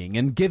 marrying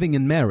and giving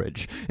in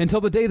marriage,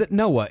 until the day that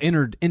Noah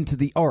entered into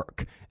the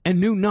ark, and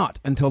knew not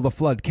until the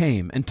flood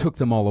came, and took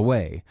them all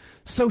away.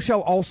 So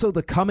shall also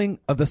the coming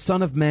of the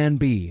Son of Man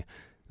be.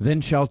 Then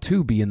shall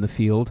two be in the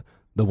field,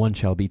 the one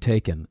shall be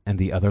taken, and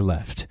the other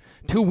left.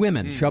 Two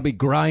women shall be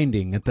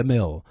grinding at the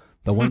mill,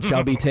 the one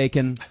shall be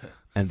taken,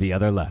 and the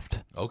other left.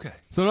 Okay.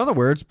 So in other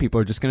words, people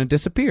are just going to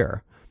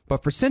disappear.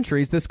 But for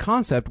centuries, this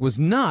concept was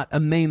not a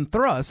main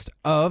thrust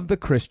of the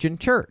Christian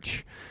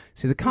church.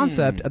 See, the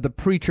concept of the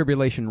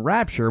pre-tribulation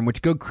rapture, in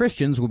which good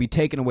Christians will be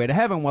taken away to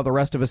heaven while the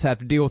rest of us have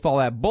to deal with all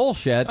that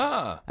bullshit,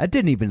 that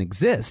didn't even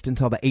exist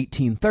until the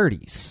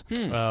 1830s.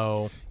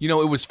 Oh. You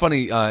know, it was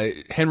funny.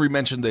 Henry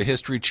mentioned the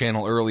History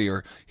Channel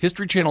earlier.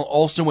 History Channel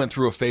also went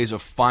through a phase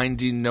of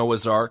finding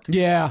Noah's Ark.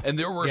 Yeah. And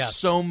there were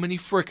so many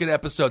frickin'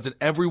 episodes, and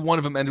every one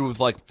of them ended with,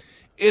 like,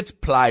 it's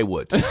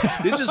plywood.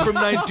 This is from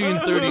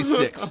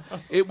 1936.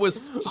 It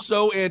was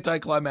so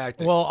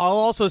anticlimactic. Well, I'll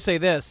also say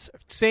this.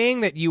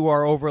 Saying that you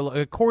are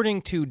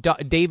according to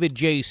David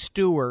J.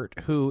 Stewart,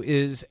 who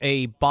is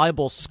a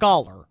Bible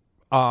scholar,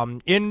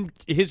 in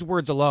his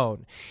words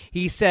alone,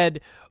 he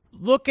said,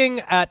 looking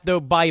at the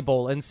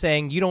Bible and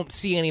saying you don't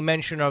see any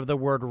mention of the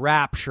word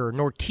rapture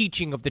nor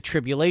teaching of the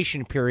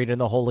tribulation period in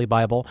the Holy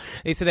Bible,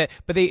 they said that,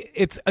 but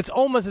it's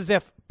almost as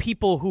if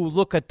people who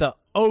look at the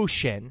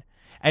ocean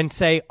and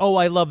say, oh,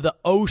 I love the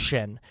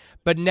ocean,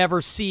 but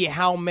never see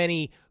how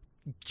many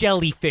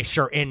jellyfish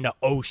are in the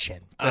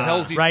ocean. The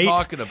hell's he right?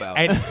 talking about?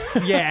 And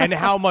and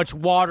how much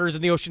water's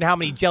in the ocean, how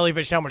many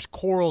jellyfish, how much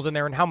coral's in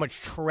there, and how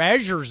much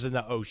treasure's in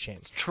the ocean.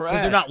 It's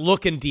trash. They're not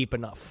looking deep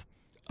enough.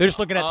 They're just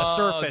looking at the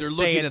surface, They're saying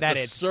looking at that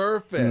the it's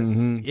surface.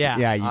 yeah.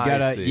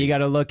 Yeah, you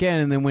gotta look in,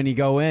 and then when you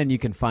go in, you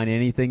can find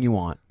anything you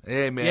want.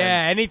 Hey, man.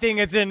 Yeah, anything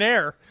that's in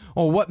there.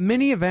 Well, what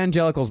many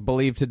evangelicals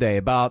believe today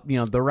about,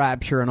 the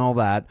rapture and all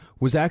that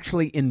was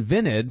actually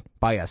invented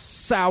by a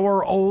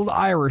sour old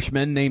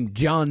Irishman named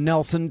John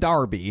Nelson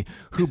Darby,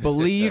 who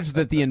believed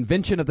that the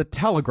invention of the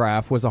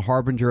telegraph was a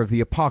harbinger of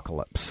the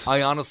apocalypse.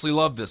 I honestly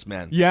love this,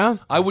 man. Yeah?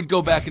 I would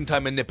go back in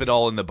time and nip it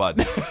all in the bud.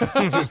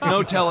 Just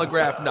no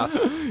telegraph,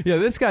 nothing. Yeah,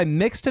 this guy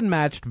mixed and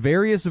matched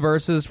various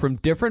verses from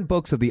different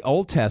books of the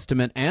Old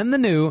Testament and the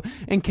New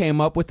and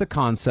came up with the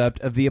concept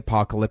of the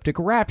apocalyptic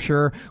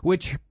rapture,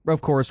 which,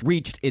 of course,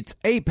 reached its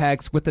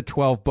apex with the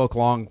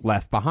 12-book-long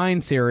Left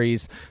Behind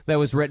series that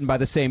was written by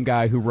the same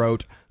guy who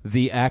wrote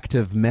The Act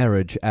of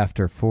Marriage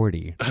After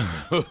 40.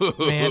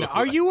 Man,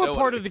 are you a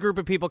part of the group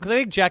of people, because I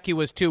think Jackie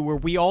was too, where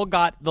we all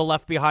got the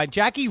Left Behind.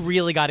 Jackie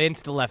really got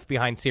into the Left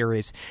Behind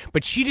series,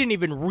 but she didn't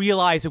even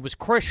realize it was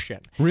Christian.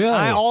 Really?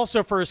 I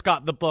also first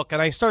got the book,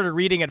 and I started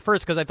reading it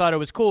first because I thought it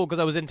was cool, because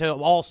I was into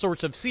all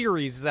sorts of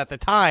series at the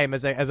time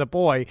as a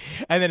boy,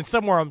 and then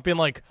somewhere I'm being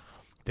like,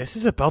 This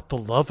is about the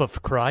love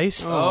of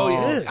Christ? Oh,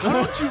 yeah.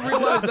 How don't you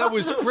realize that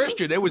was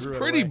Christian? It was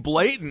pretty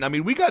blatant. I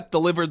mean, we got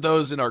delivered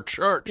those in our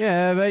church.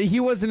 Yeah, but he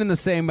wasn't in the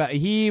same.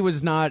 He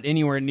was not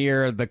anywhere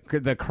near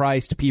the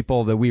Christ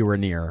people that we were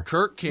near.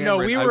 Kirk Cameron. No,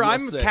 we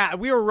were.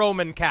 We were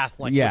Roman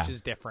Catholic, Yeah. which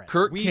is different.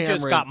 Kirk we Cameron.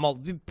 just got.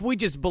 We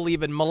just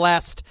believe in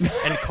molest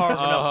and carving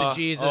up to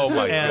Jesus. Oh,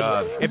 my and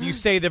God. If you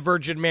say the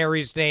Virgin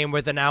Mary's name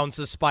with an ounce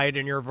of spite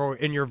in your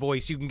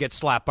voice, you can get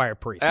slapped by a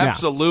priest.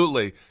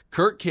 Absolutely.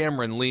 Kirk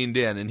Cameron leaned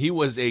in, and he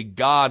was a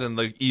god in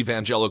the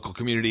evangelical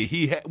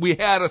community. We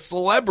had a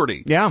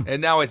celebrity. Yeah.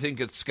 And now I think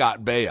it's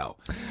Scott Baio.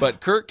 But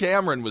Kirk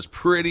Cameron was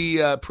pretty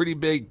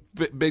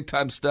big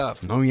time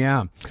stuff. Oh,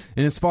 yeah.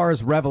 And as far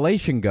as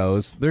Revelation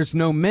goes, there's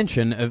no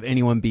mention of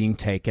anyone being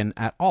taken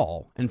at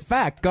all. In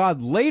fact,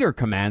 God later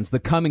commands the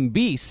coming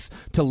beasts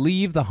to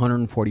leave the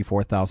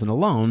 144,000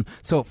 alone,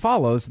 so it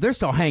follows they're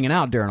still hanging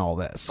out during all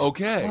this.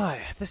 Okay.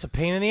 Boy, this is a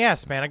pain in the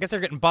ass, man. I guess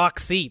they're getting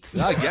box seats.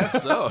 I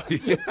guess so.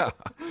 Yeah.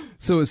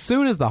 So as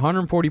soon as the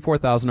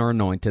 144,000 are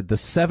anointed, the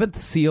seventh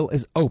seal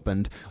is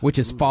opened, which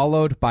is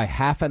followed by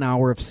half an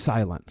hour of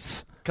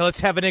silence. Okay, let's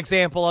have an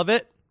example of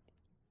it.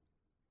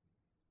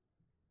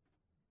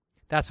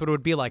 That's what it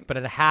would be like, but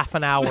at a half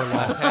an hour long.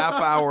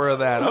 Half hour of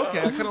that. Okay,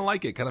 I kind of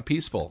like it. Kind of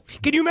peaceful.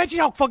 Can you imagine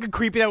how fucking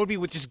creepy that would be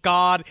with just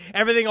God,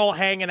 everything all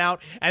hanging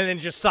out, and then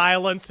just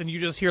silence, and you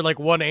just hear like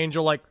one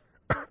angel like,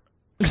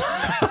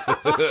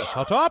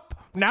 shut up.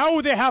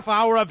 Now the half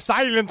hour of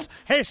silence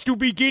has to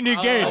begin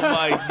again. Oh,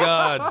 my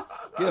God.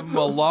 Give him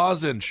a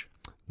lozenge.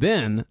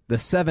 Then the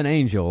seven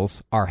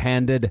angels are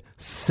handed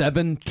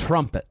seven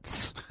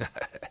trumpets.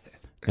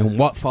 And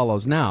what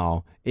follows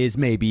now is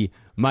maybe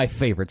my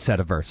favorite set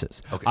of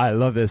verses. Okay. I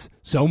love this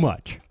so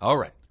much. All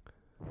right.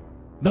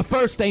 The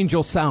first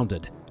angel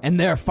sounded, and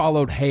there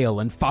followed hail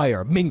and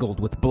fire mingled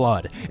with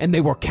blood, and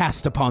they were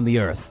cast upon the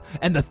earth.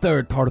 And the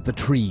third part of the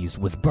trees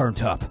was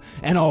burnt up,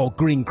 and all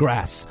green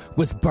grass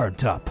was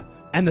burnt up.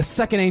 And the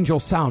second angel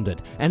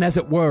sounded, and as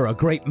it were a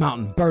great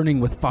mountain burning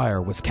with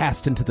fire was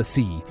cast into the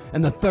sea,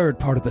 and the third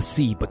part of the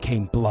sea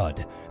became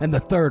blood, and the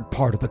third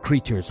part of the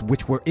creatures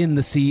which were in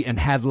the sea and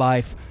had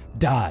life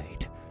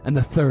died, and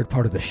the third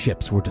part of the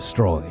ships were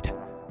destroyed.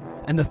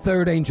 And the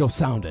third angel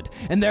sounded,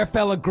 and there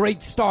fell a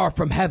great star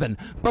from heaven,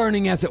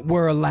 burning as it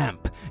were a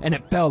lamp, and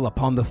it fell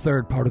upon the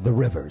third part of the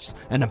rivers,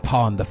 and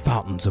upon the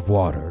fountains of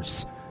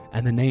waters.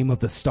 And the name of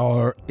the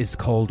star is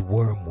called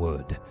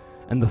Wormwood.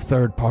 And the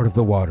third part of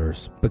the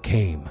waters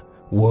became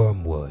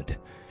wormwood,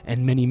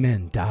 and many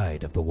men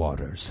died of the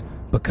waters,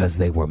 because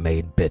they were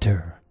made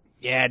bitter.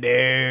 Yeah,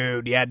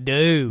 dude. Yeah,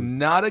 dude.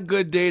 Not a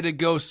good day to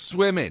go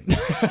swimming.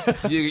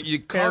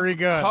 You Very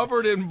good.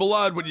 Covered in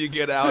blood when you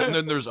get out, and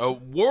then there's a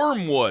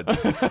wormwood.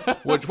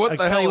 Which, what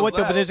the hell Tell you is what,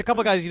 though, that? but there's a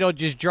couple guys,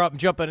 just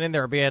jumping in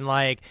there being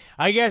like,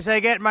 I guess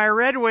I get my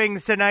Red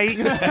Wings tonight.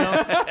 You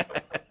know?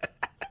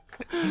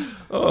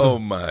 Oh,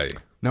 my.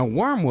 Now,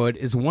 wormwood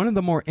is one of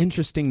the more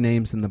interesting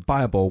names in the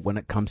Bible when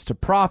it comes to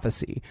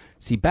prophecy.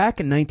 See, back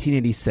in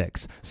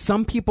 1986,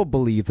 some people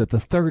believe that the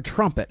third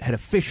trumpet had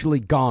officially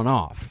gone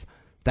off.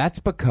 That's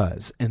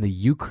because, in the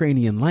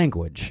Ukrainian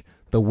language,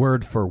 the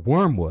word for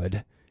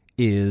wormwood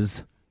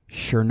is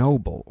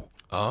Chernobyl.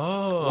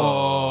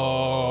 Oh,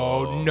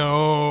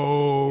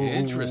 no.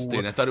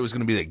 Interesting. I thought it was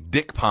going to be like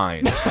Dick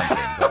Pine or something,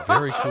 but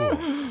very cool.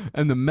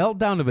 And the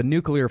meltdown of a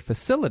nuclear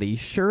facility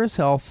sure as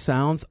hell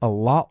sounds a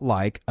lot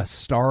like a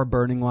star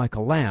burning like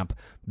a lamp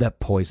that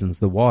poisons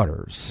the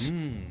waters.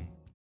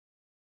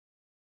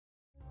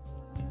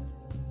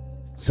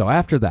 So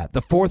after that,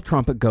 the fourth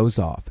trumpet goes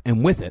off,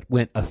 and with it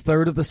went a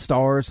third of the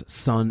stars,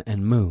 sun,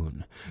 and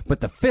moon. But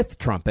the fifth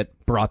trumpet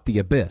brought the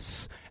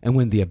abyss, and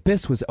when the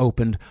abyss was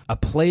opened, a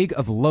plague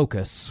of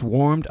locusts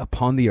swarmed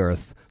upon the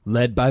earth,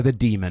 led by the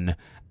demon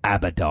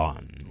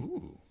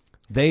Abaddon.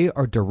 They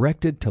are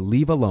directed to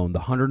leave alone the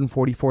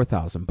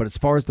 144,000, but as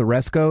far as the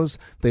rest goes,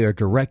 they are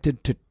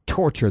directed to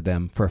torture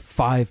them for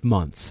 5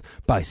 months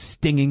by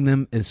stinging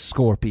them as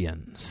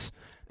scorpions.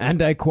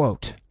 And I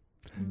quote,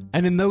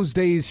 "And in those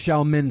days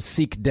shall men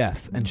seek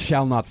death, and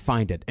shall not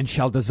find it, and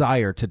shall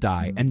desire to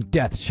die, and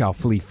death shall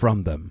flee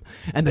from them.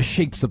 And the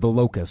shapes of the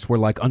locusts were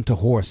like unto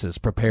horses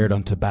prepared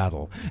unto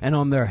battle, and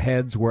on their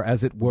heads were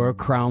as it were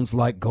crowns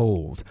like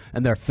gold,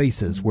 and their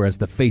faces were as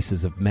the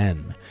faces of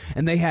men.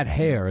 And they had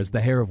hair as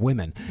the hair of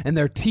women, and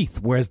their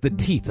teeth were as the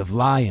teeth of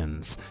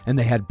lions, and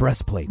they had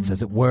breastplates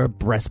as it were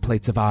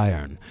breastplates of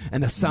iron,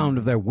 and the sound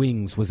of their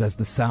wings was as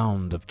the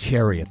sound of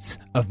chariots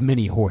of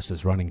many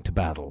horses running to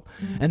battle.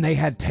 And they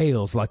had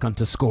tails like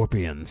unto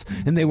scorpions,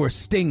 and they were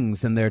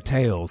stings in their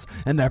tails,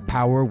 and their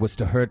power was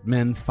to hurt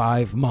men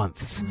 5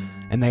 months.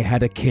 And they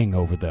had a king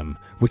over them,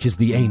 which is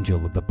the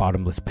angel of the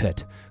bottomless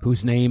pit,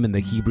 whose name in the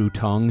Hebrew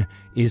tongue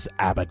is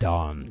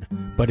Abaddon,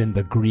 but in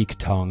the Greek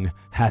tongue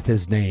hath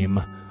his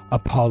name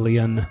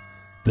Apollyon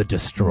the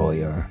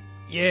Destroyer."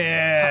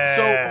 Yeah.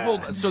 So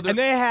hold on. So and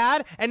they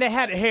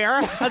had hair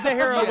as the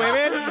hair of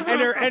women,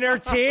 and their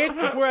teeth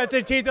were as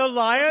the teeth of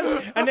lions,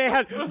 and they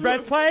had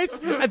breastplates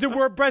as it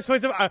were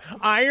breastplates of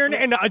iron,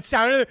 and the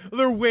sound of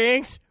their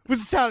wings Was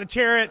the sound of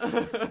chariots.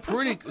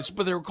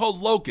 But they were called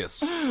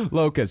locusts,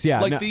 Locusts, yeah.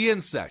 like the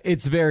insect.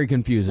 It's very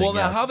confusing. Well,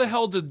 now, yeah. how the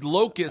hell did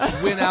locusts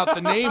win out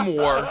the name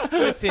war?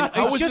 Listen,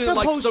 How it's is just it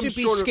like supposed some to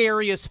be sort of-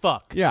 scary as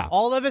fuck. Yeah.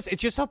 All of us,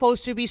 it's just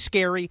supposed to be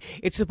scary.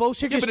 It's supposed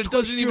to just but it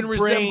twist doesn't your even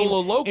brain. resemble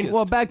a locust.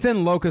 Well, back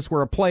then, locusts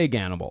were a plague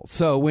animal.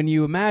 So when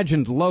you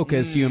imagined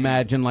locusts, you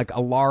imagine like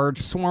a large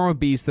swarm of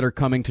beasts that are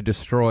coming to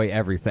destroy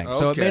everything.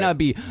 So it may Okay. not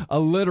be a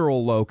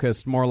literal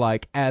locust, more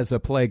like as a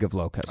plague of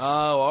locusts.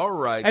 Oh, all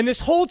right. And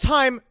this whole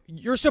time,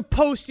 you're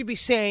supposed to be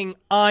saying,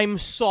 I'm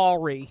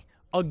sorry,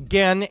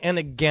 again and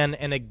again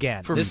and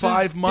again. For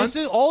 5 months?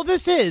 All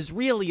this is,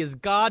 really, is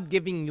God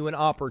giving you an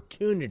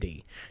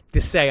opportunity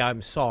to say,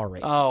 I'm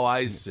sorry. Oh,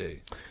 I see.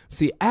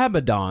 See,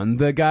 Abaddon,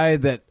 the guy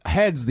that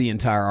heads the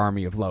entire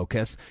army of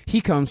locusts,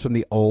 he comes from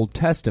the Old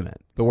Testament.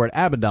 The word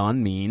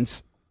Abaddon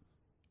means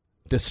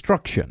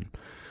destruction.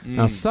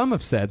 Now, some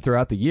have said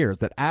throughout the years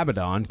that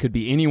Abaddon could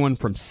be anyone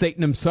from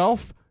Satan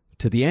himself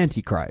to the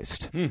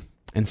Antichrist.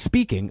 And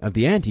speaking of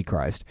the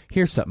Antichrist,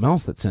 here's something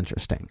else that's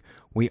interesting.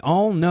 We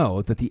all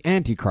know that the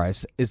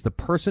Antichrist is the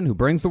person who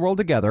brings the world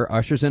together,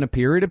 ushers in a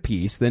period of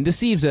peace, then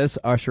deceives us,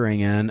 ushering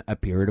in a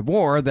period of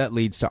war that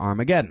leads to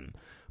Armageddon.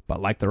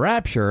 But like the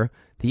rapture,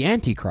 the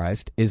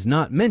Antichrist is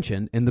not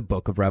mentioned in the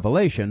book of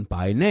Revelation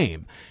by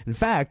name. In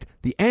fact,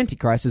 the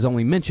Antichrist is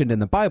only mentioned in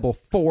the Bible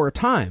 4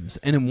 times,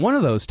 and in one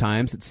of those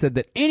times it said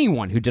that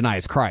anyone who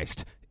denies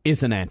Christ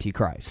is an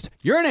Antichrist.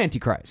 You're an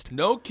Antichrist.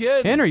 No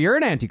kidding. Henry, you're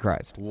an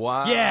Antichrist.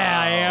 Wow. Yeah,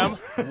 I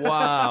am.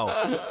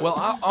 Wow.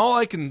 Well, all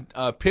I can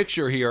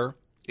picture here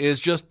is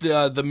just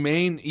the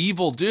main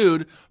evil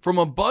dude from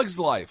A Bug's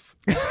Life.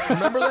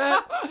 Remember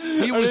that?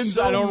 He was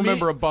I don't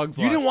remember A Bug's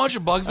You Life. didn't watch A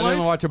Bug's I Life?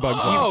 didn't watch A Bug's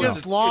Life. Oh, You've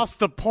just lost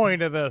the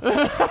point of this.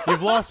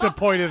 You've lost the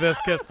point of this,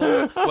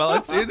 Kissel.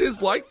 well, it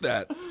is like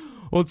that.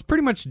 Well, it's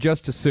pretty much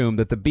just assumed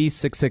that the Beast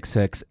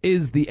 666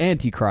 is the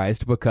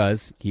Antichrist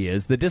because he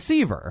is the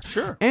deceiver.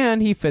 Sure.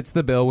 And he fits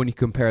the bill when you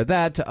compare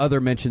that to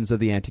other mentions of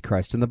the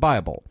Antichrist in the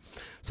Bible.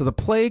 So the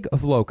plague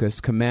of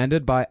locusts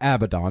commanded by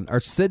Abaddon are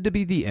said to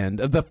be the end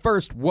of the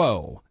first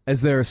woe,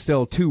 as there are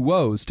still 2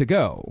 woes to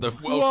go.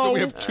 So we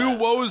have 2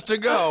 woes to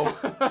go.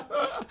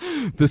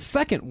 The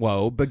second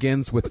woe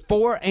begins with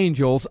 4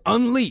 angels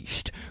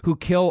unleashed who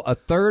kill a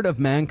third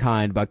of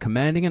mankind by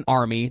commanding an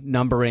army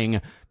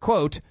numbering,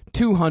 quote,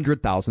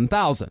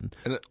 200,000,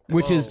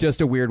 which is just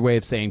a weird way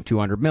of saying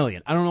 200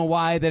 million. I don't know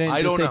why they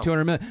didn't just say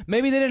 200 million.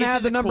 Maybe they didn't It's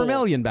have the just number cool.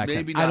 million back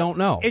Maybe then. not. I don't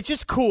know. It's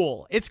just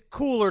cool. It's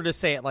cooler to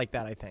say it like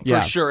that, I think.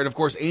 For sure. And of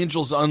course,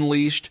 Angels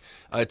Unleashed.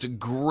 It's a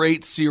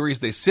great series.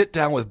 They sit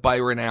down with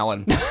Byron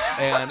Allen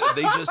and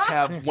they just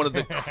have one of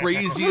the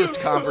craziest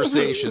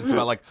conversations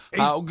about, like,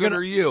 how good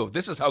are you?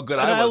 This is how good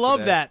And I was I love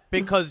today. that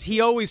because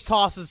he always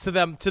tosses to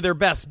them to their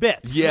best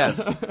bits.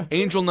 Yes.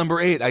 Angel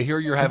number 8. I hear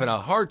you're having a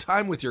hard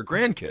time with your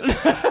grandkid.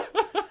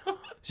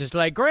 It's just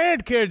like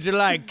grandkids are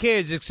like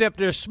kids, except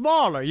they're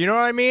smaller. You know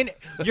what I mean?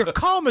 Your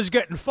cum is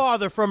getting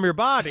farther from your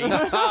body.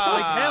 Like,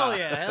 hell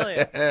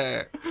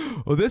yeah.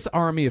 Well, this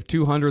army of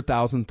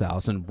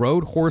 200,000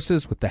 rode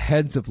horses with the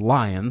heads of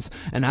lions,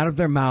 and out of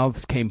their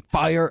mouths came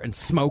fire and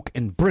smoke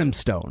and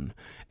brimstone.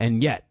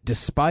 And yet,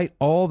 despite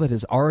all that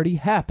has already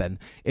happened,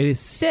 it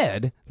is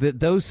said that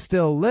those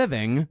still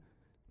living,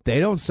 they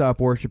don't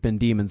stop worshiping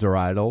demons or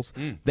idols.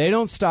 They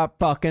don't stop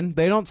fucking.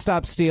 They don't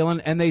stop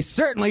stealing. And they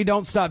certainly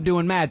don't stop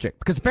doing magic.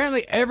 Because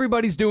apparently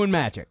everybody's doing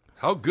magic.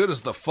 How good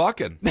is the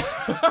fucking?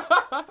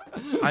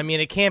 I mean,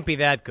 it can't be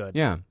that good.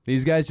 Yeah.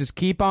 These guys just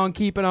keep on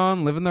keeping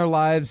on, living their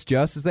lives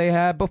just as they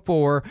had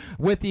before,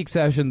 with the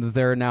exception that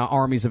there are now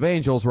armies of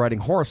angels riding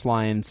horse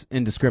lions,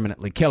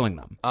 indiscriminately killing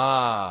them.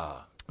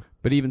 Ah.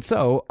 But even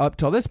so, up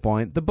till this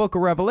point, the book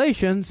of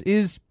Revelations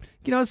is,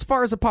 as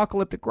far as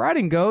apocalyptic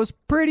writing goes,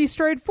 pretty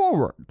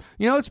straightforward.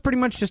 It's pretty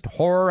much just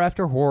horror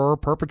after horror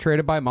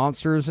perpetrated by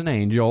monsters and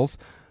angels.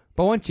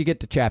 But once you get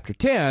to chapter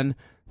 10,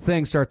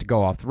 things start to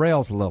go off the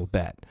rails a little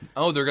bit.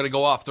 Oh, they're going to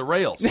go off the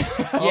rails.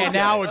 Yeah,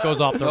 now it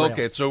goes off the rails.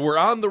 Okay, so we're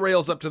on the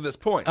rails up to this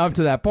point. Up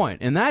to that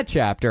point. In that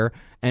chapter,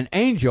 an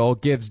angel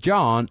gives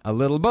John a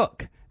little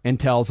book and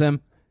tells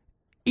him,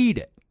 eat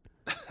it.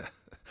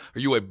 Are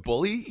you a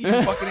bully,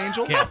 you fucking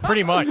angel? Yeah,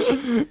 pretty much.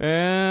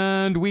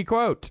 And we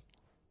quote,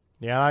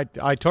 Yeah,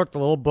 I took the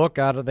little book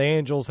out of the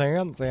angel's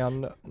hands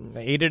and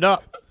ate it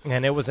up.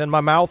 And it was in my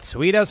mouth,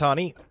 sweet as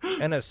honey.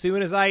 And as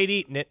soon as I had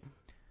eaten it,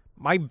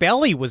 my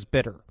belly was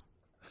bitter.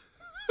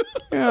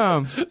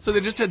 yeah, So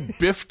they just had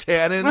Biff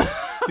Tannen,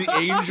 the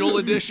angel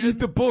edition.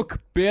 the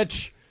book,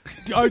 bitch.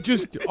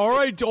 All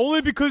right,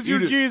 only because you're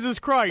Jesus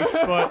Christ,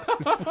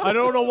 but I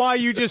don't know why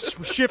you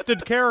just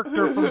shifted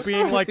character from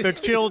being like the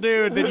chill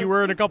dude that you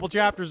were in a couple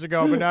chapters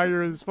ago, but now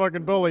you're this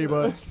fucking bully,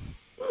 but...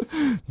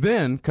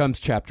 Then comes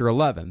chapter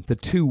 11, the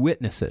 2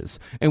 witnesses,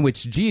 in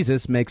which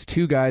Jesus makes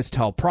 2 guys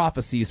tell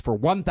prophecies for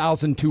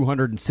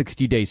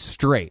 1,260 days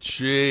straight.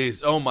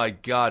 Jeez, oh my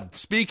God.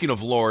 Speaking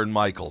of Lauren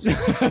Michaels,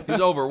 he's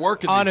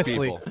overworking Honestly.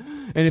 these people.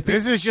 And if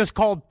This is just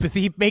called,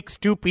 he makes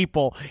 2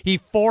 people, he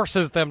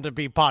forces them to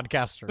be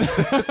podcasters.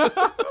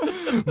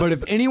 But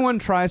if anyone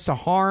tries to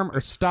harm or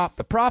stop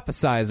the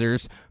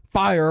prophesizers,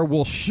 fire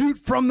will shoot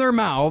from their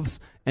mouths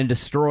and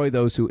destroy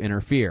those who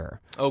interfere.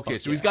 Okay,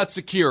 so he's got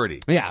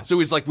security. Yeah. So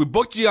he's like, we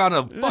booked you on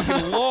a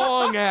fucking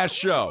long-ass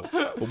show,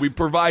 but we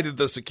provided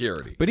the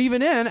security. But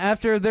even in,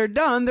 after they're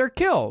done, they're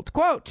killed.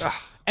 Quote,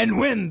 "And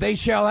when they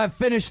shall have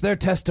finished their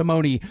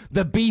testimony,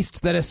 the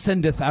beast that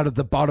ascendeth out of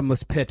the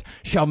bottomless pit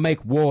shall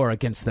make war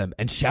against them,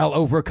 and shall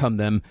overcome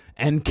them,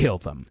 and kill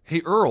them."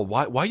 Hey, Earl,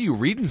 why are you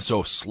reading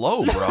so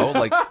slow, bro?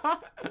 Like,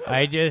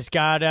 I just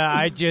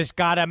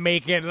gotta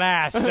make it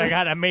last. I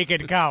gotta make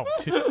it count.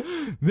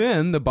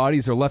 Then the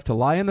bodies are left to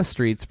lie in the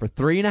streets for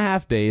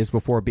 3.5 days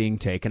before being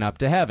taken up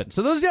to heaven.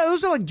 So those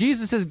are like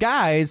Jesus's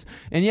guys,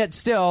 and yet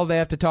still they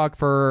have to talk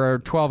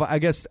for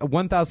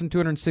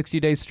 1,260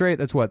 days straight.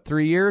 That's what, 4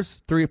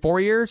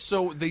 years?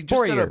 so they just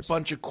 4 got years. a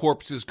bunch of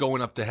corpses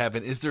going up to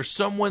heaven. Is there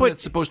someone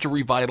that's supposed to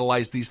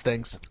revitalize these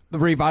things?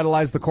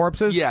 Revitalize the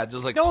corpses? Yeah,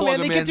 just like No, plug man,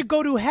 they them get in. to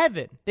go to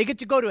heaven. They get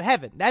to go to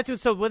heaven. That's what,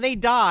 so when they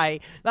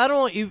die, not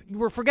only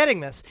we're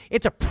forgetting this,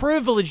 it's a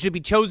privilege to be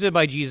chosen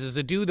by Jesus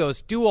to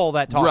do all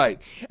that talking. Right.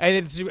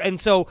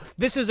 And so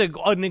this is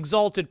an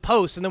exalted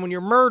post, and then when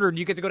you're murdered,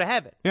 you get to go to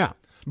heaven. Yeah.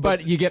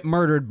 But you get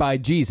murdered by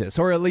Jesus,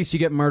 or at least you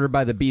get murdered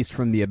by the beast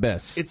from the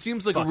abyss. It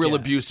seems like a real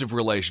abusive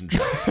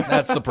relationship.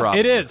 That's the problem.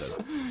 It is.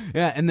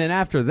 Yeah, and then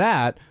after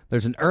that,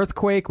 there's an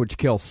earthquake which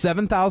kills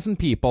 7,000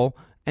 people,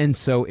 and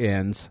so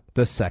ends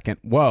the second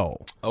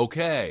woe.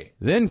 Okay.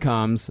 Then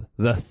comes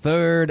the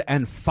third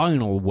and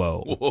final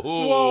woe.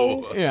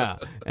 Whoa. Yeah,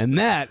 and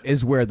that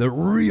is where the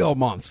real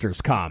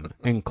monsters come,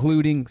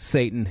 including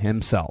Satan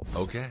himself.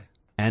 Okay.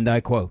 And I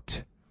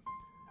quote,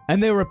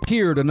 "And there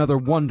appeared another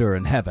wonder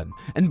in heaven,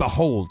 and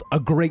behold, a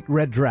great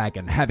red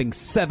dragon, having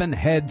 7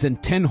 heads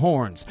and 10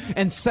 horns,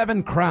 and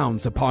 7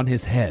 crowns upon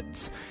his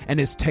heads. And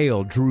his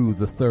tail drew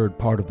the third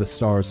part of the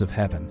stars of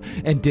heaven,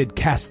 and did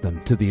cast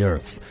them to the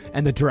earth.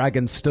 And the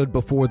dragon stood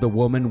before the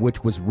woman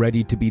which was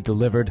ready to be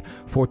delivered,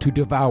 for to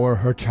devour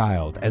her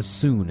child as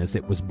soon as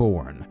it was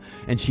born.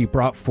 And she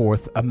brought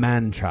forth a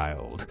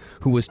man-child,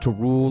 who was to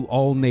rule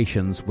all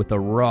nations with a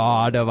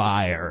rod of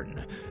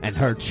iron. And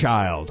her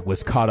child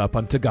was caught up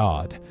unto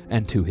God,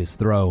 and to his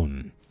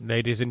throne."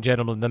 Ladies and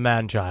gentlemen, the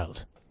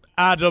man-child,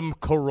 Adam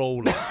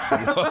Carolla.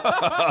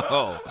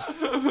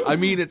 I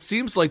mean, it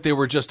seems like they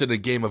were just in a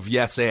game of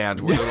yes and,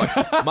 where they're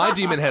like, my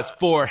demon has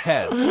 4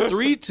 heads,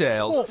 3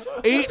 tails,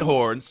 8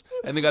 horns,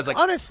 and the guy's like,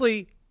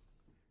 Honestly,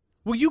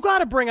 well, you got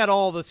to bring out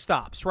all the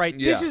stops, right?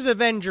 Yeah. This is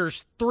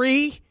Avengers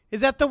 3.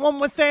 Is that the one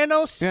with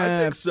Thanos? I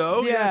think so.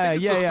 I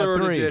think it's the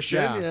third 3, edition.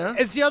 Yeah.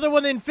 It's the other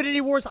one,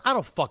 Infinity Wars? I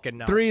don't fucking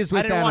know. 3 is I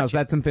with didn't Thanos. watch it.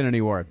 That's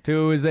Infinity War.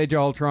 2 is Age of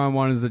Ultron.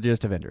 1 is the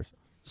Just Avengers.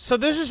 So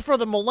this is for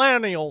the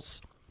millennials.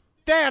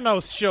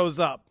 Thanos shows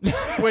up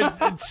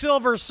with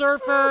Silver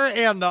Surfer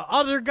and the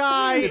other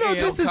guy. No, and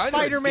this is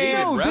Spider-Man.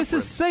 dated No, this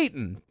is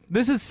Satan.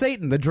 This is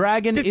Satan. The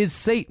dragon is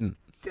Satan.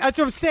 That's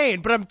what I'm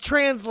saying, but I'm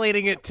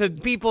translating it to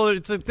people.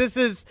 It's like, this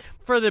is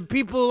for the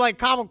people who like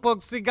comic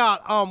books. They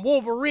got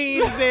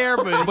Wolverine is there,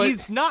 but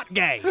he's not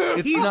gay.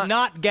 He's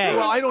not gay.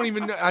 Well, I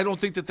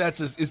don't think that's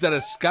is that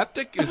a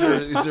skeptic? Is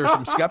there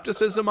some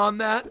skepticism on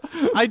that?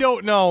 I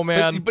don't know,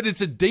 man. But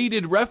it's a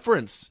dated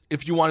reference.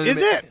 If you wanted to Is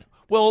it?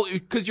 Well,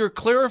 because you're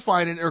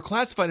clarifying it or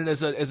classifying it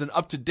as an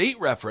up-to-date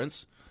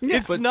reference.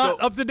 It's But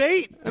not up to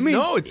date. I mean,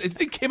 no,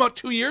 it came out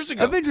 2 years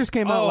ago. Avengers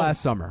came out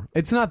last summer.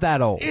 It's not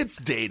that old. It's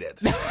dated.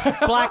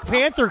 Black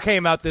Panther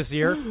came out this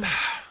year.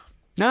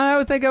 No, I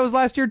would think that was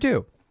last year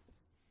too.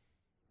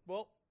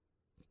 Well,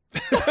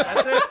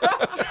 that's it.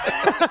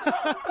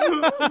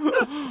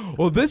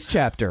 Well, this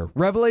chapter,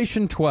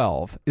 Revelation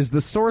 12, is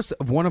the source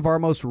of one of our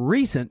most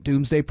recent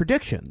doomsday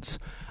predictions.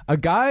 A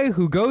guy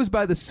who goes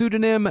by the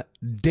pseudonym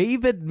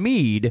David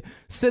Meade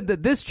said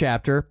that this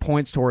chapter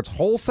points towards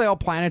wholesale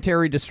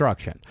planetary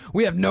destruction.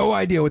 We have no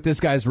idea what this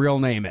guy's real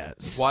name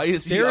is. Why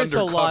is he There is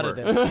undercover? a lot of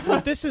this.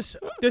 Well,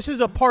 this is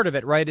a part of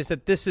it, right? Is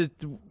that this is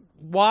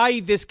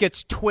why this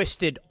gets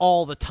twisted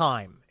all the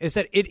time. Is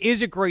that it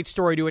is a great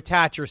story to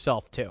attach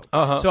yourself to.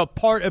 So a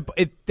part of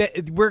it,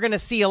 we're going to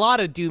see a lot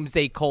of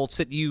doomsday cults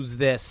that use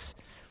this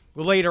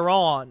later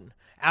on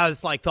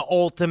as like the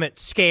ultimate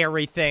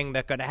scary thing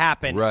that could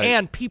happen, Right.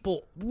 and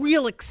people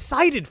real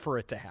excited for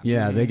it to happen.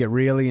 Yeah, they get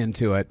really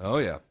into it. Oh,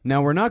 yeah.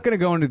 Now, we're not going to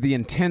go into the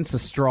intense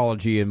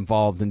astrology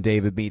involved in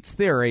David Meade's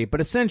theory, but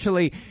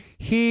essentially,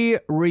 he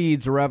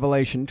reads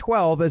Revelation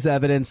 12 as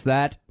evidence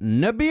that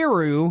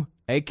Nibiru,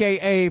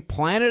 a.k.a.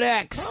 Planet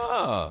X,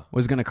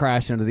 was going to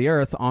crash into the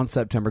Earth on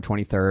September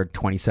 23rd,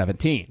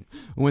 2017.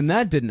 When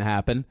that didn't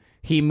happen,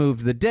 he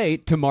moved the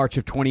date to March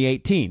of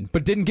 2018,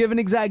 but didn't give an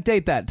exact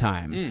date that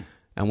time.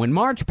 And when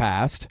March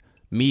passed,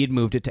 Meade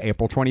moved it to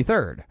April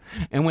 23rd.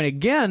 And when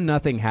again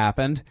nothing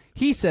happened,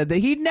 he said that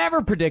he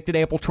never predicted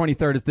April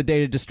 23rd as the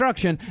date of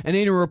destruction, and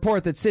any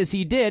report that says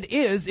he did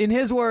is, in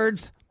his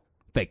words,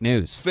 fake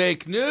news.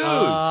 Fake news.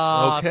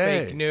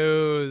 Okay. Fake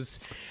news.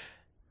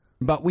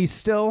 But we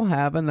still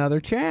have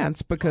another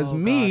chance because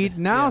Meade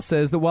now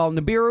says that while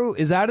Nibiru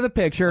is out of the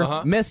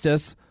picture, missed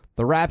us,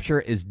 the rapture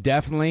is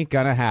definitely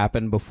going to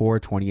happen before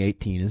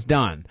 2018 is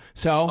done.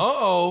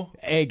 So,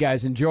 hey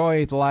guys,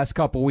 enjoy the last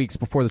couple weeks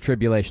before the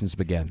tribulations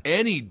begin.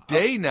 Any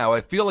day now,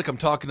 I feel like I'm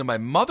talking to my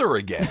mother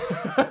again.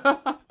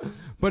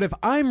 But if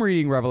I'm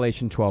reading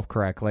Revelation 12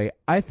 correctly,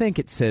 I think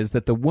it says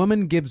that the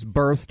woman gives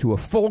birth to a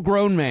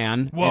full-grown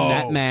man, and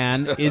that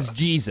man is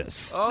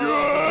Jesus.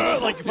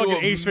 Like fucking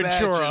Ace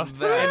Ventura. And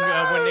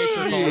When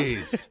Nature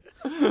Calls.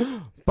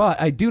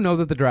 But I do know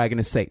that the dragon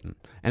is Satan.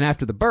 And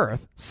after the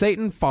birth,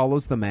 Satan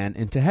follows the man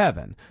into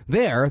heaven.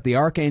 There, the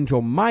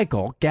archangel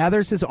Michael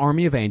gathers his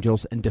army of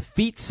angels and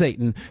defeats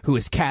Satan, who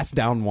is cast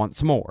down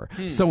once more.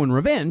 So in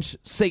revenge,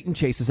 Satan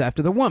chases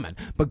after the woman.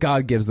 But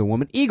God gives the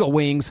woman eagle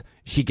wings.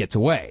 She gets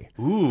away.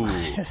 Ooh.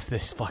 That's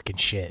this fucking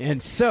shit.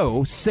 And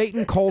so,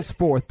 Satan calls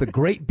forth the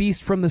great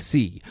beast from the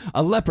sea,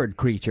 a leopard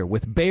creature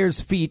with bear's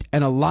feet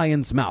and a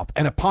lion's mouth,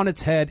 and upon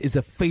its head is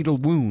a fatal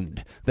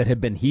wound that had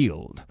been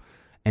healed.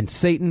 And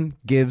Satan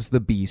gives the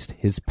beast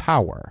his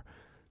power.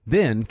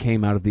 Then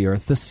came out of the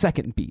earth the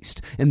second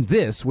beast, and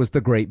this was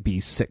the great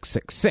beast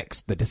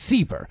 666, the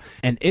deceiver.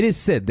 And it is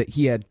said that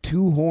he had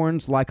 2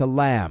 horns like a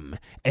lamb,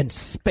 and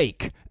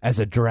spake as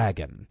a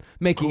dragon,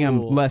 making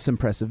him less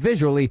impressive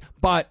visually,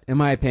 but, in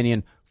my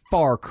opinion,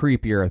 far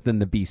creepier than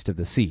the beast of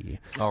the sea.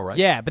 All right.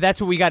 Yeah, but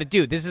that's what we got to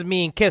do. This is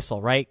me and Kissel,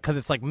 right? Because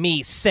it's like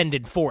me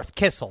sending forth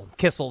Kissel.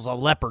 Kissel's a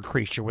leopard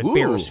creature with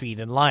bear's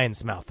feet and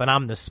lion's mouth, and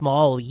I'm the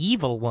small,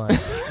 evil one.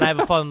 And I have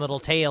a fun little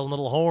tail and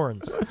little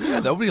horns. Yeah,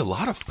 that would be a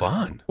lot of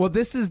fun. Well,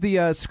 this is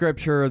the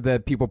scripture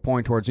that people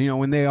point towards. You know,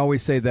 when they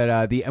always say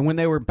that when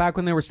they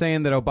were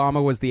saying that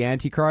Obama was the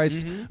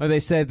Antichrist, they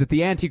said that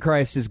the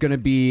Antichrist is going to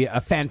be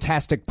a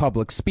fantastic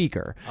public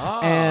speaker,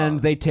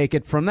 and they take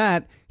it from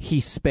that. He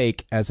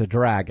spake as a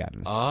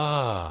dragon.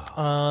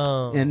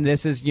 And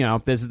this is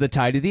the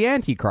tie to the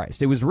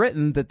Antichrist. It was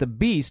written that the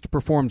beast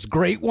performs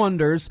great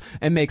wonders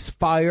and makes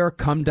fire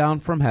come down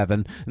from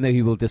heaven, and that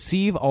he will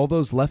deceive all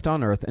those left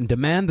on earth and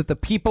demand that the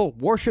people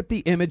worship the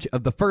image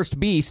of the first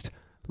beast,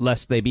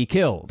 lest they be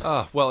killed.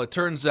 Well, it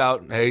turns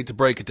out, I hate to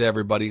break it to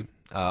everybody,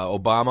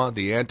 Obama,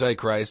 the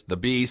Antichrist, the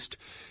beast,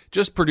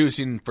 just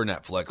producing for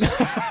Netflix.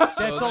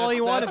 That's all he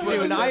wanted to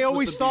do, and I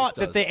always thought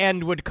that the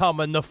end would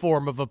come in the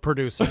form of a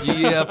producer.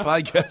 Yep,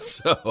 I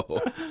guess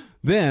so.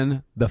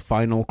 Then the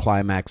final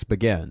climax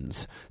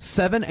begins.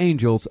 7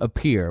 angels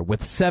appear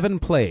with 7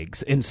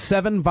 plagues in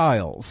 7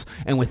 vials,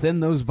 and within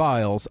those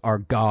vials are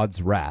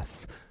God's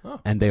wrath,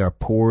 and they are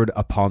poured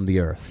upon the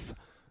earth.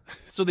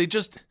 So they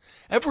just...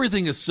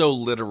 Everything is so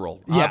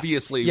literal,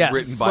 obviously Yes.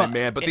 written by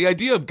man, but the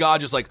idea of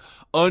God just like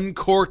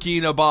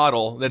uncorking a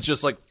bottle that's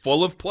just like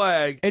full of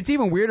plague. It's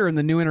even weirder in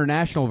the New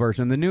International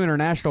Version. The New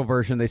International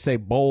Version, they say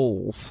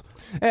bowls.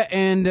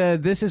 And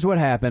this is what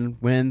happened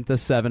when the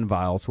 7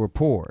 vials were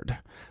poured.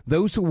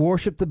 Those who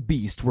worshipped the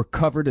beast were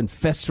covered in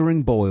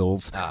festering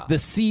boils. The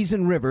seas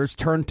and rivers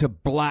turned to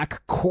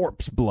black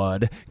corpse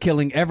blood,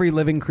 killing every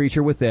living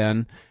creature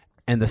within.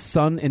 And the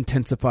sun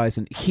intensifies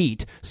in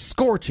heat,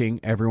 scorching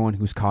everyone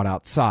who's caught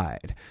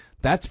outside.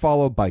 That's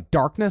followed by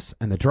darkness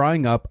and the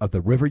drying up of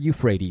the river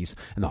Euphrates.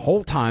 And the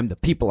whole time, the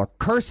people are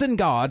cursing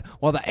God,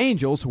 while the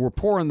angels who were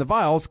pouring the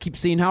vials keep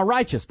seeing how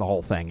righteous the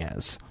whole thing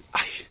is.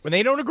 When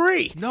they don't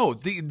agree. No,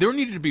 there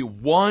needed to be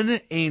one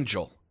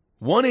angel.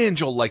 One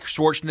angel like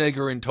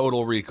Schwarzenegger in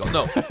Total Recall.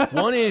 No,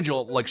 one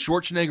angel like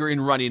Schwarzenegger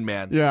in Running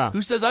Man. Yeah.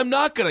 Who says, I'm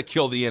not going to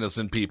kill the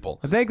innocent people.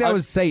 I think that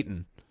was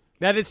Satan.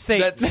 That is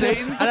Satan. That's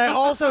Satan? And I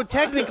also,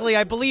 technically,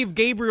 I believe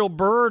Gabriel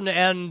Byrne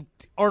and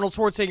Arnold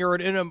Schwarzenegger are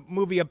in a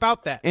movie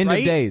about that, End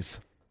right? of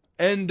Days.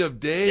 End of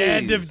Days.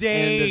 End of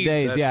Days. End of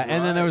Days, That's yeah.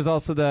 And then there was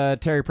also the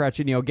Terry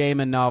Pratchett, Neil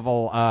Gaiman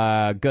novel,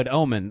 Good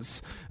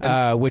Omens,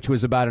 which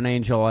was about an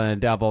angel and a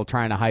devil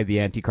trying to hide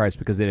the Antichrist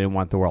because they didn't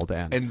want the world to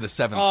end. And the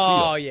Seventh Seal.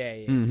 Oh, yeah.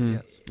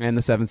 Yes. And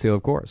the Seventh Seal,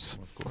 of course.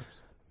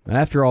 And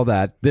after all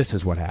that, this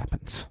is what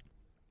happens.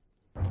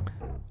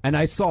 And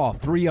I saw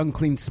 3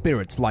 unclean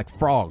spirits like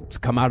frogs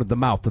come out of the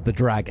mouth of the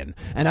dragon,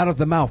 and out of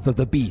the mouth of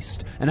the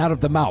beast, and out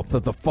of the mouth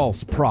of the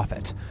false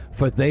prophet.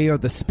 For they are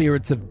the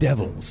spirits of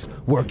devils,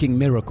 working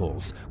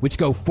miracles, which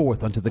go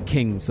forth unto the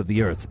kings of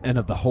the earth and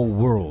of the whole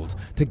world,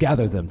 to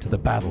gather them to the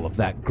battle of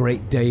that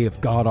great day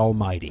of God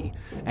Almighty.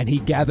 And he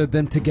gathered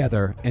them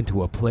together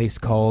into a place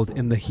called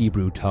in the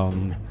Hebrew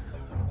tongue,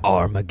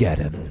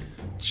 Armageddon.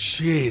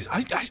 Jeez,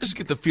 I just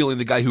get the feeling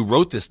the guy who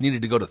wrote this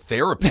needed to go to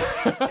therapy.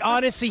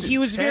 Honestly, he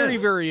was very,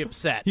 very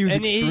upset. He was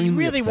and he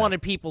extremely really upset.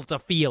 wanted people to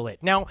feel it.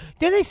 Now,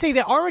 did they say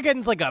that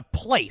Armageddon's like a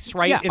place,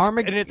 right?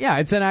 Yeah,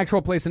 it's an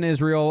actual place in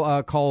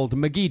Israel called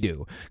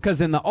Megiddo.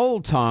 Because in the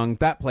old tongue,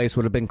 that place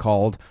would have been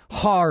called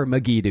Har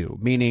Megiddo,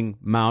 meaning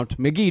Mount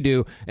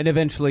Megiddo, and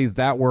eventually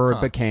that word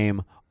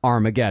became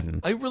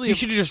Armageddon. You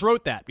should have just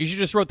wrote that. You should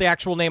just wrote the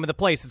actual name of the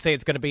place and say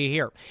it's going to be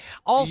here.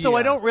 Also,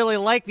 I don't really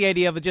like the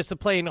idea of it just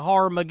playing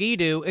Har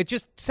Megiddo. It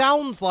just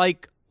sounds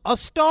like a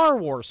Star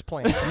Wars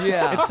planet.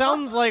 Yeah. It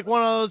sounds like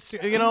one of those,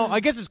 I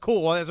guess it's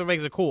cool. That's what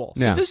makes it cool.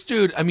 Yeah. So this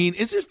dude, I mean,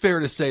 is it fair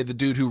to say the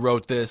dude who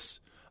wrote this,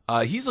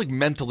 he's like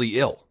mentally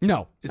ill?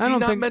 No. Is he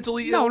not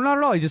mentally ill? No, not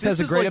at all. He just This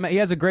has is he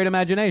has a great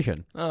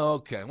imagination. Oh,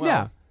 okay. Well,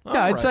 Yeah. all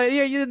Yeah, right.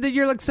 it's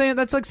you're like saying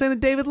that's like saying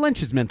that David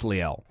Lynch is mentally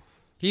ill.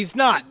 He's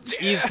not.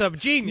 He's a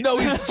genius. No,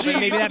 he's a But genius.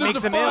 maybe that There's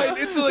makes a him fine. ill.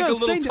 It's like a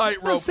little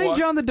tightrope. St.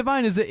 John the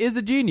Divine is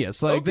a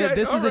genius. Like Okay,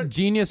 this is all a right.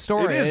 genius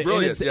story. It is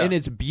brilliant, and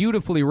it's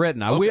beautifully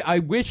written. I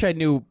wish I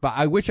knew, but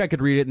I wish I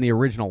could read it in the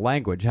original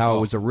language, how it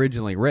was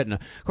originally written.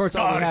 Of course,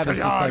 all we have is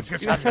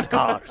just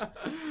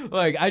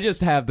like I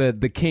just have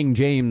the King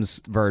James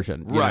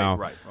version. You know?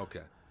 Right. Okay.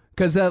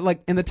 Because,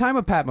 like, in the time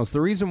of Patmos,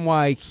 the reason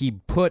why he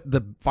put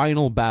the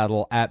final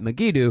battle at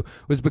Megiddo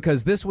was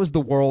because this was the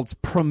world's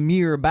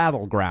premier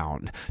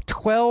battleground.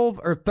 12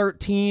 or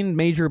 13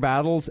 major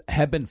battles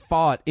had been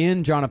fought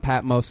in John of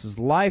Patmos'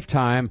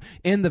 lifetime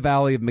in the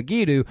Valley of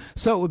Megiddo,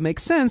 so it would make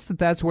sense that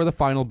that's where the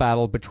final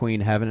battle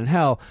between heaven and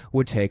hell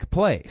would take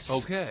place.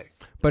 Okay.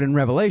 But in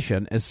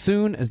Revelation, as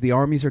soon as the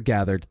armies are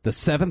gathered, the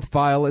seventh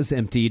vial is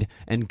emptied,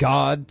 and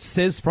God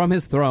says from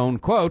his throne,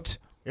 quote,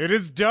 It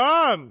is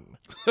done.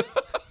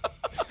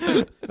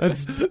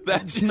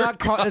 It's not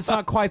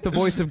quite the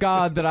voice of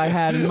God that I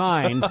had in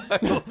mind.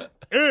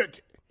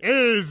 It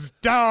is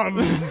done.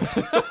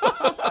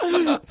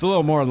 It's a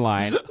little more in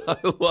line. I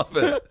love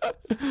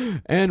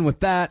it. And with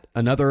that,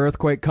 another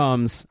earthquake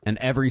comes, and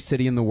every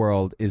city in the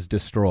world is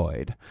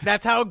destroyed.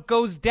 That's how it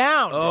goes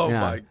down. Oh, Yeah.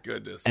 my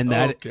goodness. And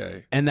that,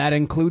 okay. and that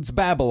includes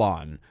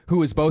Babylon,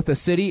 who is both a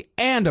city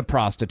and a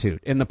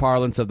prostitute in the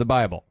parlance of the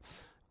Bible.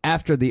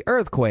 After the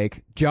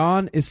earthquake,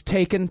 John is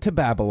taken to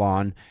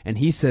Babylon, and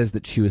he says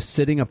that she was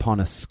sitting upon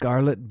a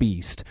scarlet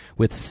beast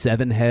with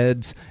 7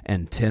 heads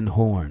and 10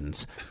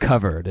 horns,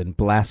 covered in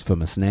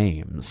blasphemous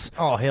names.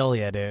 Oh, hell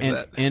yeah, dude.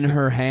 And in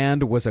her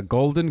hand was a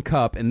golden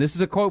cup, and this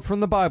is a quote from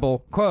the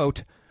Bible,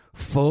 quote,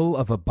 full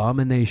of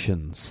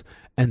abominations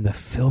and the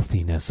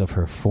filthiness of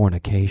her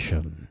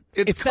fornication.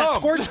 It's that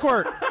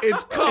squirt.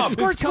 It's cum.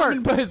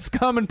 It's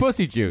cum and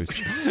pussy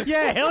juice.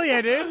 Yeah, hell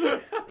yeah,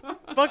 dude.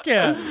 Fuck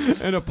yeah.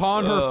 And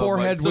upon her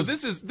forehead So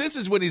was... this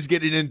is when he's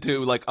getting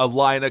into like a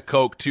line of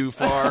coke too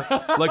far.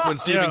 Like when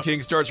Stephen Yes.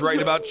 King starts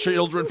writing about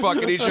children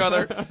fucking each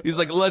other. He's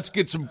like, let's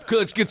get some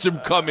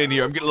cum in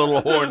here. I'm getting a little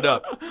horned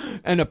up.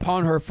 And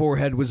upon her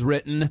forehead was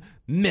written,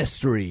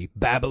 Mystery,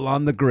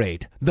 Babylon the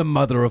Great, the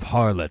mother of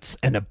harlots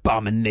and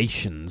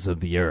abominations of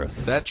the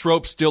earth. That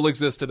trope still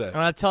exists today. And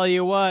I'll tell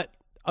you what.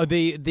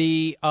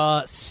 The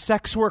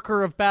sex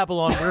worker of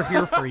Babylon, we're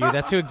here for you.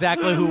 That's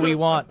exactly who we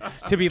want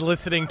to be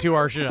listening to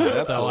our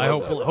show. So I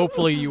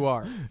hopefully you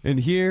are. And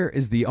here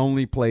is the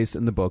only place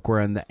in the book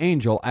wherein the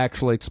angel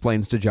actually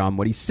explains to John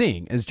what he's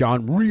seeing, as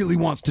John really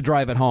wants to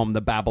drive it home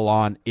that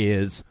Babylon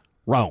is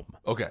Rome.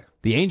 Okay.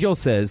 The angel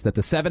says that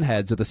the 7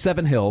 heads are the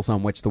 7 hills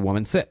on which the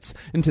woman sits,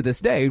 and to this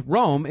day,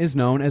 Rome is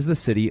known as the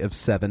city of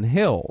 7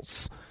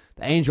 hills.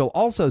 The angel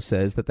also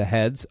says that the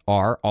heads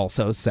are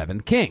also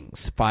 7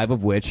 kings, 5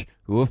 of which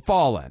who have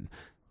fallen.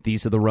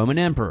 These are the Roman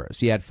emperors.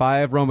 He had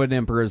 5 Roman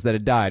emperors that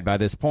had died by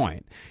this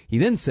point. He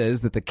then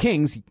says that the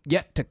kings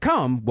yet to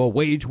come will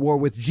wage war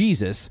with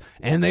Jesus,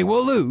 and they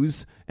will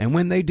lose, and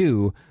when they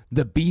do,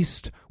 the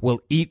beast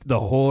will eat the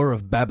whore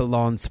of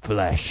Babylon's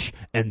flesh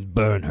and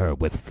burn her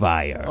with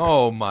fire.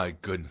 Oh my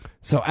goodness.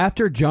 So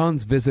after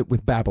John's visit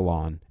with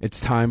Babylon,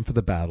 it's time for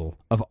the Battle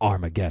of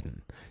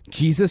Armageddon.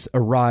 Jesus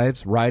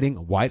arrives riding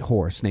a white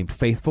horse named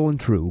Faithful and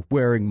True,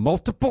 wearing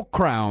multiple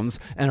crowns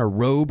and a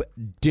robe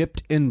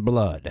dipped in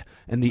blood,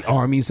 and the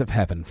armies of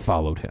heaven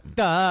followed him.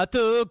 I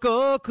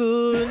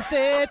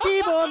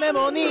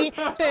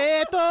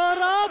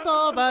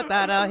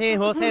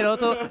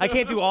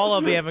can't do all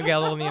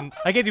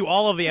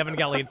of the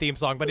Evangelion theme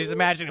song, but just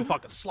imagine him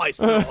fucking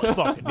slicing through all his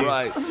fucking dudes.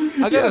 Right.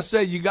 I gotta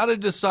say, you gotta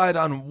decide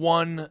on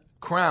one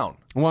crown.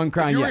 One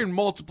crown, If you're yeah. wearing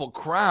multiple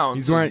crowns,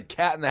 He's there's wearing-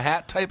 Cat in the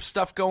Hat type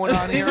stuff going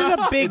on here. This is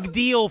a big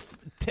deal.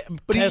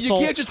 But you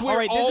can't just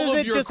wear all this of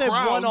isn't your just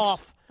crowns. a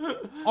one-off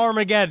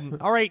Armageddon.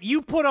 All right,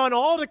 you put on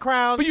all the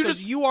crowns But you because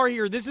just- you are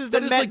here. This is the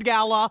that is Met like-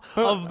 Gala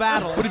of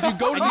battle. But if you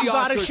go to the you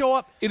gotta Oscars, show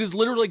up. it is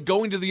literally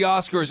going to the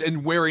Oscars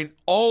and wearing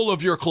all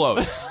of your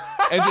clothes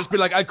and just be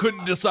like, I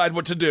couldn't decide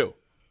what to do.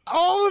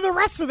 All of the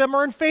rest of them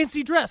are in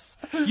fancy dress.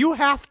 You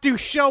have to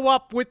show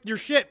up with your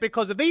shit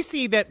because if they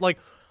see that, like,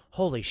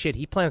 holy shit,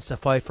 he plans to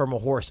fight from a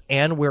horse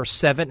and wear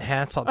 7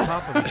 hats on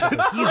top of each other.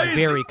 He's crazy.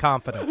 very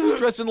confident. He's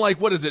dressing like,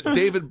 what is it,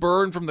 David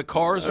Byrne from the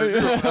Cars?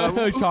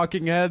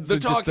 Talking heads, The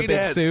and just a Talking big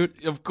Heads,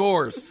 suit. of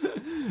course.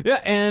 Yeah,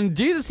 and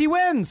Jesus, he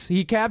wins.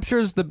 He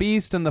captures the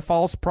beast and the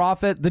false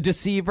prophet, the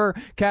deceiver,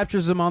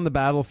 captures them on the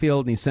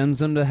battlefield, and he sends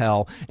them to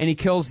hell, and he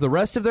kills the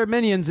rest of their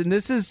minions, and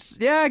this is,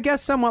 I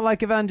guess somewhat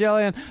like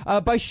Evangelion,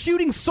 by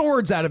shooting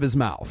swords out of his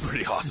mouth.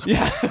 Pretty awesome.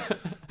 Yeah.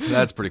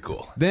 That's pretty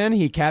cool. Then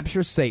he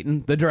captures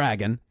Satan, the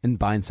dragon, and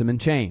binds him in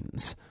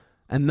chains.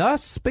 And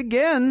thus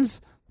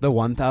begins the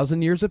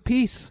 1,000 years of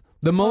peace,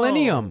 the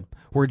millennium,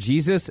 where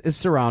Jesus is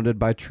surrounded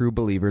by true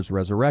believers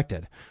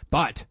resurrected.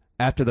 But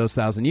after those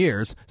 1,000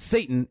 years,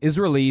 Satan is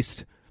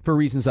released for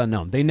reasons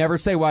unknown. They never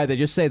say why. They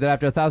just say that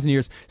after 1,000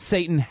 years,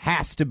 Satan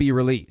has to be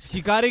released.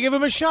 You got to give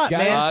him a shot, man.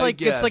 I It's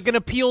guess. like an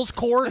appeals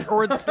court,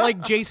 or it's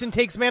like Jason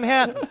Takes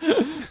Manhattan.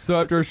 So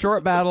after a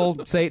short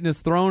battle, Satan is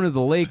thrown into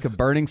the lake of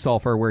burning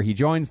sulfur, where he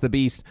joins the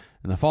beast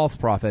and the false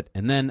prophet.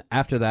 And then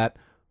after that,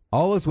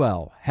 All is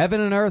well.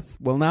 Heaven and earth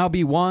will now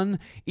be one.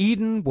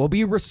 Eden will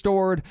be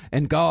restored,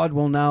 and God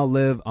will now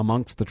live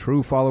amongst the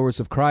true followers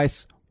of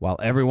Christ, while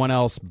everyone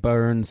else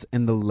burns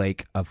in the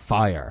lake of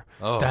fire.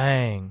 Oh.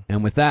 Dang.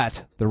 And with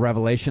that, the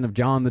revelation of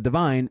John the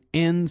Divine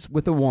ends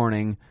with a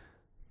warning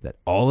that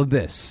all of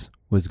this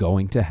was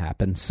going to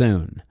happen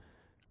soon.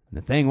 And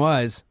the thing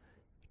was,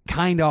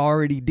 kind of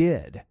already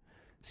did.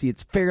 See,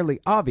 it's fairly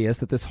obvious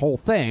that this whole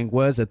thing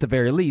was, at the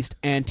very least,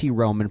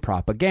 anti-Roman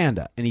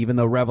propaganda. And even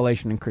though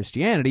Revelation and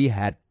Christianity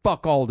had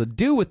fuck all to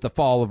do with the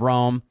fall of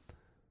Rome,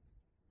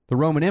 the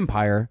Roman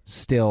Empire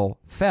still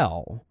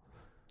fell.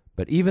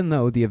 But even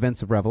though the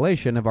events of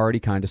Revelation have already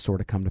kind of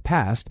sort of come to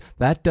pass,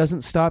 that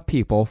doesn't stop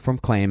people from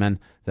claiming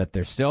that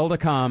they're still to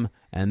come,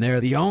 and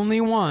they're the only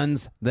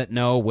ones that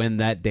know when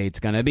that date's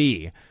going to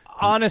be.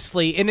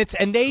 Honestly, and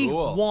they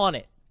Cool. want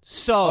it.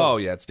 So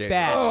it's dangerous.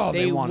 bad. Oh,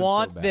 they want it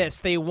want so bad. this.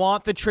 They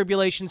want the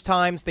tribulations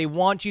times. They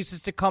want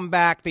Jesus to come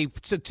back.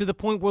 To the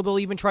point where they'll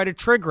even try to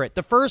trigger it.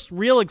 The first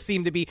real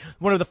seemed to be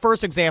one of the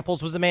first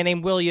examples was a man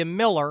named William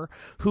Miller,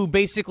 who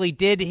basically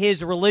did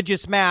his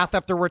religious math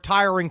after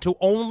retiring to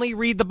only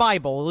read the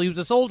Bible. He was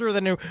a soldier,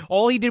 then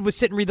all he did was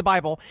sit and read the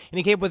Bible, and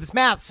he came up with his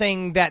math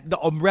saying that the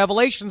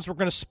revelations were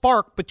going to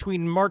spark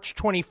between March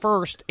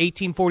 21st,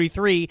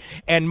 1843,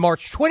 and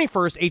March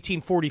 21st,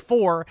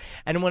 1844.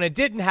 And when it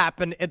didn't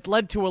happen, it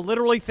led to a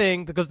literally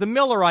thing, because the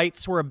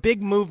Millerites were a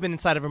big movement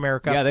inside of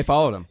America. Yeah, they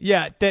followed him.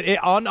 Yeah,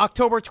 on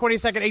October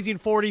 22nd,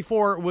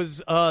 1844,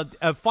 was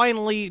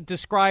finally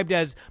described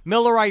as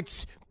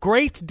Millerites'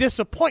 great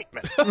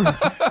disappointment.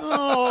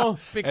 Because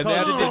And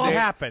that's it the didn't day-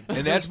 happen.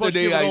 and that's There's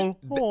the a bunch day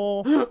of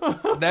people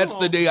going, That's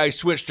the day I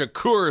switched to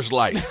Coors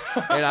Light,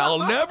 and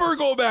I'll never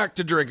go back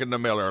to drinking the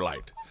Miller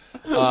Lite.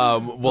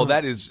 Well,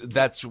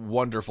 that's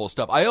wonderful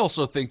stuff. I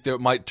also think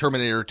that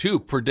Terminator 2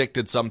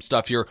 predicted some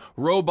stuff here.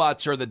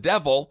 Robots are the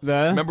devil.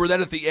 Remember that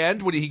at the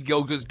end when he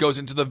goes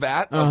into the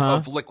vat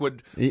of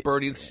liquid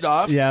burning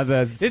stuff? Yeah,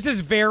 this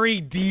is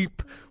very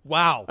deep.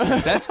 Wow.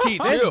 That's key,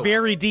 too. That's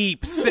very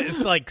deep.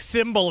 It's like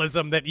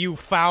symbolism that you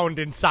found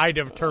inside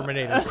of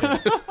Terminator 2.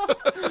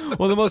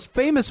 Well, the most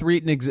famous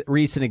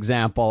recent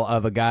example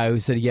of a guy who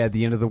said he had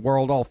the end of the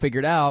world all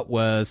figured out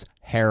was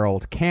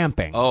Harold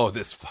Camping. Oh,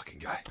 this fucking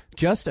guy.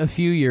 Just a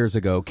few years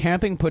ago,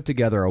 Camping put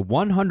together a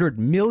 $100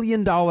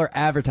 million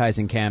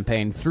advertising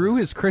campaign through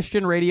his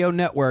Christian radio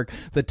network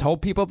that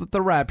told people that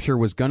the rapture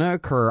was going to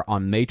occur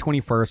on May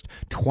 21st,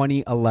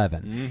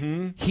 2011.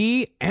 Mm-hmm.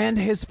 He and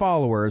his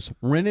followers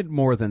rented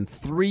more than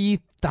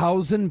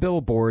 3,000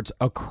 billboards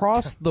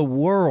across the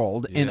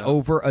world in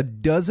over a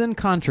dozen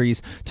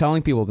countries,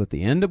 telling people that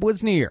the end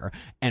was near,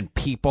 and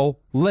people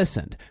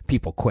listened.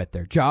 People quit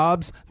their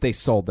jobs, they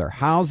sold their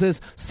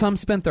houses, some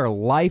spent their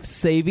life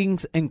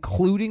savings,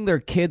 including their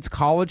kids'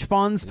 college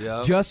funds,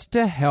 just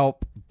to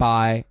help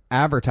buy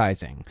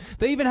advertising.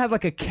 They even had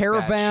like a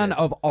caravan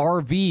of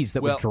RVs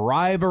that would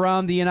drive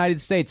around the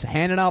United States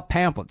handing out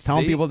pamphlets,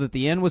 telling people that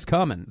the end was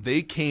coming.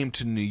 They came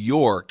to New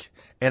York,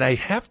 and I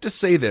have to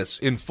say this,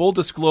 in full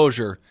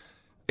disclosure,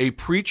 a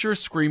preacher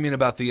screaming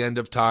about the end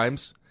of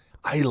times,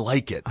 I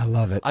like it. I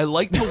love it. I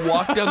like to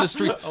walk down the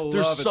street.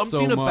 There's love it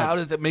something so much. about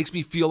it that makes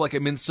me feel like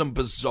I'm in some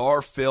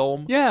bizarre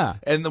film. Yeah.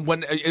 And then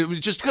when it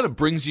just kind of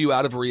brings you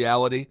out of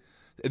reality.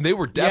 And they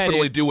were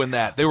definitely doing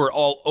that. They were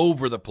all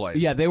over the place.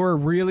 Yeah, they were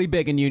really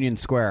big in Union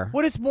Square.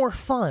 What is more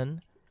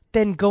fun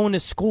than going to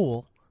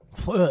school,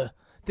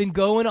 than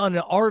going on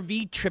an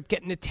RV trip,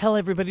 getting to tell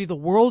everybody the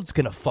world's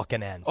going to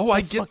fucking end? Oh, I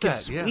That's get fucking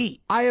that, yeah.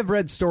 sweet. I have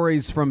read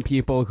stories from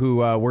people who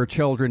were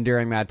children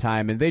during that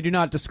time, and they do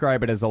not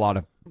describe it as a lot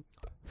of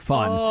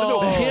fun.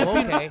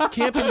 No,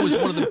 camping was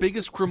one of the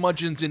biggest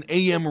curmudgeons in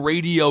AM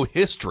radio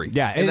history.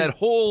 Yeah, and the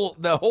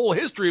whole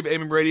history of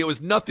AM radio is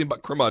nothing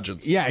but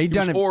curmudgeons. Yeah, it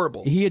was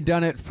horrible. He had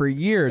done it for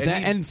years.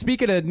 And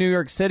speaking of New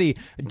York City,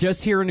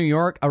 just here in New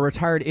York, a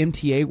retired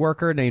MTA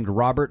worker named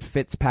Robert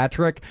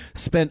Fitzpatrick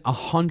spent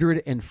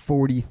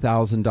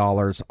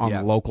 $140,000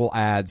 on local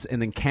ads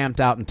and then camped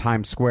out in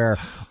Times Square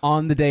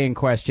on the day in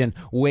question,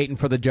 waiting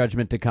for the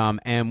judgment to come.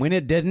 And when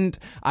it didn't,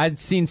 I'd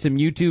seen some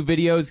YouTube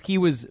videos. He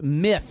was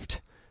miffed,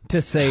 to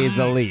say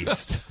the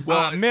least.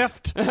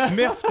 Miffed is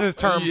the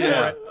term for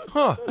it.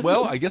 Huh.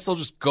 Well, I guess I'll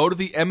just go to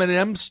the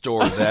M&M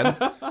store then.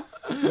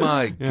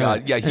 My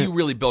God. Yeah, he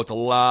really built a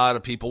lot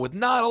of people with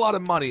not a lot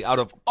of money out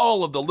of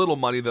all of the little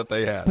money that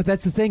they had. But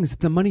that's the thing, is that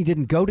the money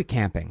didn't go to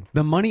camping.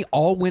 The money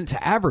all went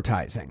to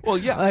advertising. Well,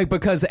 yeah.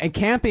 Because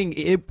camping,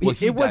 it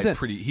wasn't...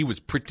 He was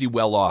pretty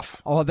well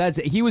off. Oh,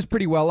 he was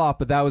pretty well off,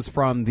 but that was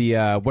from the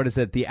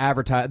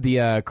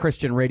the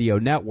Christian radio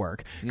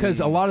network, because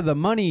a lot of the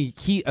money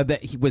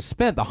that he was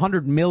spent, the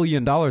 $100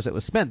 million that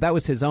was spent, that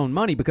was his own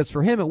money, because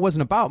for him it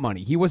wasn't about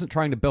money. He wasn't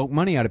trying to bilk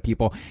money out of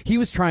people. He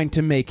was trying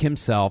to make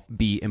himself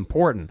be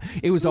important.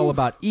 It was all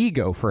about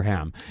ego for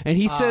him. And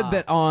he said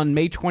that on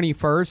May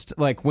 21st,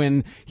 like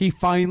when he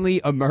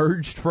finally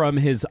emerged from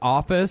his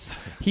office,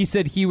 he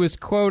said he was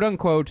quote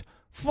unquote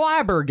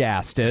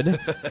flabbergasted.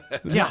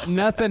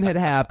 Nothing had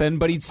happened,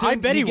 but he'd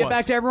get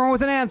back to everyone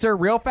with an answer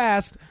real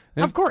fast.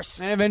 Of course.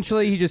 And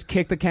eventually he just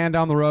kicked the can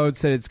down the road,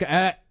 said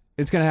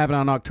It's going to happen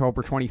on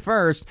October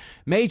 21st.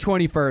 May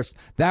 21st,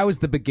 that was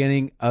the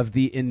beginning of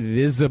the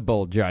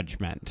invisible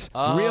judgment.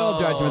 Real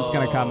judgment's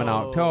going to come in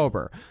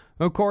October.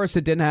 Of course,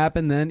 it didn't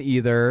happen then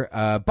either.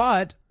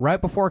 But right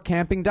before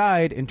Camping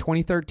died in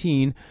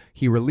 2013,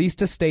 he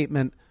released a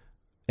statement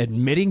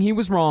admitting he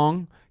was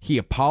wrong. He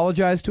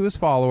apologized to his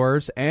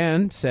followers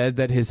and said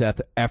that his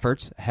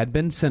efforts had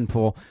been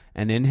sinful.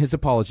 And in his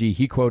apology,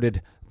 he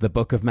quoted the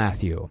book of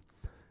Matthew.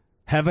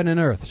 Heaven and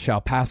earth shall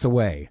pass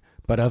away,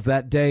 but of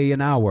that day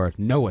and hour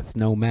knoweth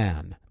no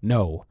man.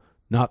 No,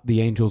 not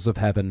the angels of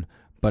heaven,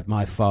 but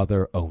my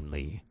Father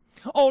only.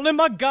 Only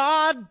my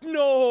God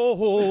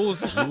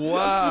knows.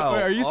 Wow.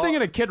 Wait, are you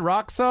singing a Kid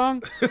Rock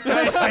song?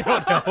 I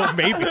don't know,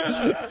 maybe.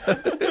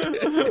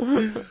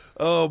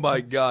 Oh my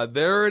God!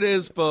 There it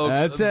is, folks.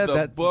 That's it.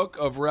 The Book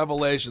of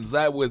Revelations.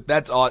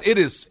 That's all. It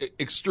is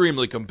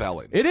extremely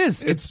compelling. It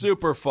is. It's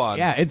super fun.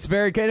 Yeah, it's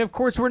very good. Of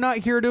course, we're not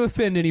here to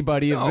offend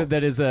anybody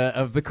that is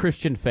of the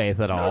Christian faith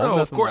at all. No,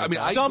 of course. I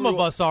mean, Some of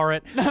us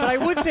aren't, but I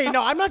would say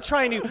no. I'm not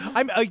trying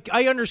to.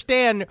 I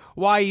understand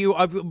why you.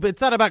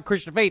 It's not about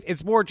Christian faith.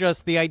 It's more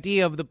just the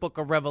idea of the Book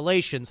of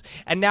Revelations,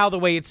 and now the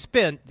way it's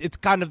spun. It's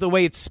kind of the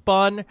way it's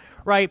spun,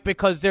 right?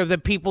 Because they're the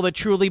people that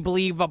truly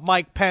believe that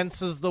Mike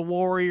Pence is the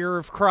warrior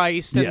of Christ.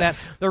 And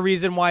that's the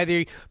reason why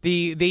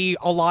they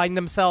align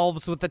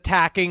themselves with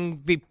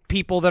attacking the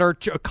people that are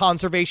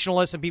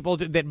conservationists and people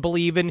that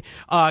believe in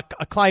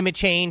climate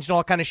change and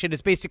all kind of shit.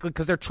 Is basically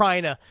because they're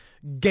trying to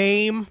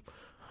game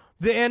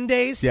the end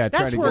days. Yeah,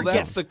 that's where it that's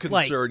gets the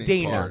concerning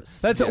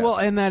dangerous. part. That's well,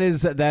 and that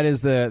is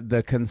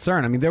the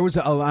concern. I mean, there was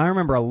I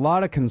remember a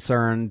lot of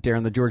concern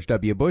during the George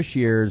W. Bush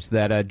years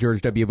that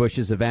George W.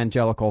 Bush's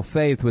evangelical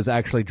faith was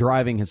actually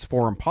driving his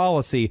foreign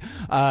policy,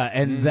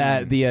 and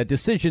that the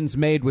decisions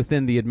made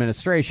within the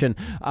administration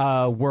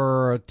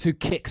were to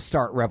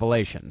kickstart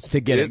Revelations to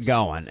get it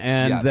going,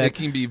 and it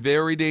can be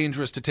very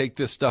dangerous to take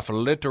this stuff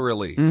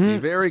literally. Be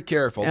very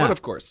careful, but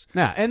of course,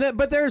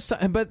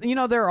 but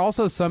there are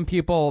also some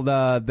people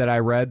that I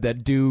read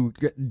that do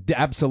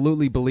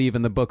absolutely believe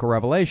in the Book of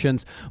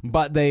Revelations,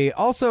 but they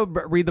also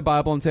read the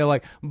Bible and say,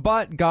 like,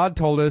 but God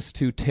told us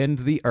to tend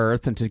the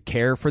earth and to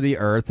care for the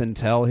earth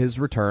until his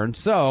return,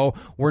 so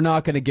we're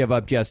not going to give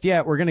up just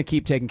yet. We're going to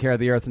keep taking care of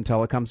the earth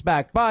until it comes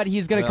back, but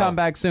he's going to come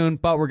back soon,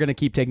 but we're going to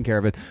keep taking care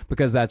of it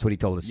because that's what he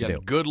told us to do.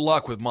 Good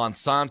luck with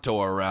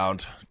Monsanto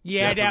around.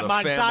 Yeah, that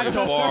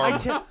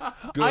Monsanto.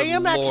 I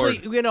am Lord.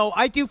 actually,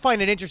 I do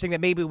find it interesting that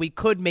maybe we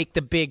could make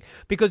the big,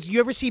 because you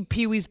ever see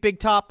Pee-wee's Big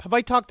Top? Have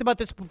I talked about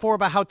this before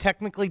about how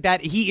technically that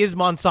he is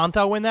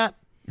Monsanto in that?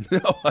 No,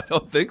 I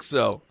don't think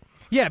so.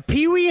 Yeah,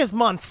 Pee-wee is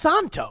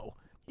Monsanto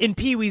in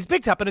Pee-wee's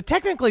Big Top. And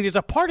technically, there's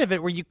a part of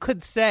it where you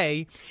could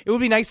say it would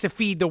be nice to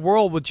feed the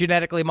world with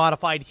genetically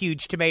modified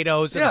huge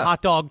tomatoes and a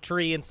hot dog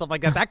tree and stuff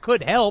like that. That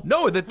could help.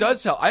 No, that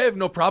does help. I have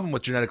no problem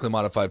with genetically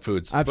modified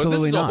foods. Absolutely but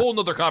this is not. a whole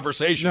nother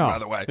conversation, by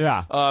the way.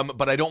 Yeah.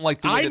 But I don't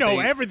like the way I know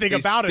everything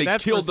about it. They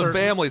That's killed for the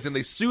certain. families and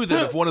they sue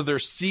them if one of their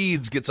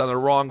seeds gets on the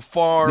wrong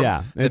farm.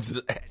 Yeah,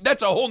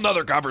 that's a whole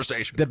nother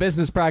conversation. The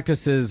business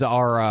practices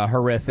are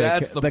horrific.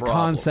 That's the problem.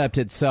 Concept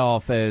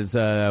itself is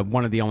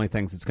one of the only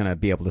things that's going to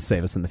be able to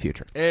save us in the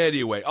future.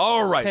 Anyway,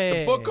 all right,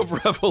 the Book of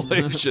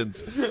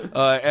Revelations.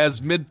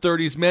 As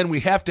mid-30s men, we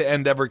have to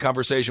end every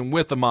conversation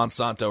with the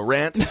Monsanto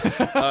rant.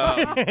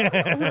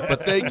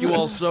 But thank you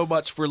all so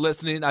much for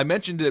listening. I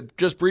mentioned it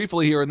just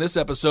briefly here in this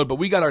episode, but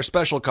we got our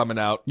special coming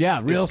out.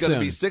 Yeah, real It's going to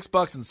be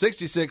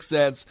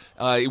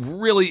 $6.66.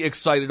 Really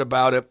excited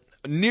about it.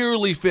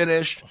 Nearly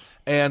finished.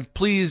 And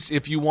please,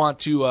 if you want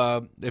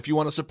to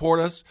support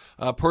us,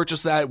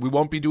 purchase that. We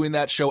won't be doing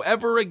that show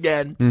ever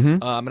again.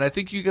 And I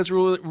think you guys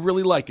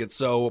really like it.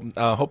 So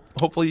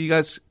hopefully you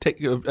guys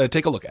take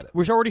a look at it.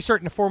 We're already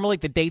starting to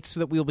formulate the dates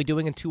that we'll be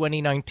doing in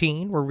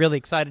 2019. We're really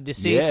excited to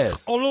see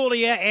all of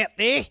you out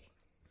there,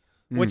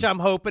 which I'm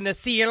hoping to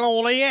see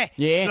all of you.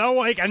 Yeah. So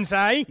I can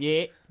say.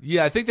 Yeah.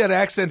 Yeah, I think that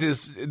accent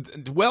is,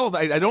 well,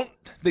 I don't,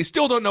 they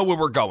still don't know where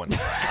we're going.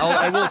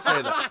 I will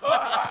say that.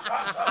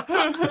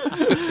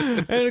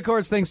 And of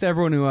course, thanks to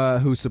everyone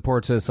who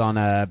supports us on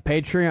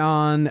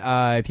Patreon.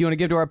 If you want to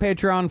give to our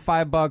Patreon,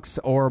 $5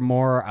 or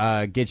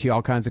more get you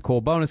all kinds of cool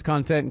bonus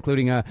content,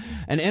 including an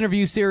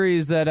interview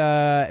series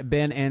that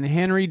Ben and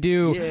Henry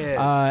do,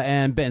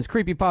 and Ben's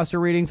creepypasta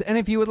readings. And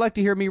if you would like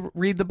to hear me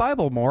read the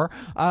Bible more,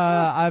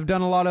 I've done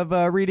a lot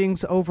of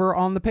readings over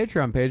on the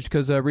Patreon page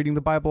because reading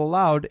the Bible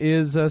aloud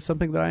is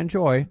something that I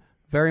enjoy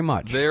very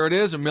much. There it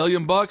is, $1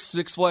 million,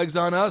 Six Flags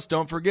on us.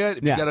 Don't forget,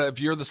 if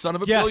you're the son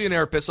of a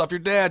billionaire, piss off your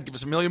dad, give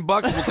us $1 million,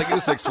 we'll take you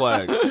to Six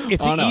Flags.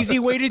 It's an easy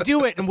way to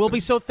do it, and we'll be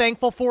so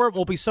thankful for it.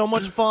 We'll be so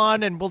much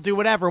fun, and we'll do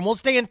whatever, and we'll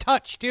stay in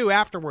touch too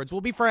afterwards. We'll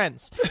be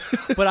friends.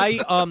 But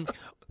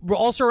we'll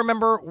also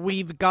remember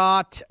we've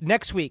got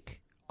next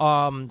week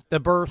the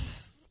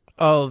birth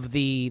of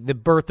the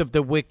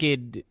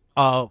wicked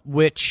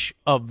witch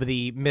of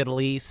the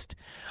Middle East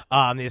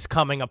is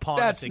coming upon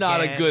us That's again.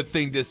 not a good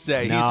thing to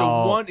say.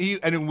 No.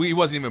 He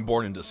wasn't even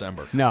born in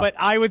December. No. But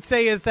I would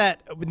say is that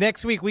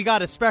next week we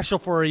got a special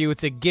for you.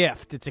 It's a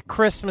gift. It's a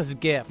Christmas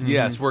gift.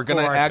 Yes, we're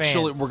for our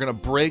fans. gonna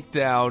break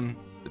down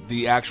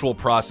the actual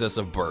process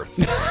of birth.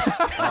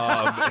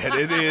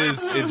 And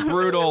it's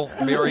brutal.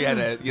 Mary had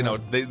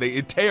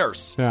it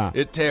tears. Yeah.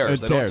 It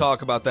tears. They don't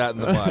talk about that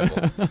in the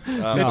Bible.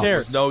 It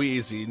tears. No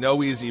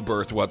easy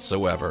birth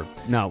whatsoever.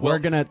 No, we're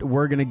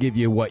gonna give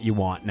you what you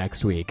want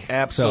next week.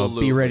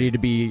 Absolutely. So be ready to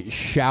be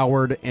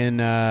showered in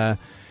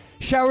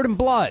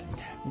blood.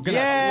 We're gonna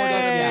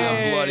have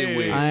a bloody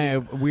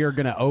week. We are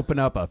gonna open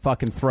up a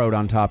fucking throat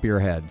on top of your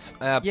heads.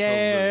 Absolutely.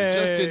 Yay.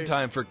 Just in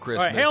time for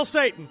Christmas. All right, hail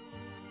Satan.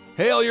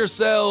 Hail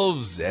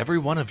yourselves, every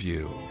one of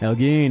you.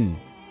 Helgin.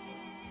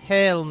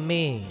 Hail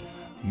me.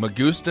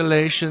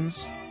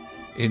 Magustalations.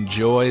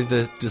 Enjoy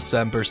the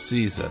December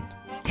season.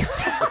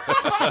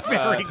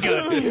 Very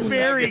good.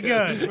 Very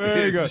good.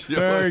 Very good.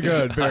 Very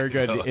good. Very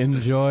good.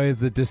 Enjoy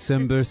the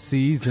December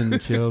season,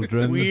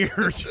 children.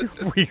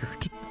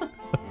 Weird.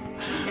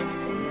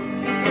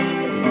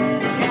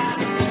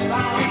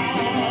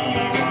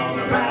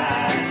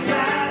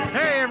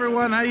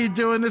 How you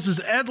doing? This is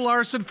Ed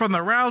Larson from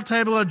the Round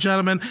Table of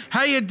Gentlemen.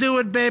 How you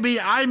doing, baby?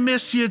 I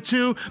miss you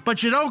too,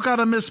 but you don't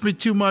gotta miss me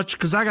too much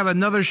because I got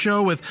another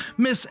show with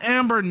Miss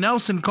Amber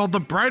Nelson called The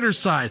Brighter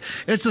Side.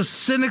 It's a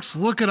cynic's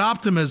look at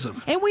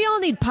optimism. And we all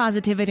need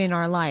positivity in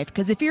our life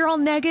because if you're all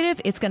negative,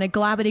 it's gonna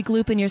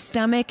globbity-gloop in your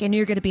stomach and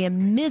you're gonna be a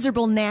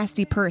miserable,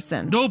 nasty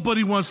person.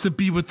 Nobody wants to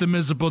be with the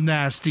miserable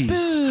nasties.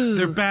 Boo.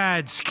 They're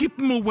bad. Keep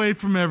them away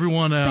from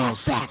everyone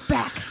else.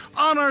 Back.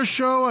 On our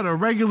show on a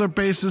regular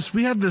basis,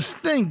 we have this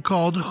thing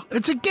called,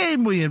 it's a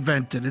game we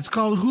invented. It's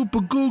called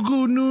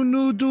Hoopagoo Noo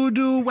Noo Doo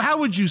Doo. How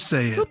would you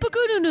say it?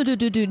 Hoopagoo Noo Doo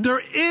Doo Doo.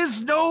 There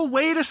is no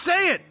way to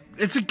say it.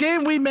 It's a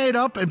game we made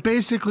up, and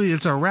basically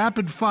it's a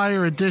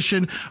rapid-fire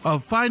edition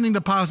of finding the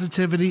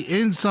positivity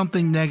in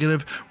something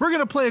negative. We're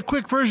going to play a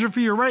quick version for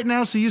you right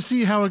now so you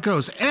see how it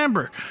goes.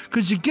 Amber,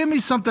 could you give me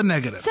something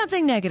negative?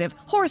 Something negative.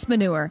 Horse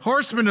manure.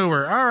 Horse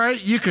manure. All right,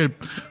 you could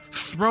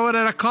throw it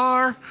at a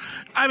car.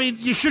 I mean,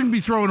 you shouldn't be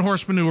throwing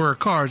horse manure at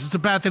cars. It's a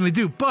bad thing to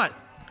do, but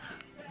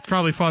it's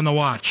probably fun to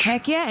watch.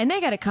 Heck yeah, and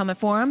they got it coming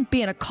for them,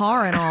 being a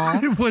car and all.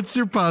 What's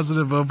your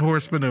positive of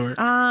horse manure?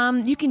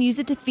 You can use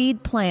it to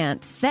feed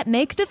plants that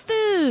make the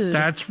food.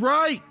 That's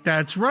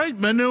right.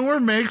 Manure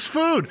makes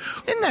food.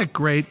 Isn't that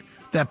great?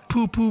 That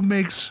poo-poo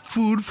makes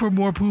food for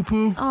more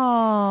poo-poo.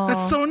 Oh,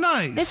 that's so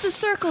nice. It's a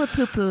circle of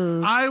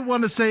poo-poo. I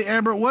want to say,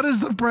 Amber, what is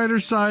the brighter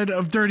side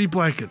of dirty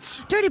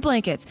blankets? Dirty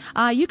blankets.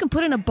 You can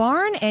put in a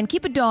barn and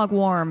keep a dog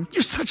warm.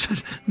 You're such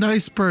a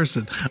nice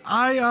person.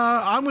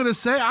 I'm going to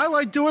say I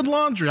like doing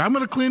laundry. I'm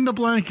going to clean the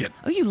blanket.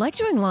 Oh, you like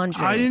doing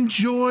laundry? I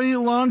enjoy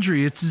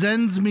laundry. It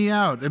zens me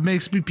out. It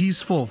makes me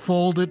peaceful.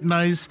 Fold it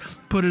nice,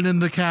 put it in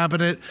the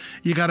cabinet.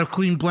 You got a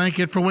clean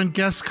blanket for when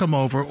guests come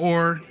over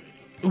or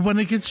when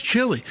it gets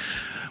chilly.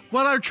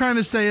 What I'm trying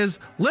to say is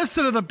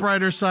listen to The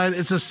Brighter Side.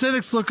 It's a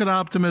cynic's look at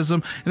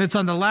optimism, and it's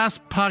on the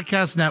Last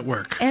Podcast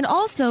Network. And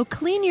also,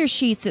 clean your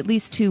sheets at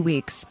least 2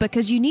 weeks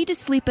because you need to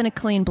sleep in a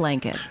clean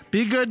blanket.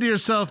 Be good to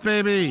yourself,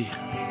 baby.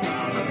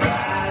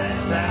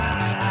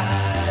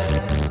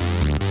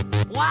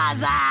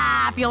 What's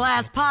up, you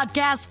Last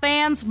Podcast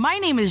fans? My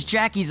name is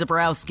Jackie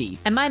Zabrowski.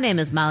 And my name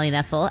is Molly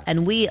Neffel,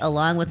 and we,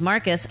 along with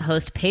Marcus,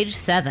 host Page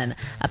 7,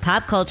 a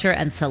pop culture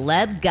and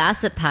celeb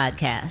gossip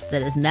podcast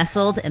that is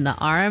nestled in the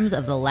arms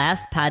of the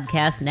Last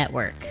Podcast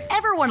Network.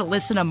 Ever want to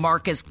listen to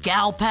Marcus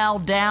gal pal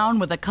down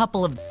with a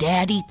couple of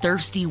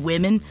daddy-thirsty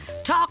women,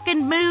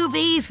 talking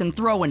movies and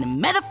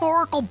throwing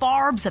metaphorical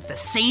barbs at the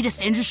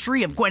sadist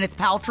industry of Gwyneth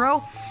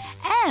Paltrow?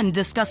 And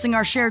discussing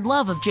our shared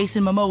love of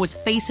Jason Momoa's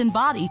face and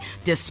body,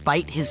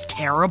 despite his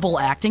terrible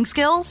acting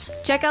skills?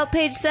 Check out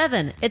Page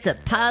 7. It's a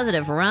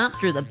positive romp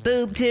through the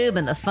boob tube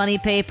and the funny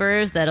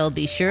papers that'll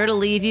be sure to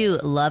leave you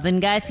loving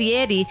Guy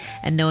Fieri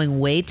and knowing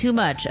way too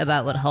much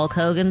about what Hulk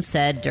Hogan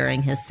said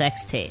during his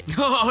sex tape.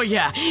 Oh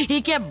yeah,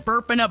 he kept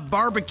burping up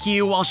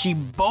barbecue while she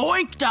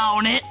boinked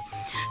on it.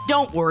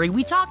 Don't worry,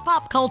 we talk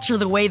pop culture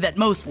the way that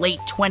most late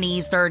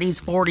 20s,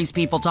 30s, 40s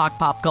people talk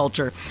pop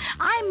culture.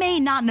 I may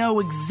not know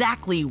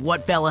exactly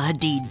what Bella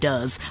Hadid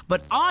does,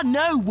 but I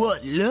know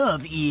what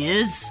love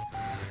is.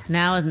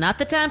 Now is not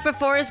the time for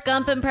Forrest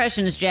Gump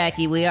impressions,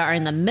 Jackie. We are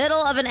in the middle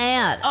of an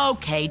ad.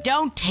 Okay,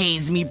 don't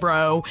tase me,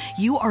 bro.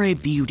 You are a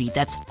beauty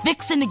that's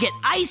fixin' to get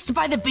iced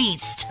by the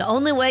beast. The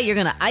only way you're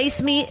gonna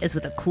ice me is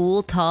with a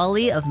cool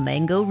tolly of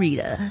Mango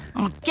Rita.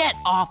 Oh, get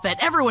off it.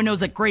 Everyone knows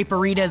that Grape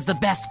Rita is the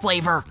best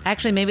flavor.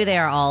 Actually, maybe they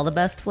are all the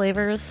best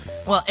flavors.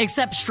 Well,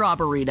 except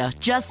Strawberita.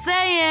 Just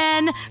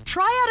saying.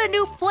 Try out a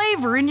new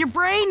flavor in your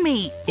brain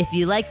meat. If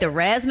you like the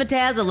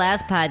razzmatazz of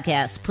Last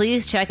Podcast,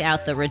 please check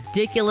out the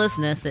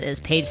ridiculousness that is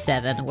Page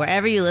 7,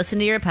 wherever you listen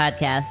to your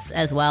podcasts,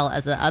 as well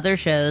as the other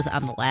shows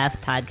on the Last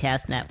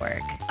Podcast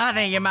Network. I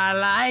think you might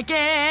like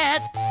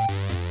it.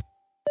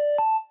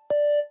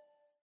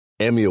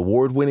 Emmy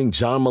award-winning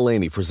John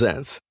Mulaney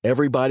presents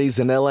Everybody's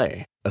in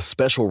L.A., a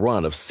special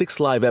run of 6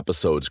 live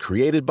episodes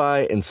created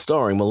by and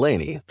starring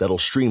Mulaney that'll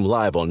stream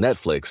live on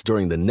Netflix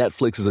during the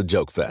Netflix is a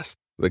Joke Fest.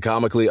 The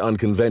comically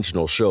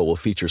unconventional show will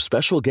feature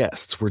special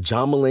guests where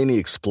John Mulaney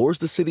explores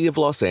the city of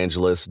Los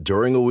Angeles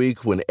during a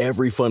week when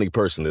every funny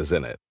person is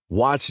in it.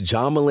 Watch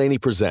John Mulaney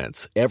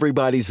Presents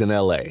Everybody's in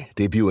L.A.,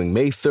 debuting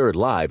May 3rd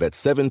live at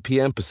 7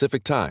 p.m.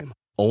 Pacific Time,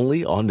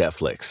 only on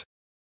Netflix.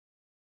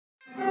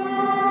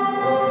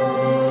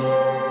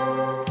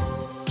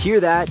 Hear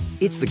that?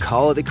 It's the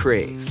call of the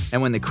Crave.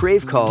 And when the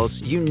Crave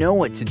calls, you know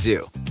what to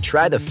do.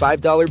 Try the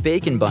 $5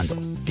 Bacon Bundle,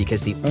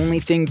 because the only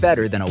thing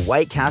better than a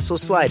White Castle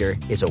slider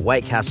is a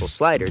White Castle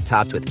slider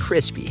topped with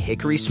crispy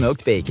hickory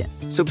smoked bacon.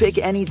 So pick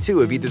any two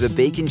of either the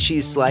Bacon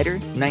Cheese Slider,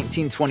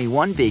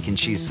 1921 Bacon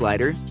Cheese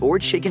Slider, or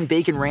Chicken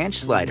Bacon Ranch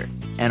Slider.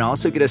 And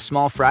also get a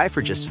small fry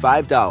for just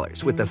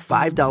 $5 with the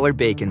 $5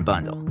 Bacon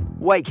Bundle.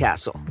 White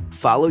Castle.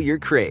 Follow your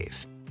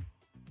Crave.